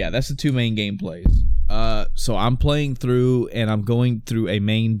so, yeah, that's the 2 main gameplays. So I'm playing through, and I'm going through a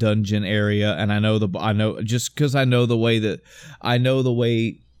main dungeon area, and I know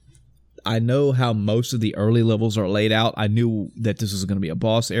how most of the early levels are laid out. I knew that this was going to be a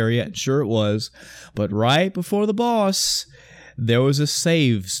boss area, and sure it was. But right before the boss, there was a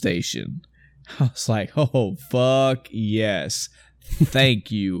save station. I was like, oh, fuck yes.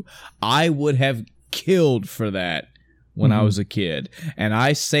 Thank you. I would have killed for that when I was a kid. And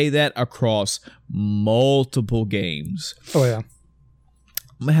I say that across multiple games. Oh, yeah.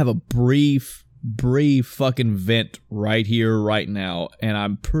 I'm going to have a brief fucking vent right here, right now. And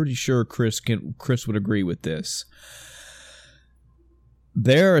I'm pretty sure Chris would agree with this.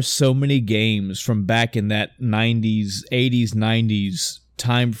 There are so many games from back in that 80s, 90s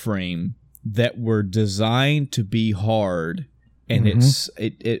time frame that were designed to be hard, and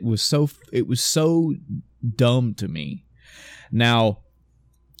it was so dumb to me. Now,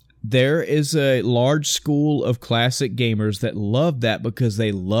 there is a large school of classic gamers that love that because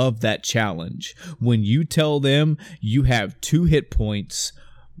they love that challenge. When you tell them you have 2 hit points,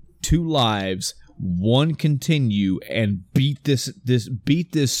 2 lives, 1 continue, and beat this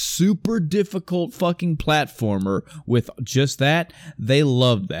super difficult fucking platformer with just that, they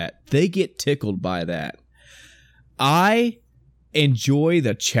love that. They get tickled by that. I enjoy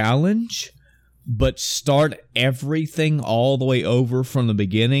the challenge, but start everything all the way over from the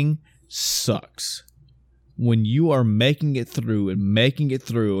beginning sucks. When you are making it through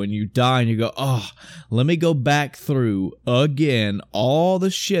and you die and you go, oh, let me go back through again all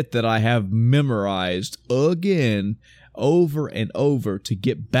the shit that I have memorized again over and over to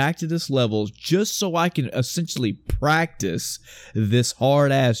get back to this level just so I can essentially practice this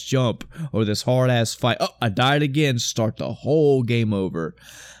hard ass jump or this hard ass fight. Oh, I died again. Start the whole game over.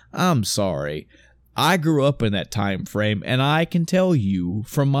 I'm sorry. I grew up in that time frame and I can tell you,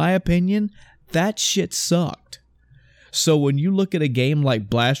 from my opinion, that shit sucked. So when you look at a game like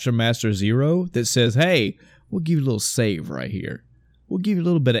Blaster Master Zero that says, hey, we'll give you a little save right here. We'll give you a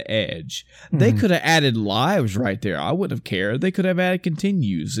little bit of edge. Mm-hmm. They could have added lives right there. I wouldn't have cared. They could have added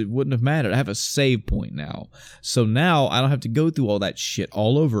continues. It wouldn't have mattered. I have a save point now. So now I don't have to go through all that shit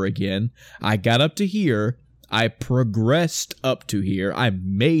all over again. I got up to here. I progressed up to here. I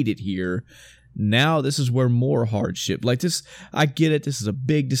made it here. Now this is where more hardship, like this, I get it. This is a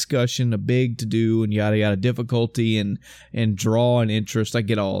big discussion, a big to do, and yada yada, difficulty and draw and interest. I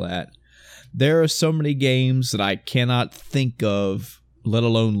get all that. There are so many games that I cannot think of, let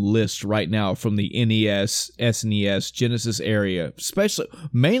alone list right now from the NES, SNES, Genesis area,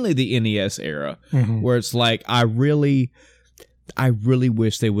 mainly the NES era, where it's like I really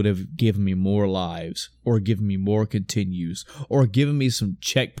wish they would have given me more lives or given me more continues or given me some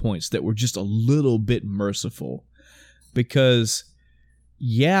checkpoints that were just a little bit merciful. Because,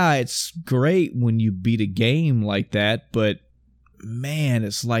 yeah, it's great when you beat a game like that, but man,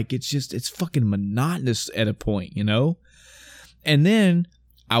 it's like it's fucking monotonous at a point, you know? And then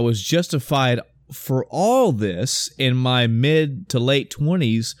I was justified for all this in my mid to late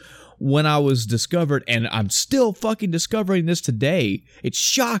 20s when I was discovered, and I'm still fucking discovering this today. It's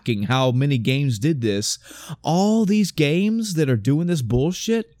shocking how many games did this. All these games that are doing this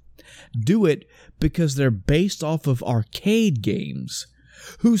bullshit do it because they're based off of arcade games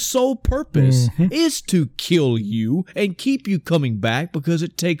whose sole purpose is to kill you and keep you coming back because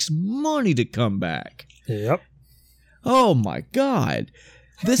it takes money to come back. Yep. Oh my God.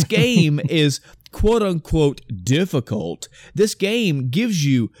 This game is quote-unquote difficult. This game gives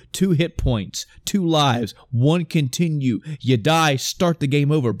you 2 hit points, 2 lives, 1 continue. You die, start the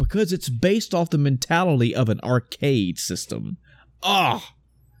game over, because it's based off the mentality of an arcade system.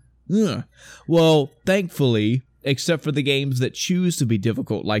 Well, thankfully, except for the games that choose to be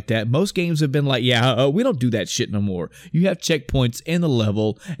difficult like that, most games have been like, we don't do that shit no more. You have checkpoints in the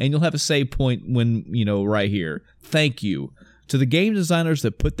level, and you'll have a save point when, right here. Thank you. To the game designers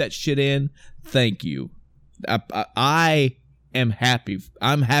that put that shit in, thank you. I am happy.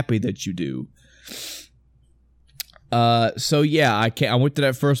 I'm happy that you do. So yeah, I went to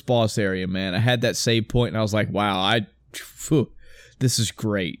that first boss area, man. I had that save point, and I was like, wow, this is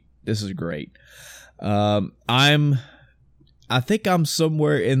great. This is great. I think I'm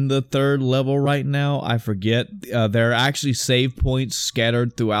somewhere in the 3rd level right now. I forget. There are actually save points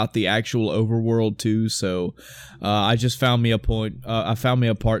scattered throughout the actual overworld too. So I just found me a point. I found me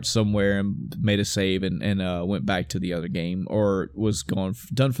a part somewhere and made a save and went back to the other game, or was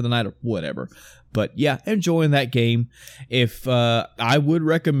done for the night or whatever. But yeah, enjoying that game. If I would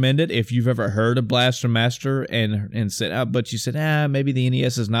recommend it if you've ever heard of Blaster Master and said, but you said, maybe the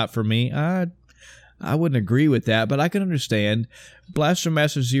NES is not for me. I wouldn't agree with that, but I can understand. Blaster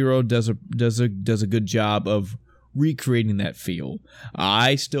Master Zero does a good job of recreating that feel.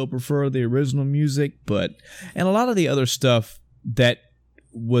 I still prefer the original music, and a lot of the other stuff that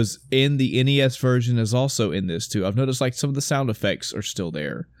was in the NES version is also in this too. I've noticed like some of the sound effects are still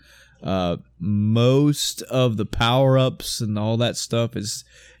there. Most of the power-ups and all that stuff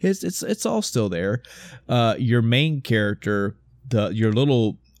it's all still there. Your main character, your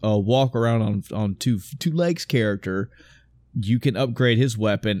little walk around on two legs character, you can upgrade his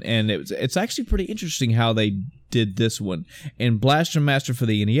weapon, and it's actually pretty interesting how they did this one. In Blaster Master for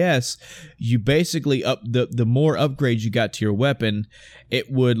the NES, you basically the more upgrades you got to your weapon,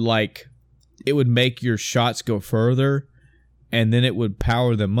 it would make your shots go further, and then it would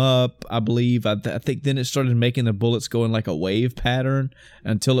power them up, I believe. I think then it started making the bullets go in like a wave pattern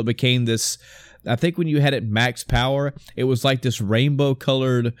until it became this. I think when you had it max power, it was like this rainbow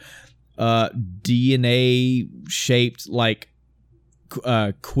colored DNA shaped like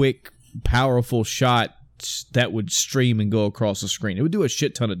quick powerful shot that would stream and go across the screen. It would do a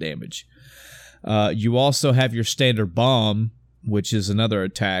shit ton of damage. You also have your standard bomb, which is another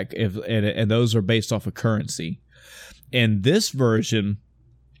attack, and those are based off of currency. In this version,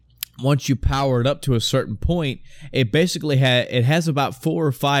 once you power it up to a certain point, it basically has about 4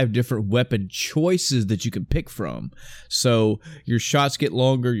 or 5 different weapon choices that you can pick from. So your shots get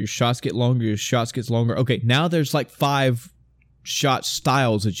longer, your shots get longer, your shots get longer. Okay, now there's like 5 shot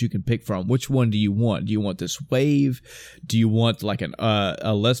styles that you can pick from. Which one do you want? Do you want this wave? Do you want like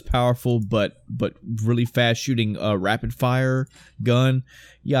a less powerful but really fast shooting rapid fire gun?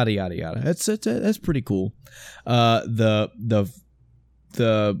 Yada yada yada. That's pretty cool. The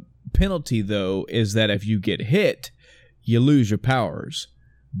penalty though is that if you get hit, you lose your powers.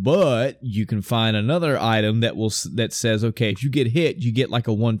 But you can find another item that says, okay, if you get hit, you get like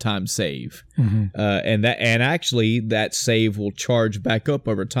a one-time save, and actually that save will charge back up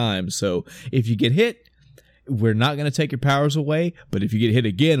over time. So if you get hit, we're not going to take your powers away, but if you get hit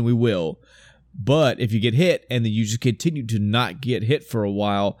again, we will. But if you get hit and then you just continue to not get hit for a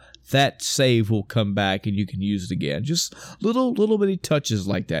while, that save will come back and you can use it again. Just little bitty touches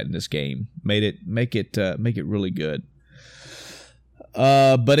like that in this game make it really good.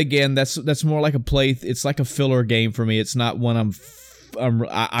 But again, that's more like it's like a filler game for me. It's not one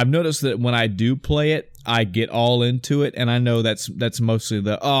I've noticed that when I do play it, I get all into it, and I know that's mostly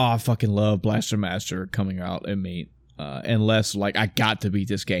I fucking love Blaster Master coming out in me. Unless like I got to beat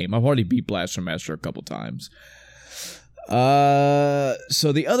this game. I've already beat Blaster Master a couple times. So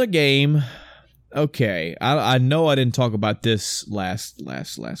the other game, okay, I know I didn't talk about this last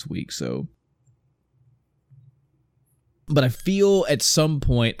week, so. But I feel at some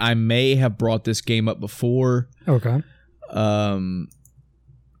point I may have brought this game up before. Okay.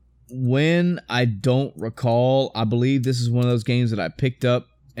 When I don't recall, I believe this is one of those games that I picked up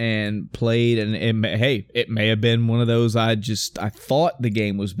and played, and it may have been one of those I thought the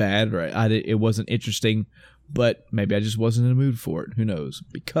game was bad, or it wasn't interesting, but maybe I just wasn't in the mood for it. Who knows?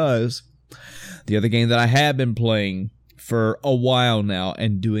 Because the other game that I have been playing for a while now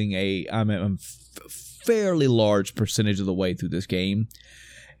and doing I'm fairly large percentage of the way through this game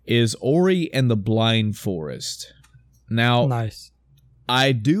is Ori and the Blind Forest. Now, nice.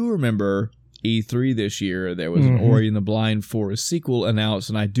 I do remember E3 this year, there was an Ori and the Blind Forest sequel announced,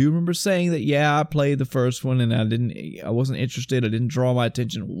 and I do remember saying that, yeah, I played the first one and I wasn't interested, I didn't draw my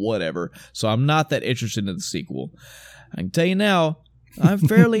attention, whatever. So I'm not that interested in the sequel. I can tell you now, I'm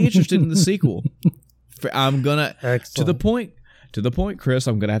fairly interested in the sequel. I'm gonna to the point, Chris,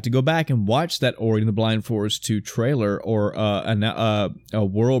 I'm going to have to go back and watch that Ori and the Blind Forest 2 trailer or a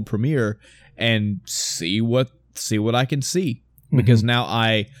world premiere and see what I can see. Because now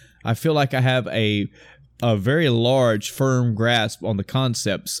I feel like I have a very large, firm grasp on the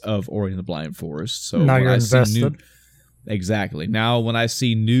concepts of Ori and the Blind Forest. So now you're invested. Exactly. Now when I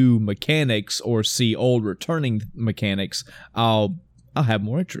see new mechanics or see old returning mechanics, I'll have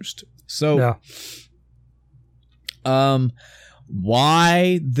more interest. So, yeah.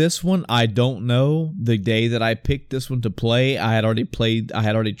 Why this one, I don't know. The day that I picked this one to play, I had already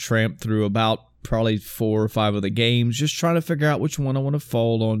tramped through about probably 4 or 5 of the games, just trying to figure out which one I want to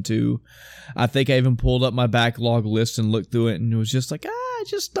fall onto. I think I even pulled up my backlog list and looked through it, and it was just like, I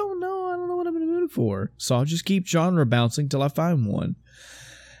just don't know. I don't know what I'm in the mood for. So I'll just keep genre bouncing till I find one.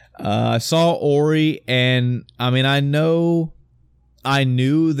 I saw Ori, and I mean, I knew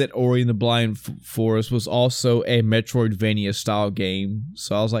that Ori and the Blind Forest was also a Metroidvania style game,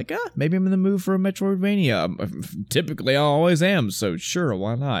 so I was like, maybe I'm in the mood for a Metroidvania. Typically, I always am, so sure,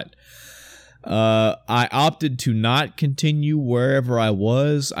 why not? I opted to not continue wherever I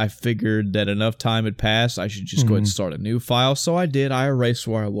was. I figured that enough time had passed, I should just go ahead and start a new file, so I did. I erased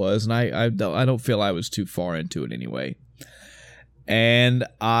where I was, and I don't feel I was too far into it anyway. And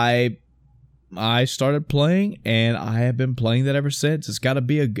I started playing, and I have been playing that ever since. It's got to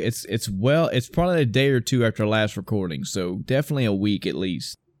be it's probably a day or two after last recording, so definitely a week at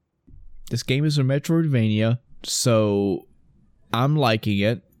least. This game is a Metroidvania, so I'm liking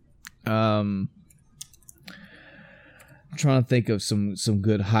it. I'm trying to think of some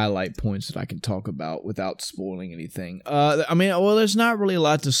good highlight points that I can talk about without spoiling anything. There's not really a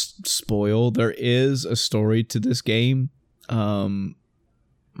lot to spoil. There is a story to this game.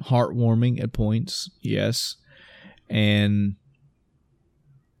 Heartwarming at points, yes, and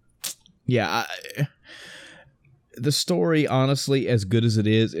yeah, the story, honestly, as good as it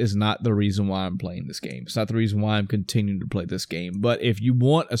is not the reason why I'm playing this game. It's not the reason why I'm continuing to play this game. But if you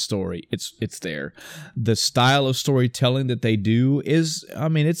want a story, it's there. The style of storytelling that they do is,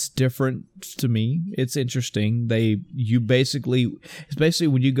 it's different to me. It's interesting. It's basically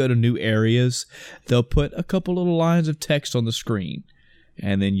when you go to new areas, they'll put a couple little lines of text on the screen.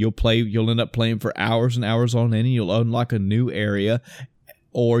 And then you'll end up playing for hours and hours on end, and you'll unlock a new area,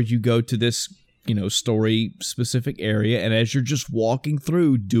 or you go to this, story specific area, and as you're just walking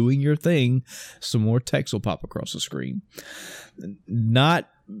through doing your thing, some more text will pop across the screen.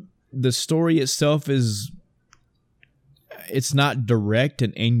 The story itself it's not direct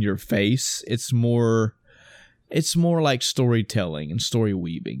and in your face. It's more, it's more like storytelling and story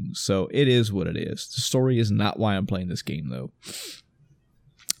weaving. So it is what it is. The story is not why I'm playing this game, though.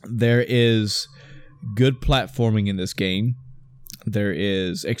 There is good platforming in this game. There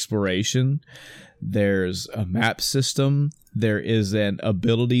is exploration. There's a map system. There is an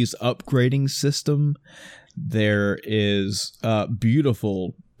abilities upgrading system. There is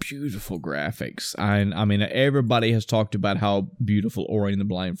beautiful graphics. I mean, everybody has talked about how beautiful Ori and the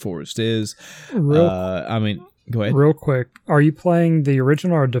Blind Forest is. Go ahead. Real quick, are you playing the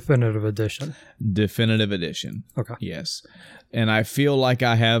original or definitive edition? Definitive edition. Okay. Yes. And I feel like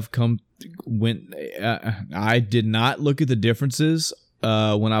I have I did not look at the differences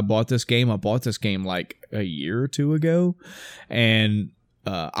when I bought this game. I bought this game like a year or two ago, and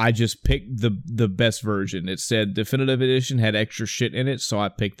I just picked the best version. It said definitive edition had extra shit in it, so I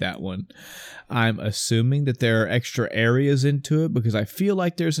picked that one. I'm assuming that there are extra areas into it, because I feel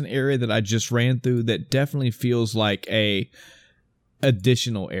like there's an area that I just ran through that definitely feels like a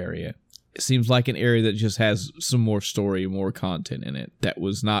additional area. It seems like an area that just has some more story, more content in it that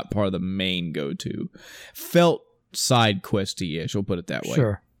was not part of the main go-to. Felt side questy-ish, we'll put it that way.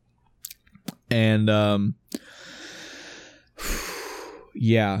 Sure. And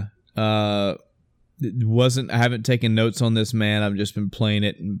yeah, it wasn't. I haven't taken notes on this, man. I've just been playing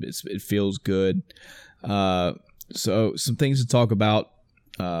it, and it feels good. So some things to talk about.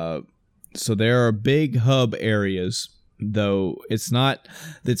 So there are big hub areas, though it's not.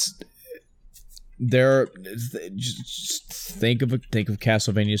 Just think of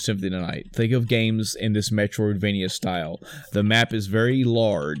Castlevania Symphony of the Night. Think of games in this Metroidvania style. The map is very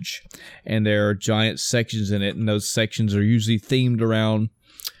large, and there are giant sections in it, and those sections are usually themed around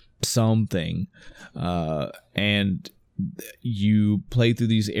something. And you play through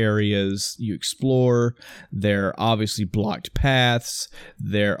these areas, you explore. There are obviously blocked paths.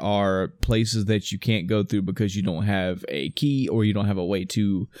 There are places that you can't go through because you don't have a key, or you don't have a way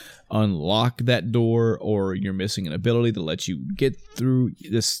to unlock that door, or you're missing an ability that lets you get through.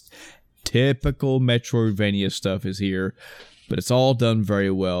 This typical Metroidvania stuff is here, but it's all done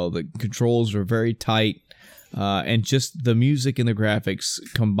very well. The controls are very tight. And just the music and the graphics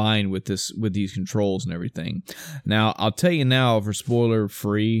combined with these controls and everything. Now, I'll tell you now, for spoiler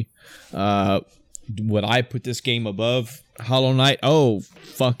free, would I put this game above Hollow Knight? Oh,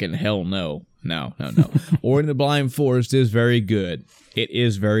 fucking hell no. No. Ori and the Blind Forest is very good. It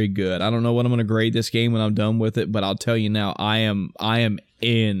is very good. I don't know what I'm going to grade this game when I'm done with it, but I'll tell you now, I am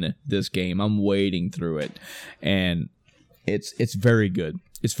in this game. I'm wading through it, and it's very good.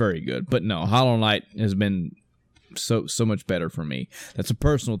 It's very good. But no, Hollow Knight has been so much better for me. That's a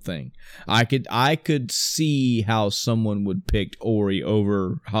personal thing. I could see how someone would pick Ori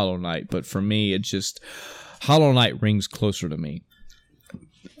over Hollow Knight, but for me, it's just Hollow Knight rings closer to me.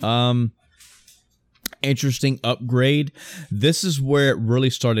 Interesting upgrade. This is where it really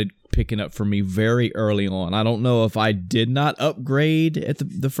started picking up for me very early on. I don't know if I did not upgrade at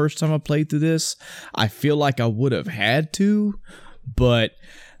the first time I played through this. I feel like I would have had to, but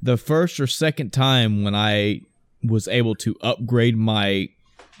the first or second time when I was able to upgrade my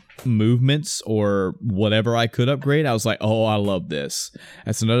movements or whatever I could upgrade, I was like, oh, I love this.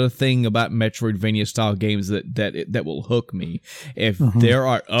 That's another thing about Metroidvania style games that will hook me. If there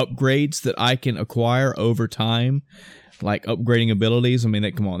are upgrades that I can acquire over time, like upgrading abilities, I mean,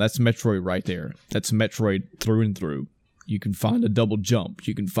 come on, that's Metroid right there. That's Metroid through and through. You can find a double jump.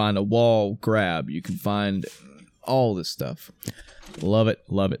 You can find a wall grab. You can find all this stuff. Love it.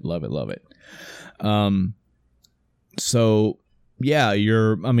 So yeah,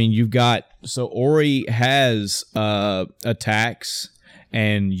 you've got, so Ori has attacks,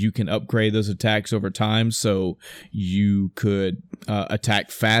 and you can upgrade those attacks over time. So you could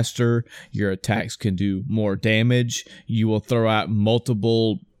attack faster. Your attacks can do more damage. You will throw out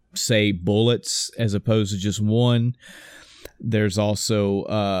multiple, say, bullets as opposed to just one. There's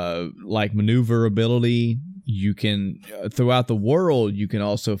also like maneuverability. You can, throughout the world, you can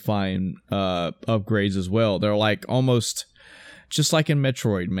also find upgrades as well. They're like almost just like in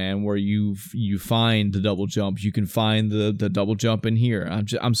Metroid, man, where you find the double jump. You can find the double jump in here.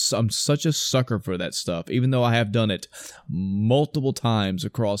 I'm such a sucker for that stuff. Even though I have done it multiple times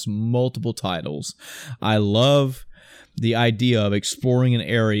across multiple titles, I love the idea of exploring an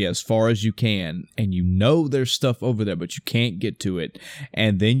area as far as you can, and you know there's stuff over there, but you can't get to it.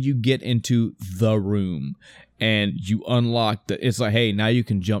 And then you get into the room, and you unlock it's like, hey, now you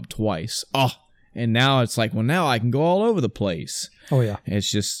can jump twice. Oh, and now it's like, well, now I can go all over the place. Oh yeah, it's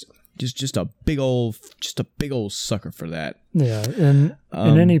just a big old sucker for that. Yeah, in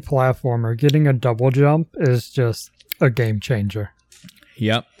any platformer, getting a double jump is just a game changer.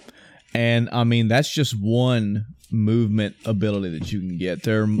 Yep. And I mean, that's just one movement ability that you can get.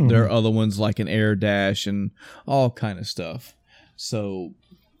 There are other ones like an air dash and all kind of stuff. So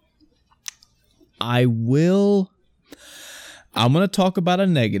I'm going to talk about a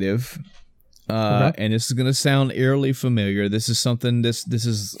negative. And this is going to sound eerily familiar. This is something,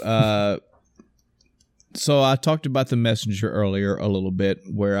 so I talked about the messenger earlier a little bit,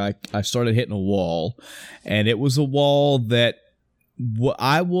 where I started hitting a wall, and it was a wall that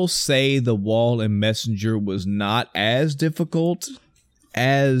I will say the wall in messenger was not as difficult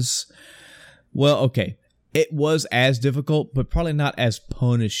as, well, okay. It was as difficult, but probably not as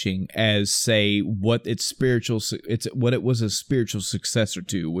punishing as, say, what it was a spiritual successor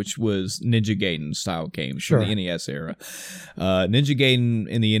to, which was Ninja Gaiden style games from the NES era. Ninja Gaiden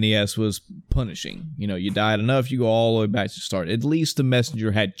in the NES was punishing. You know, you died enough, you go all the way back to start. At least the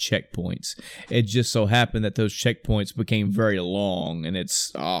messenger had checkpoints. It just so happened that those checkpoints became very long, and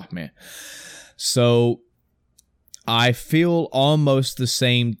oh man. So I feel almost the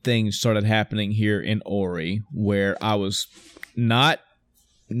same thing started happening here in Ori, where I was not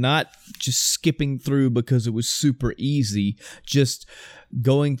just skipping through because it was super easy, just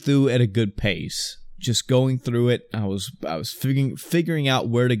going through at a good pace. Just going through it, I was figuring out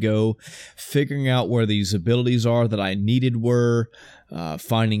where to go, figuring out where these abilities are that I needed were,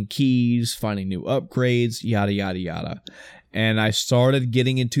 finding keys, finding new upgrades, yada yada yada. And I started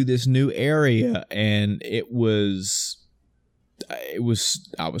getting into this new area, and I was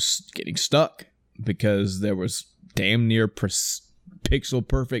getting stuck because there was damn near pixel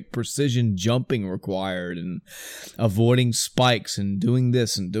perfect precision jumping required, and avoiding spikes, and doing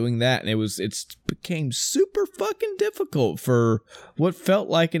this and doing that, and it became super fucking difficult for what felt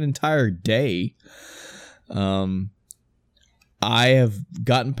like an entire day. I have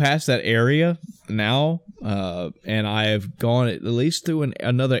gotten past that area now, and I have gone at least through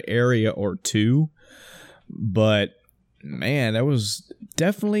another area or two. But man, there was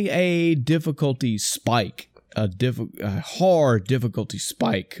definitely a difficulty spike, a hard difficulty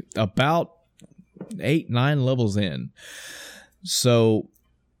spike about 8-9 levels in. So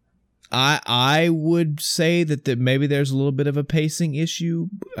I would say that maybe there's a little bit of a pacing issue.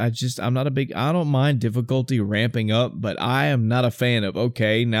 I don't mind difficulty ramping up, but I am not a fan of,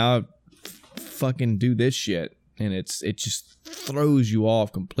 okay, now fucking do this shit. And it just throws you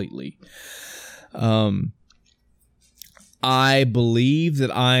off completely. I believe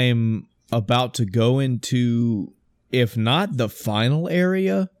that I'm about to go into, if not the final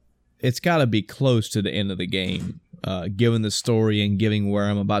area, it's got to be close to the end of the game. Given the story and given where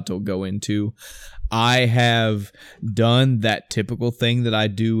I'm about to go into, I have done that typical thing that I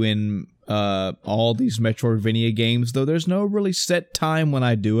do in all these Metroidvania games, though there's no really set time when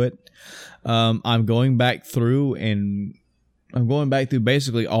I do it. I'm going back through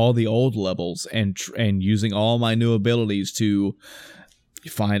basically all the old levels and using all my new abilities to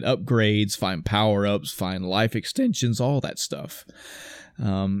find upgrades, find power-ups, find life extensions, all that stuff.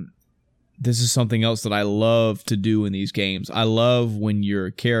 This is something else that I love to do in these games. I love when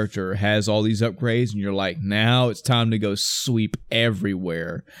your character has all these upgrades and you're like, now it's time to go sweep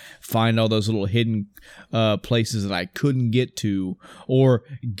everywhere. Find all those little hidden places that I couldn't get to, or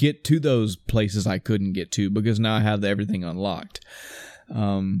get to those places I couldn't get to because now I have everything unlocked.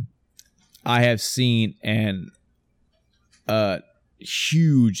 I have seen an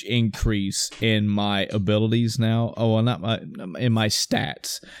huge increase in my abilities now. Oh, well, in my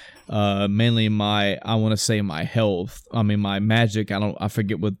stats. Mainly my health. I mean, my magic. I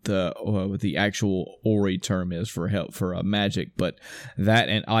forget what the actual Ori term is for health, for magic, but that,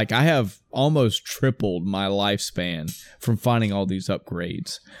 and like I have almost tripled my lifespan from finding all these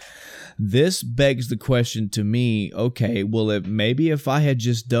upgrades. This begs the question to me, okay, well, if I had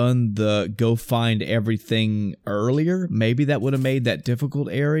just done the go find everything earlier, maybe that would have made that difficult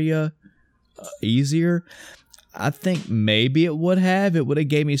area easier. I think maybe it would have. It would have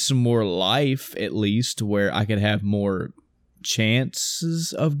gave me some more life, at least, where I could have more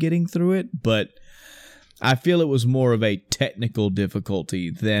chances of getting through it. But I feel it was more of a technical difficulty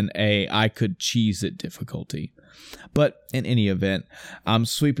than I could cheese it difficulty. But in any event, I'm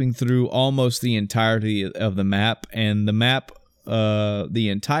sweeping through almost the entirety of the map, and the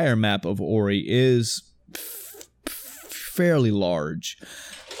entire map of Ori is fairly large.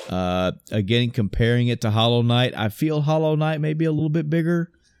 Again, comparing it to Hollow Knight, I feel Hollow Knight may be a little bit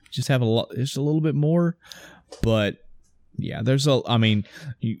bigger, just a little bit more. But yeah,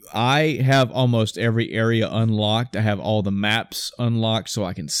 I have almost every area unlocked. I have all the maps unlocked so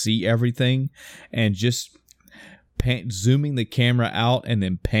I can see everything, and just zooming the camera out and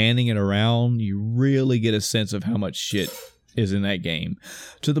then panning it around, you really get a sense of how much shit is in that game.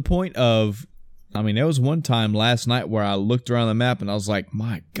 To the point of, I mean, there was one time last night where I looked around the map and I was like,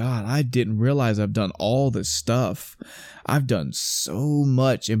 my God, I didn't realize I've done all this stuff. I've done so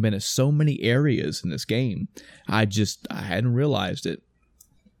much and been in so many areas in this game. I hadn't realized it.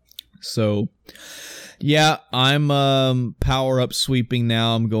 So, yeah, I'm power up sweeping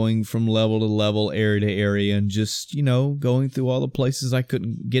now. I'm going from level to level, area to area, and just, going through all the places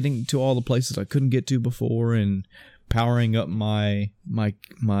getting to all the places I couldn't get to before, and powering up my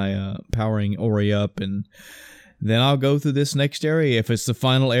powering Ori up, and then I'll go through this next area. If it's the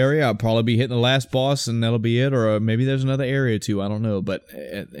final area, I'll probably be hitting the last boss, and that'll be it, or maybe there's another area too. I don't know, but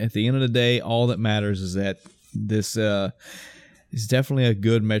at the end of the day, all that matters is that this is definitely a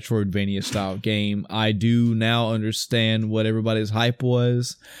good Metroidvania style game. I do now understand what everybody's hype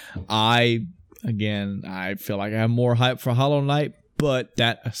was. I feel like I have more hype for Hollow Knight. But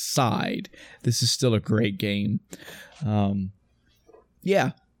that aside, this is still a great game.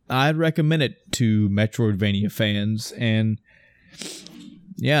 Yeah, I'd recommend it to Metroidvania fans. And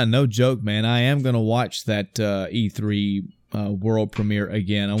yeah, no joke, man. I am going to watch that E3 world premiere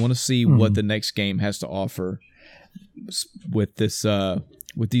again. I want to see what the next game has to offer with this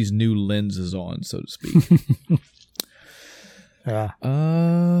with these new lenses on, so to speak.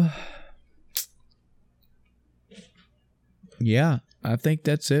 Yeah. Yeah, I think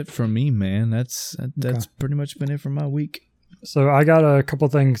that's it from me, man. That's pretty much been it for my week. So I got a couple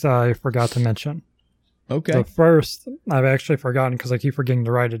things I forgot to mention. Okay. The first, I've actually forgotten because I keep forgetting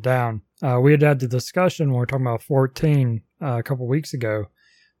to write it down. We had the discussion when we were talking about 14 a couple weeks ago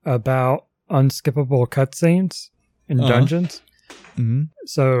about unskippable cutscenes in dungeons. Mm-hmm.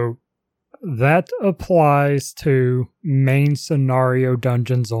 So that applies to main scenario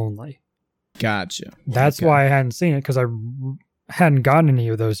dungeons only. Gotcha. That's why I hadn't seen it, because I hadn't gotten any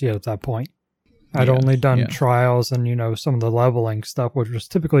of those yet at that point. I'd only done trials and, some of the leveling stuff, which was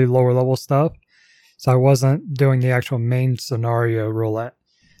typically lower level stuff. So I wasn't doing the actual main scenario roulette.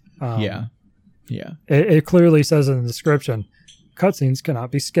 Yeah. It clearly says in the description, cutscenes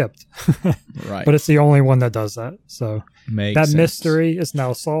cannot be skipped. Right. But it's the only one that does that. So Makes that sense. Mystery is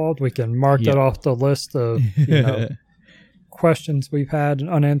now solved. We can mark that off the list of questions we've had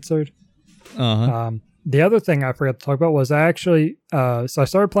unanswered. The other thing I forgot to talk about was I actually, so I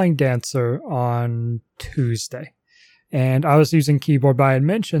started playing Dancer on Tuesday, and I was using keyboard, but I had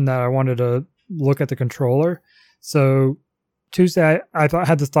mentioned that I wanted to look at the controller. So Tuesday, I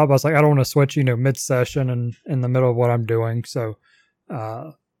had this thought, I was like, I don't want to switch, mid-session and in the middle of what I'm doing. So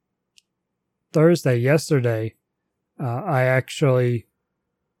yesterday, I actually,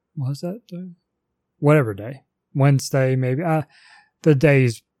 what was that day? Whatever day. Wednesday, maybe. The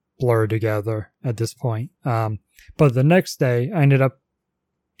days blur together at this point. But the next day, I ended up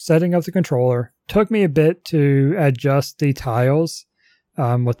setting up the controller. Took me a bit to adjust the tiles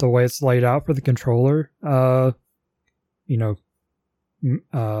with the way it's laid out for the controller. The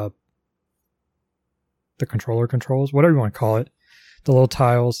controller controls, whatever you want to call it, the little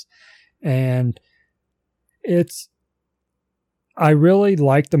tiles. And I really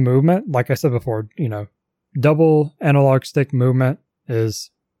like the movement. Like I said before, double analog stick movement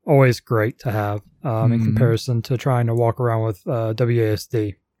is always great to have in comparison to trying to walk around with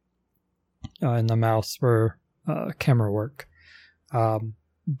WASD and the mouse for camera work.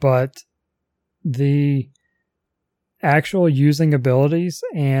 But the actual using abilities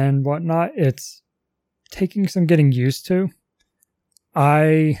and whatnot, it's taking some getting used to.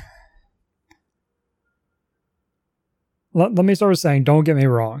 Let me start with saying, don't get me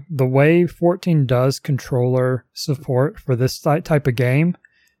wrong. The way 14 does controller support for this type of game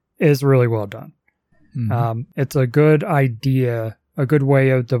is really well done. It's a good idea, a good way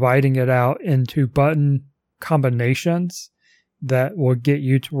of dividing it out into button combinations that will get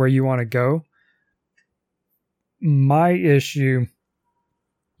you to where you want to go. My issue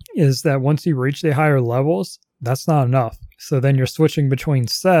is that once you reach the higher levels, that's not enough. So then you're switching between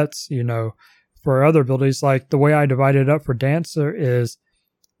sets, for other abilities. Like the way I divide it up for Dancer is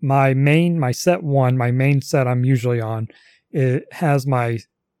my main set I'm usually on, it has my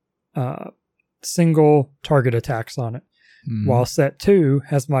single target attacks on it, while set 2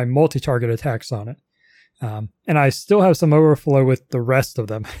 has my multi-target attacks on it. And I still have some overflow with the rest of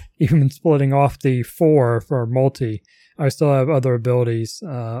them. Even splitting off the 4 for multi, I still have other abilities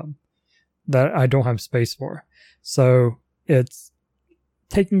that I don't have space for. So it's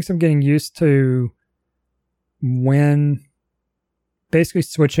taking some getting used to when basically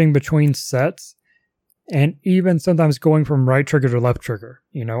switching between sets, and even sometimes going from right trigger to left trigger,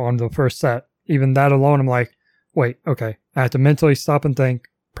 on the first set. Even that alone, I'm like, wait, okay, I have to mentally stop and think,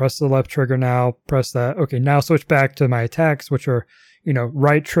 press the left trigger now, press that. Okay, now switch back to my attacks, which are,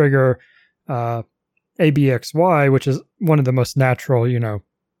 right trigger, ABXY, which is one of the most natural,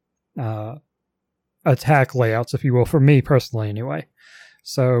 attack layouts, if you will, for me personally anyway.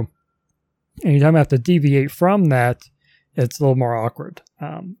 So anytime I have to deviate from that, it's a little more awkward.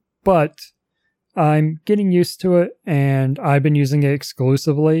 But I'm getting used to it, and I've been using it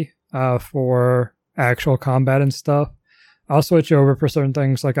exclusively for actual combat and stuff. I'll switch over for certain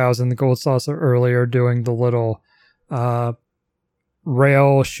things, like I was in the Gold Saucer earlier doing the little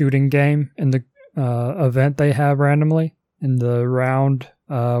rail shooting game in the event they have randomly in the round,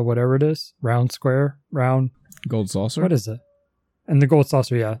 whatever it is, round square, round... Gold Saucer? What is it? In the Gold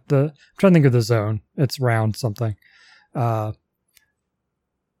Saucer, yeah. I'm trying to think of the zone. It's round something. But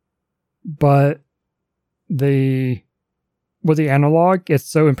with the analog, it's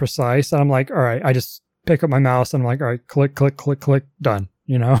so imprecise. I'm like, all right, I just pick up my mouse and I'm like, all right, click, click, click, click, done,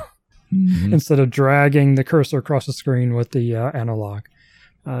 Mm-hmm. instead of dragging the cursor across the screen with the analog.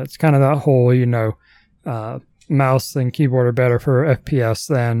 It's kind of that whole, mouse and keyboard are better for FPS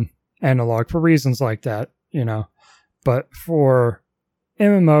than analog for reasons like that, But for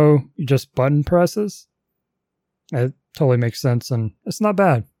MMO, just button presses. It totally makes sense, and it's not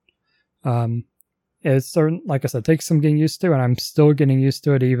bad. It's certain, like I said, takes some getting used to, and I'm still getting used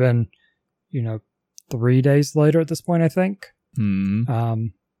to it even, 3 days later at this point, I think. Mm-hmm.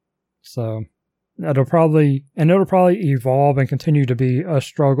 So it'll probably evolve and continue to be a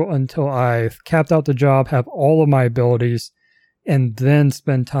struggle until I've capped out the job, have all of my abilities, and then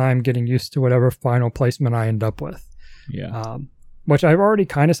spend time getting used to whatever final placement I end up with. Yeah. Which I've already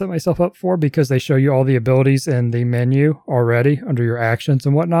kind of set myself up for because they show you all the abilities in the menu already under your actions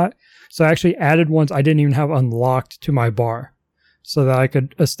and whatnot. So I actually added ones I didn't even have unlocked to my bar so that I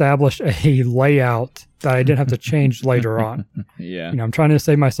could establish a layout that I didn't have to change later on. Yeah. I'm trying to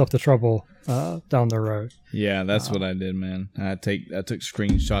save myself the trouble down the road. Yeah, that's what I did, man. I took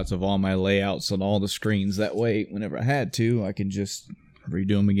screenshots of all my layouts on all the screens. That way, whenever I had to, I could just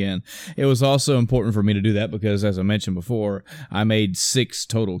redo them again. It was also important for me to do that because, as I mentioned before, I made 6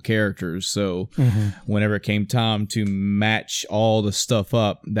 total characters. So whenever it came time to match all the stuff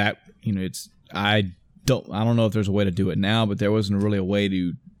up, that I don't know if there's a way to do it now, but there wasn't really a way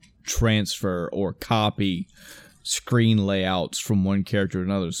to transfer or copy screen layouts from one character to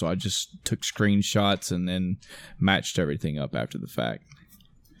another. So I just took screenshots and then matched everything up after the fact.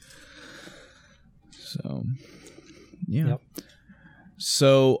 So, yeah. Yep.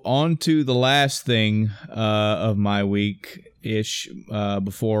 So on to the last thing of my week-ish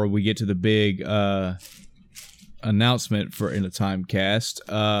before we get to the big announcement for In a Time Cast.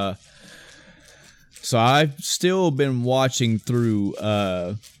 So I've still been watching through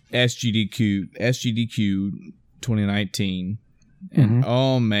SGDQ 2019, and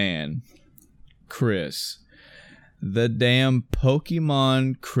oh man, Chris, the damn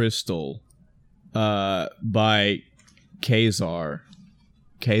Pokemon Crystal by Kazar.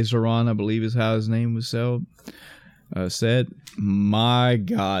 Kazaron, I believe is how his name was said. My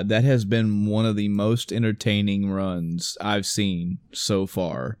God, that has been one of the most entertaining runs I've seen so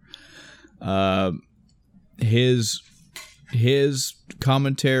far. His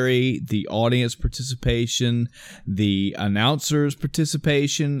commentary, the audience participation, the announcers'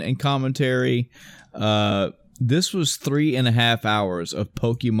 participation and commentary. This was 3.5 hours of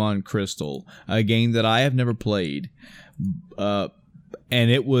Pokemon Crystal, a game that I have never played. And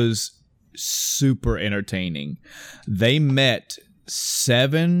it was super entertaining. They met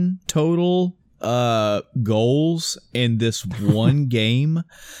 7 total goals in this one game.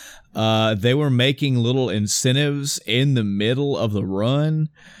 They were making little incentives in the middle of the run.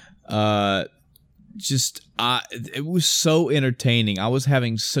 It was so entertaining. I was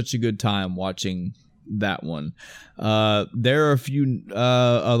having such a good time watching that one. There are a few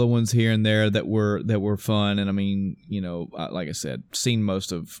other ones here and there that were fun, and I mean, like I said, seen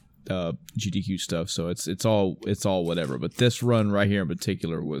most of GDQ stuff, so it's all whatever. But this run right here in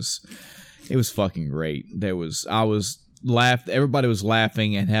particular was fucking great. Everybody was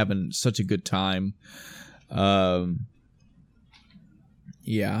laughing and having such a good time.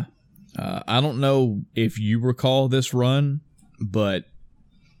 Yeah. I don't know if you recall this run, but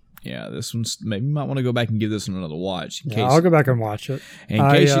yeah, this one's maybe you might want to go back and give this one another watch. I'll go back and watch it. In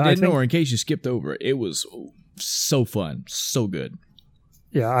case you didn't know, or in case you skipped over it, it was so fun, so good.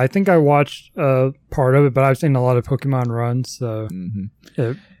 Yeah, I think I watched part of it, but I've seen a lot of Pokemon runs, so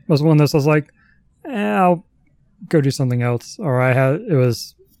it was one of those I was like, I'll go do something else, or it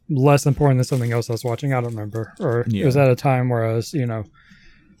was less important than something else I was watching. I don't remember, or it was at a time where I was,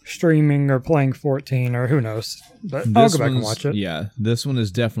 streaming or playing 14 or who knows. But I'll go back and watch it. Yeah, this one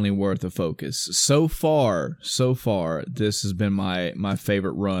is definitely worth a focus. So far, this has been my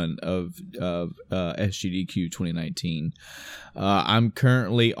favorite run of SGDQ 2019. I'm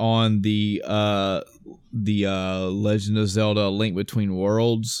currently on the Legend of Zelda: Link Between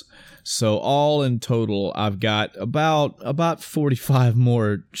Worlds. So all in total, I've got about 45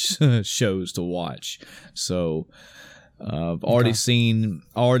 more shows to watch. So I've already seen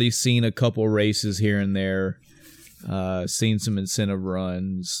a couple races here and there. Seen some incentive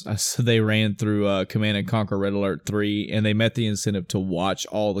runs. They ran through Command and Conquer Red Alert 3, and they met the incentive to watch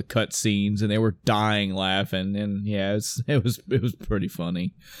all the cutscenes, and they were dying laughing. And yeah, it was pretty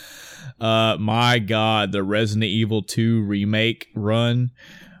funny. My God, the Resident Evil 2 remake run,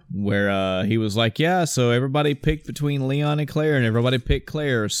 where he was like, yeah, so everybody picked between Leon and Claire, and everybody picked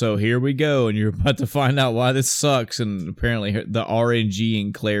Claire, so here we go, and you're about to find out why this sucks. And apparently the RNG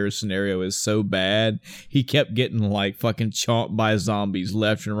in Claire's scenario is so bad, he kept getting like fucking chomped by zombies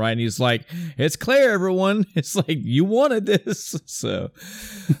left and right, and he's like, it's Claire, everyone. It's like, you wanted this. So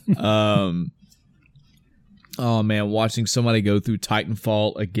oh man, watching somebody go through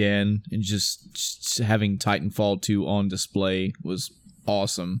Titanfall again and just having Titanfall 2 on display was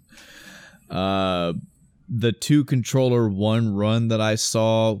awesome. The 2-controller 1 run that I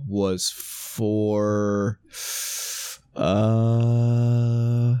saw was for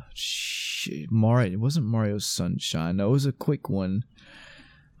Mario. It wasn't Mario Sunshine. No, it was a quick one.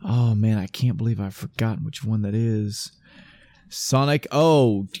 Oh man, I can't believe I've forgotten which one that is. Sonic.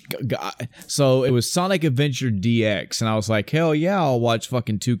 Oh, God. So it was Sonic Adventure DX, and I was like, hell yeah, I'll watch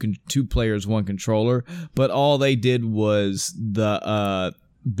fucking two players, 1 controller. But all they did was the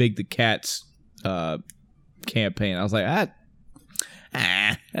Big the Cat's campaign. I was like,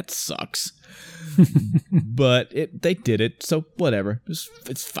 that sucks. But they did it, so whatever.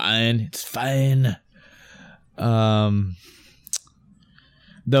 It's fine. It's fine. Oh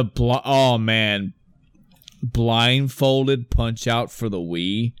man. Blindfolded Punch Out for the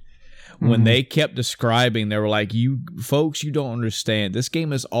Wii. When they kept describing, they were like, you folks, you don't understand. This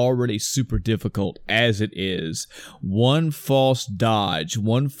game is already super difficult as it is. 1 false dodge,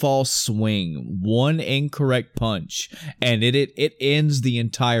 1 false swing, 1 incorrect punch, and it ends the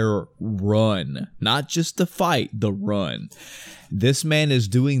entire run. Not just the fight, the run. This man is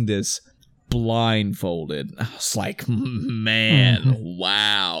doing this blindfolded. I was like, man,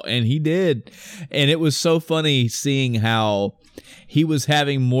 wow. And he did. And it was so funny seeing how he was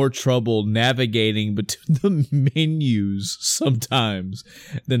having more trouble navigating between the menus sometimes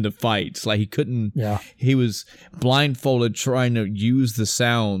than the fights. Like he couldn't, he was blindfolded trying to use the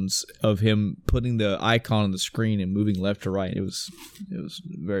sounds of him putting the icon on the screen and moving left to right. It was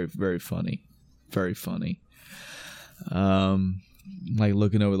very, very funny. Very funny. Like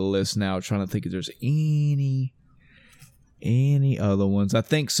looking over the list now, trying to think if there's any other ones. I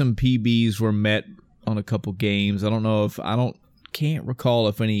think some PBs were met on a couple games. Can't recall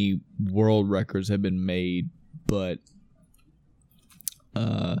if any world records have been made, but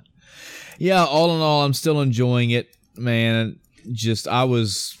yeah, all in all, I'm still enjoying it, man. Just I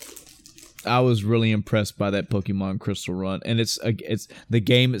was really impressed by that Pokemon Crystal run, and it's the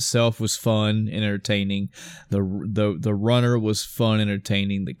game itself was fun and entertaining. The runner was fun,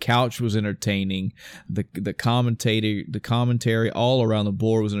 entertaining. The couch was entertaining. The commentary all around the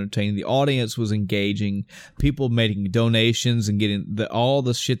board was entertaining. The audience was engaging. People making donations and getting all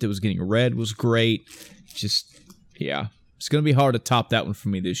the shit that was getting read was great. Just yeah. It's going to be hard to top that one for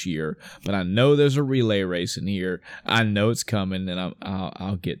me this year, but I know there's a relay race in here. I know it's coming, and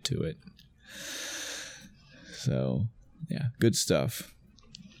I'll get to it. So, yeah, good stuff.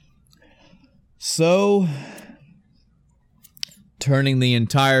 So, turning the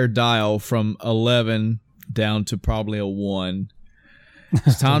entire dial from 11 down to probably a 1.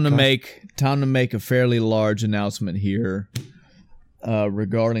 It's time to make a fairly large announcement here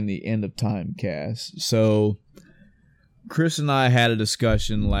regarding the End of Time cast. So, Chris and I had a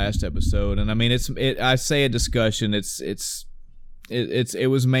discussion last episode, and I mean, I say a discussion. It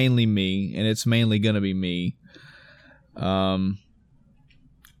was mainly me, and it's mainly gonna be me.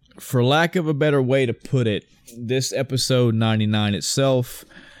 For lack of a better way to put it, this episode 99 itself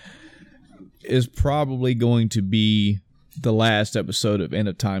is probably going to be the last episode of End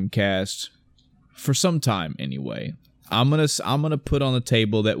of Time cast for some time anyway. I'm gonna put on the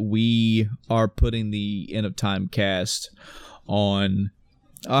table that we are putting the End of Time cast on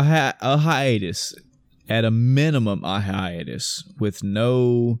a hiatus. At a minimum, a hiatus with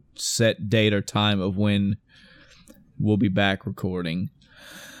no set date or time of when we'll be back recording.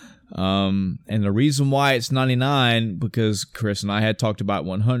 And the reason why it's 99, because Chris and I had talked about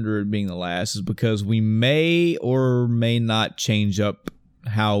 100 being the last, is because we may or may not change up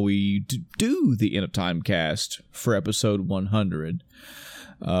how we do the End of Time cast for episode 100.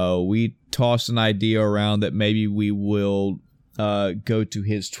 We tossed an idea around that maybe we will go to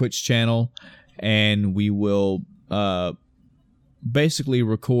his Twitch channel and we will basically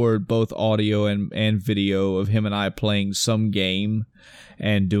record both audio and video of him and I playing some game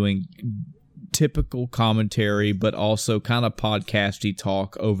and doing typical commentary, but also kind of podcasty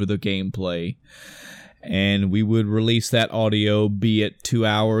talk over the gameplay. And we would release that audio, be it 2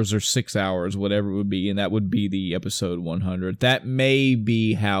 hours or 6 hours, whatever it would be, and that would be the episode 100. That may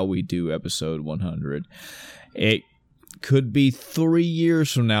be how we do episode 100. It could be 3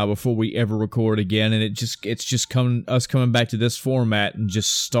 years from now before we ever record again, and it's just coming back to this format and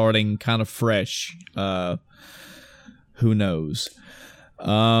just starting kind of fresh. Who knows?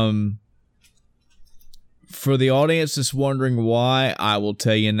 For the audience that's wondering why, I will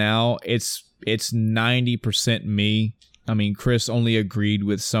tell you now. It's 90% me. I mean, Chris only agreed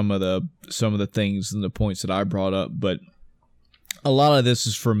with some of the things and the points that I brought up, but a lot of this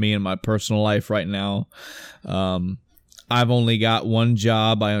is for me in my personal life right now. I've only got one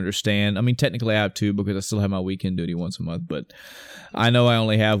job, I understand. I mean, technically I have two because I still have my weekend duty once a month, but I know I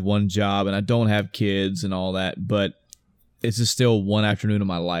only have one job and I don't have kids and all that, but it's just still one afternoon of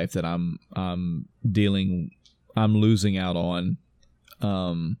my life that I'm losing out on.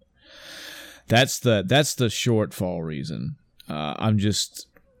 That's the shortfall reason. I'm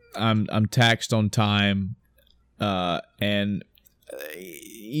taxed on time, and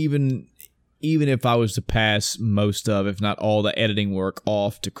even if I was to pass most of, if not all, the editing work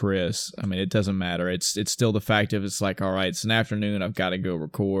off to Chris, I mean, it doesn't matter. It's still the fact of it's like, all right, it's an afternoon. I've got to go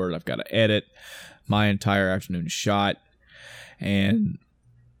record. I've got to edit. My entire afternoon is shot, and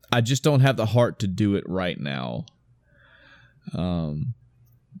I just don't have the heart to do it right now.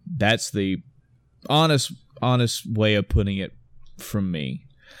 That's the honest way of putting it from me.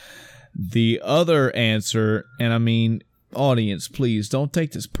 The other answer, and I mean, audience, please don't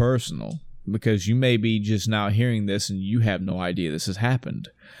take this personal, because you may be just now hearing this and you have no idea this has happened.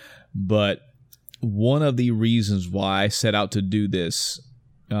 But one of the reasons why I set out to do this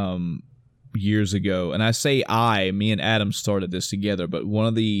years ago, and I say me and Adam started this together, but one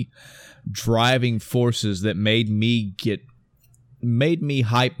of the driving forces that made me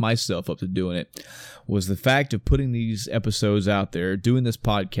hype myself up to doing it was the fact of putting these episodes out there, doing this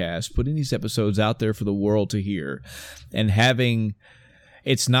podcast, putting these episodes out there for the world to hear, and having,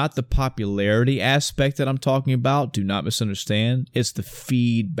 it's not the popularity aspect that I'm talking about, do not misunderstand, it's the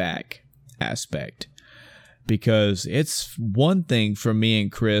feedback aspect. Because it's one thing for me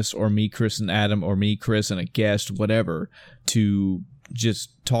and Chris, or me, Chris and Adam, or me, Chris and a guest, whatever, to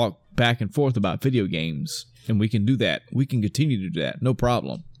just talk back and forth about video games. And we can do that. We can continue to do that. No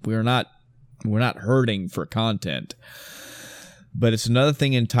problem. We're not hurting for content. But it's another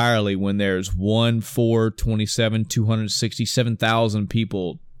thing entirely when there's 267,000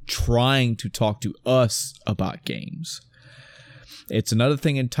 people trying to talk to us about games. It's another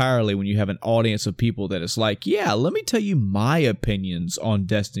thing entirely when you have an audience of people that is like, yeah, let me tell you my opinions on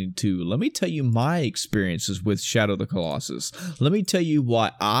Destiny 2. Let me tell you my experiences with Shadow of the Colossus. Let me tell you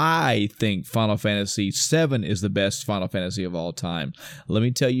why I think Final Fantasy VII is the best Final Fantasy of all time. Let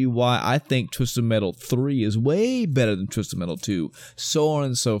me tell you why I think Twisted Metal 3 is way better than Twisted Metal 2. So on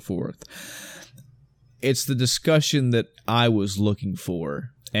and so forth. It's the discussion that I was looking for.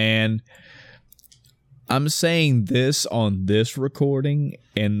 And I'm saying this on this recording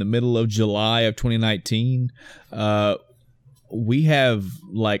in the middle of July of 2019. We have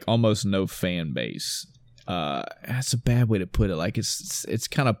like almost no fan base. That's a bad way to put it. Like it's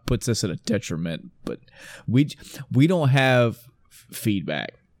kind of puts us at a detriment. But we don't have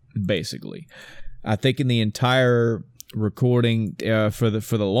feedback. Basically, I think in the entire recording for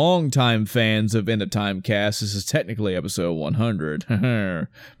the long-time fans of End of Time Cast, this is technically episode 100.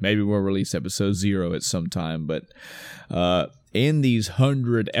 Maybe we'll release episode 0 at some time, but in these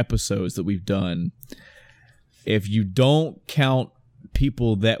 100 episodes that we've done, if you don't count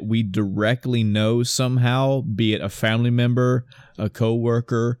people that we directly know somehow, be it a family member, a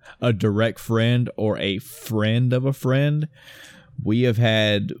coworker, a direct friend, or a friend of a friend, we have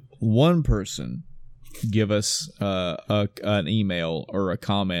had one person give us an email or a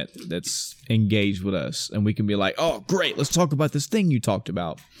comment that's engaged with us, and we can be like, oh great, let's talk about this thing you talked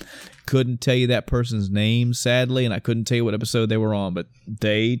about. Couldn't tell you that person's name, sadly, and I couldn't tell you what episode they were on, but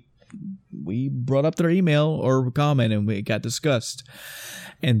we brought up their email or comment and it got discussed.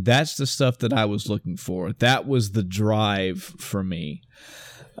 And that's the stuff that I was looking for. That was the drive for me.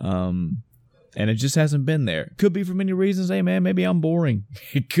 And it just hasn't been there. Could be for many reasons. Hey, man, maybe I'm boring.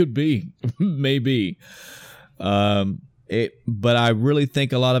 It could be. Maybe. But I really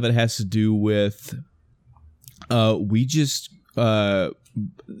think a lot of it has to do with we just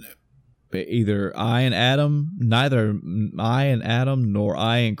either I and Adam, neither I and Adam, nor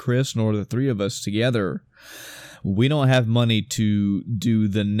I and Chris, nor the three of us together, we don't have money to do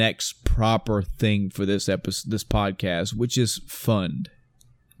the next proper thing for this podcast, which is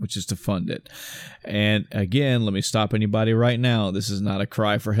to fund it. And again, let me stop anybody right now. This is not a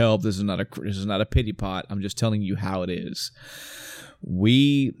cry for help. This is not a pity pot. I'm just telling you how it is.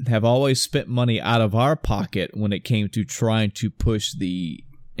 We have always spent money out of our pocket when it came to trying to push the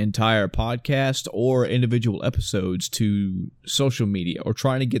entire podcast or individual episodes to social media, or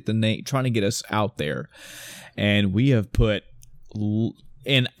trying to get us out there. And we have put,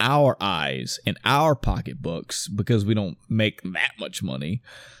 in our eyes, in our pocketbooks, because we don't make that much money,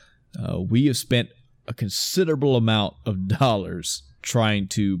 we have spent a considerable amount of dollars trying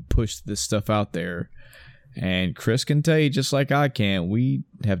to push this stuff out there. And Chris can tell you, just like I can, we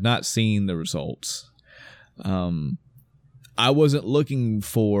have not seen the results. I wasn't looking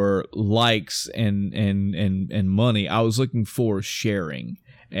for likes and money. I was looking for sharing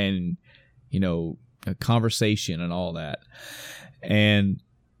and, a conversation and all that. And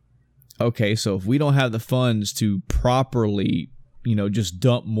okay, so if we don't have the funds to properly, just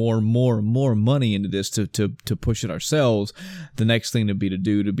dump more money into this to push it ourselves, the next thing to be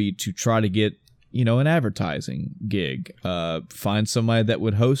to try to get, an advertising gig, find somebody that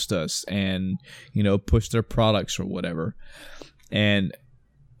would host us and, push their products or whatever. And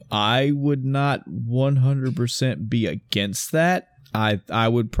I would not 100% be against that. I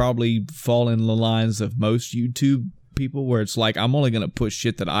would probably fall in the lines of most YouTube people, where it's like, I'm only going to push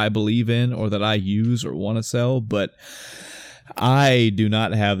shit that I believe in or that I use or want to sell. But I do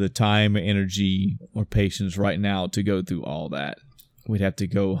not have the time, energy, or patience right now to go through all that. We'd have to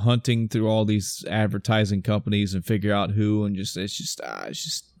go hunting through all these advertising companies and figure out who, and I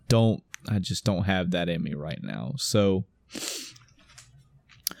just don't have that in me right now. So,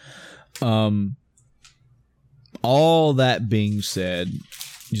 all that being said,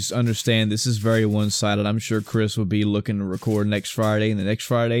 just understand this is very one-sided. I'm sure Chris will be looking to record next Friday and the next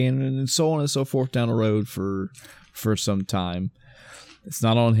Friday and so on and so forth down the road for some time. It's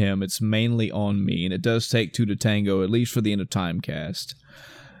not on him. It's mainly on me. And it does take two to tango, at least for the End of Time cast.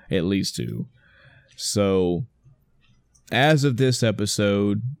 At least two. So, as of this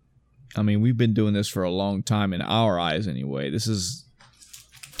episode, we've been doing this for a long time in our eyes anyway. This is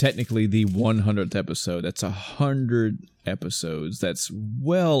technically the 100th episode. That's 100 episodes. That's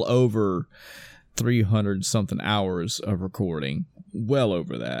well over 300 something hours of recording. Well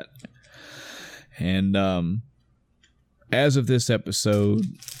over that. And as of this episode,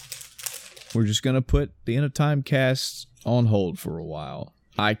 we're just going to put the End of Time cast on hold for a while.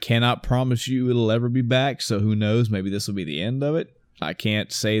 I cannot promise you it'll ever be back, so who knows? Maybe this will be the end of it. I can't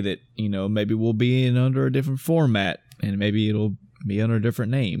say that, maybe we'll be under a different format, and maybe it'll be under a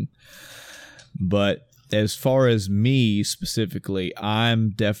different name. But as far as me specifically,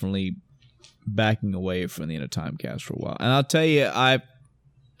 I'm definitely backing away from the End of Time cast for a while. And I'll tell you, I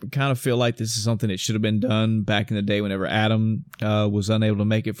kind of feel like this is something that should have been done back in the day whenever Adam was unable to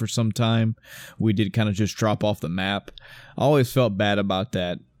make it for some time. We did kind of just drop off the map. I always felt bad about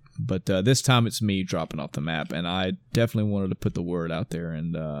that, but this time it's me dropping off the map, and I definitely wanted to put the word out there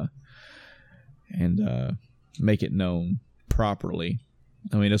and make it known properly.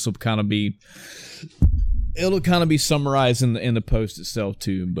 This will kind of be summarized in the post itself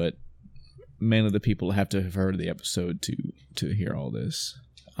too, but mainly the people have to have heard of the episode to hear all this.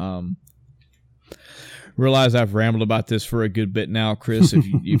 Realize I've rambled about this for a good bit now, Chris.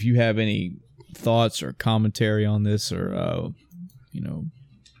 If you have any thoughts or commentary on this, or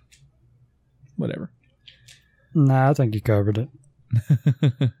whatever. Nah, I think you covered it.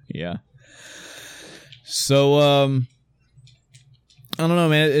 Yeah. So I don't know,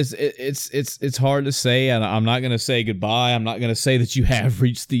 man. It's hard to say, and I'm not gonna say goodbye. I'm not gonna say that you have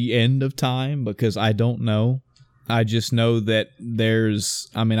reached the end of time, because I don't know. I just know that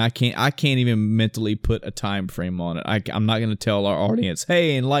I can't even mentally put a time frame on it. I'm not going to tell our audience,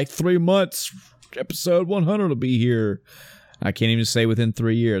 hey, in like 3 months, episode 100 will be here. I can't even say within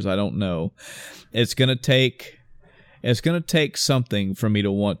 3 years. I don't know. It's going to take something for me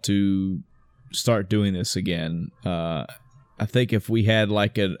to want to start doing this again. I think if we had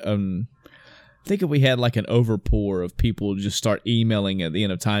like an overpour of people just start emailing at the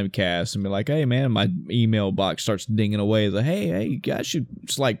End of Time cast and be like, hey man, my email box starts dinging away. It's like, hey, you guys should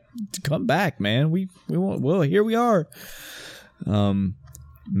just like come back, man. We want, well, here we are.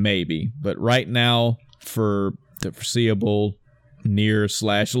 maybe. But right now, for the foreseeable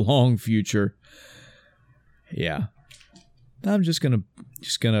near/long future, yeah, I'm just gonna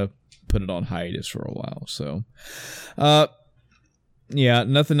put it on hiatus for a while. So, yeah,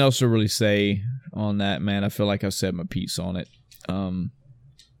 nothing else to really say on that, man. I feel like I've said my piece on it.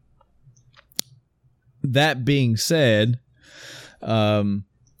 That being said, what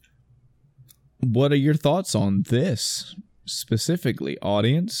are your thoughts on this specifically,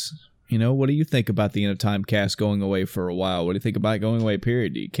 audience? You know, what do you think about the End of Time cast going away for a while? What do you think about going away,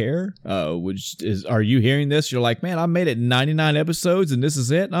 period? Do you care? Are you hearing this? You're like, man, I made it 99 episodes and this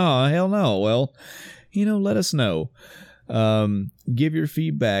is it? Oh, hell no. Well, you know, let us know. Give your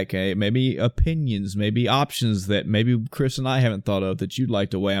feedback, maybe opinions, maybe options that maybe Chris and I haven't thought of that you'd like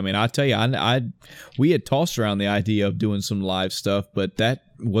to weigh. I mean, I tell you, we had tossed around the idea of doing some live stuff, but that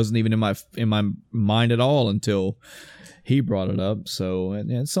wasn't even in my mind at all until he brought it up. So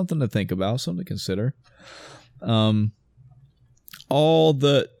it's something to think about, something to consider. All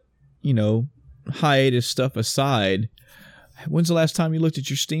the, hiatus stuff aside, when's the last time you looked at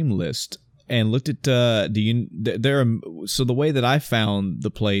your Steam list and looked at, so the way that I found the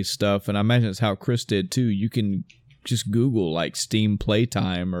Play stuff, and I imagine it's how Chris did too, you can just Google like Steam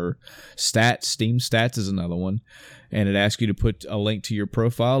Playtime or Stats. Steam Stats is another one. And it asks you to put a link to your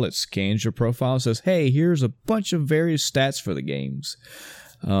profile. It scans your profile and says, hey, here's a bunch of various stats for the games.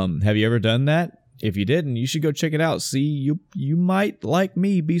 Have you ever done that? If you didn't, you should go check it out. See, you might, like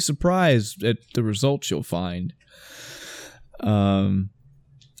me, be surprised at the results you'll find. Have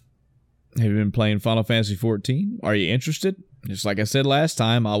you been playing Final Fantasy 14? Are you interested? Just like I said last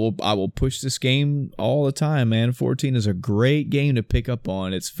time, I will push this game all the time, man. 14 is a great game to pick up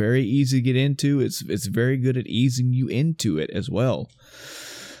on. It's very easy to get into. It's very good at easing you into it as well.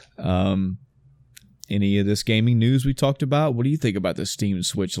 Any of this gaming news we talked about? What do you think about the Steam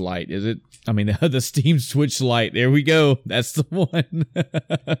Switch Lite? The Steam Switch Lite. There we go. That's the one.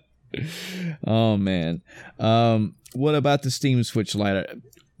 Oh, man. What about the Steam Switch Lite?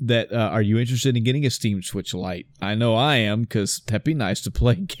 Are you interested in getting a Steam Switch Lite? I know I am, because that'd be nice to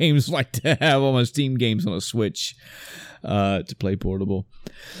play games like to have all my Steam games on a Switch to play portable.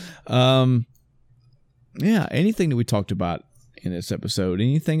 Yeah, anything that we talked about in this episode,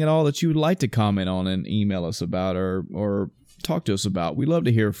 anything at all that you would like to comment on and email us about or talk to us about. We'd love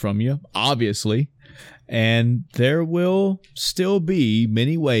to hear from you, obviously. And there will still be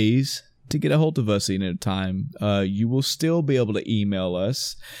many ways to get a hold of us in a time. You will still be able to email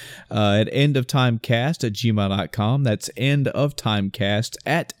us at endoftimecast@gmail.com. That's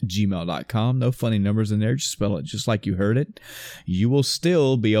endoftimecast@gmail.com. No funny numbers in there. Just spell it just like you heard it. You will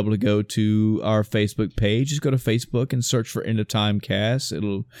still be able to go to our Facebook page. Just go to Facebook and search for End of Time Cast.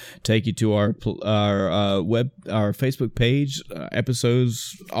 It'll take you to our Facebook page.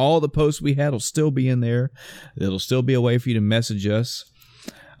 Episodes, all the posts we had will still be in there. It'll still be a way for you to message us.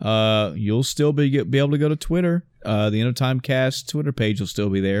 You'll still be able to go to Twitter. The End of Time Cast Twitter page will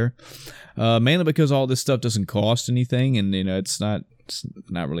still be there. Mainly because all this stuff doesn't cost anything, and it's not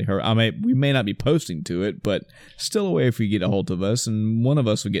really hurt. We may not be posting to it, but still a way for you to get a hold of us, and one of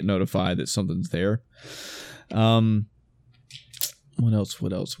us will get notified that something's there. What else?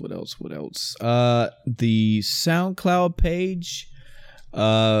 The SoundCloud page.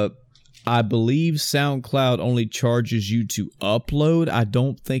 I believe SoundCloud only charges you to upload. I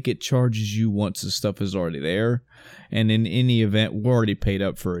don't think it charges you once the stuff is already there. And in any event, we're already paid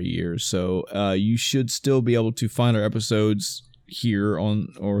up for a year. So you should still be able to find our episodes here on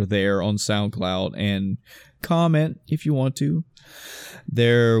or there on SoundCloud and comment if you want to.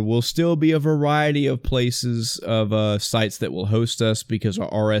 There will still be a variety of places of sites that will host us because our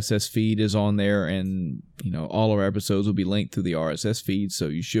RSS feed is on there, and all our episodes will be linked through the RSS feed, so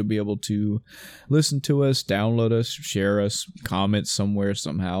you should be able to listen to us, download us, share us, comment somewhere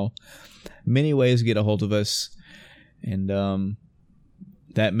somehow. Many ways to get a hold of us, and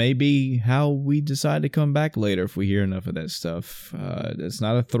that may be how we decide to come back later if we hear enough of that stuff. It's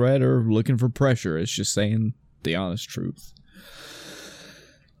not a threat or looking for pressure. It's just saying the honest truth.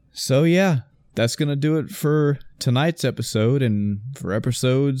 So yeah, that's going to do it for tonight's episode and for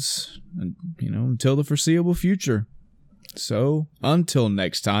episodes, until the foreseeable future. So until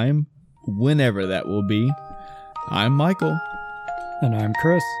next time, whenever that will be, I'm Michael. And I'm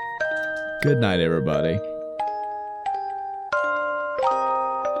Chris. Good night, everybody.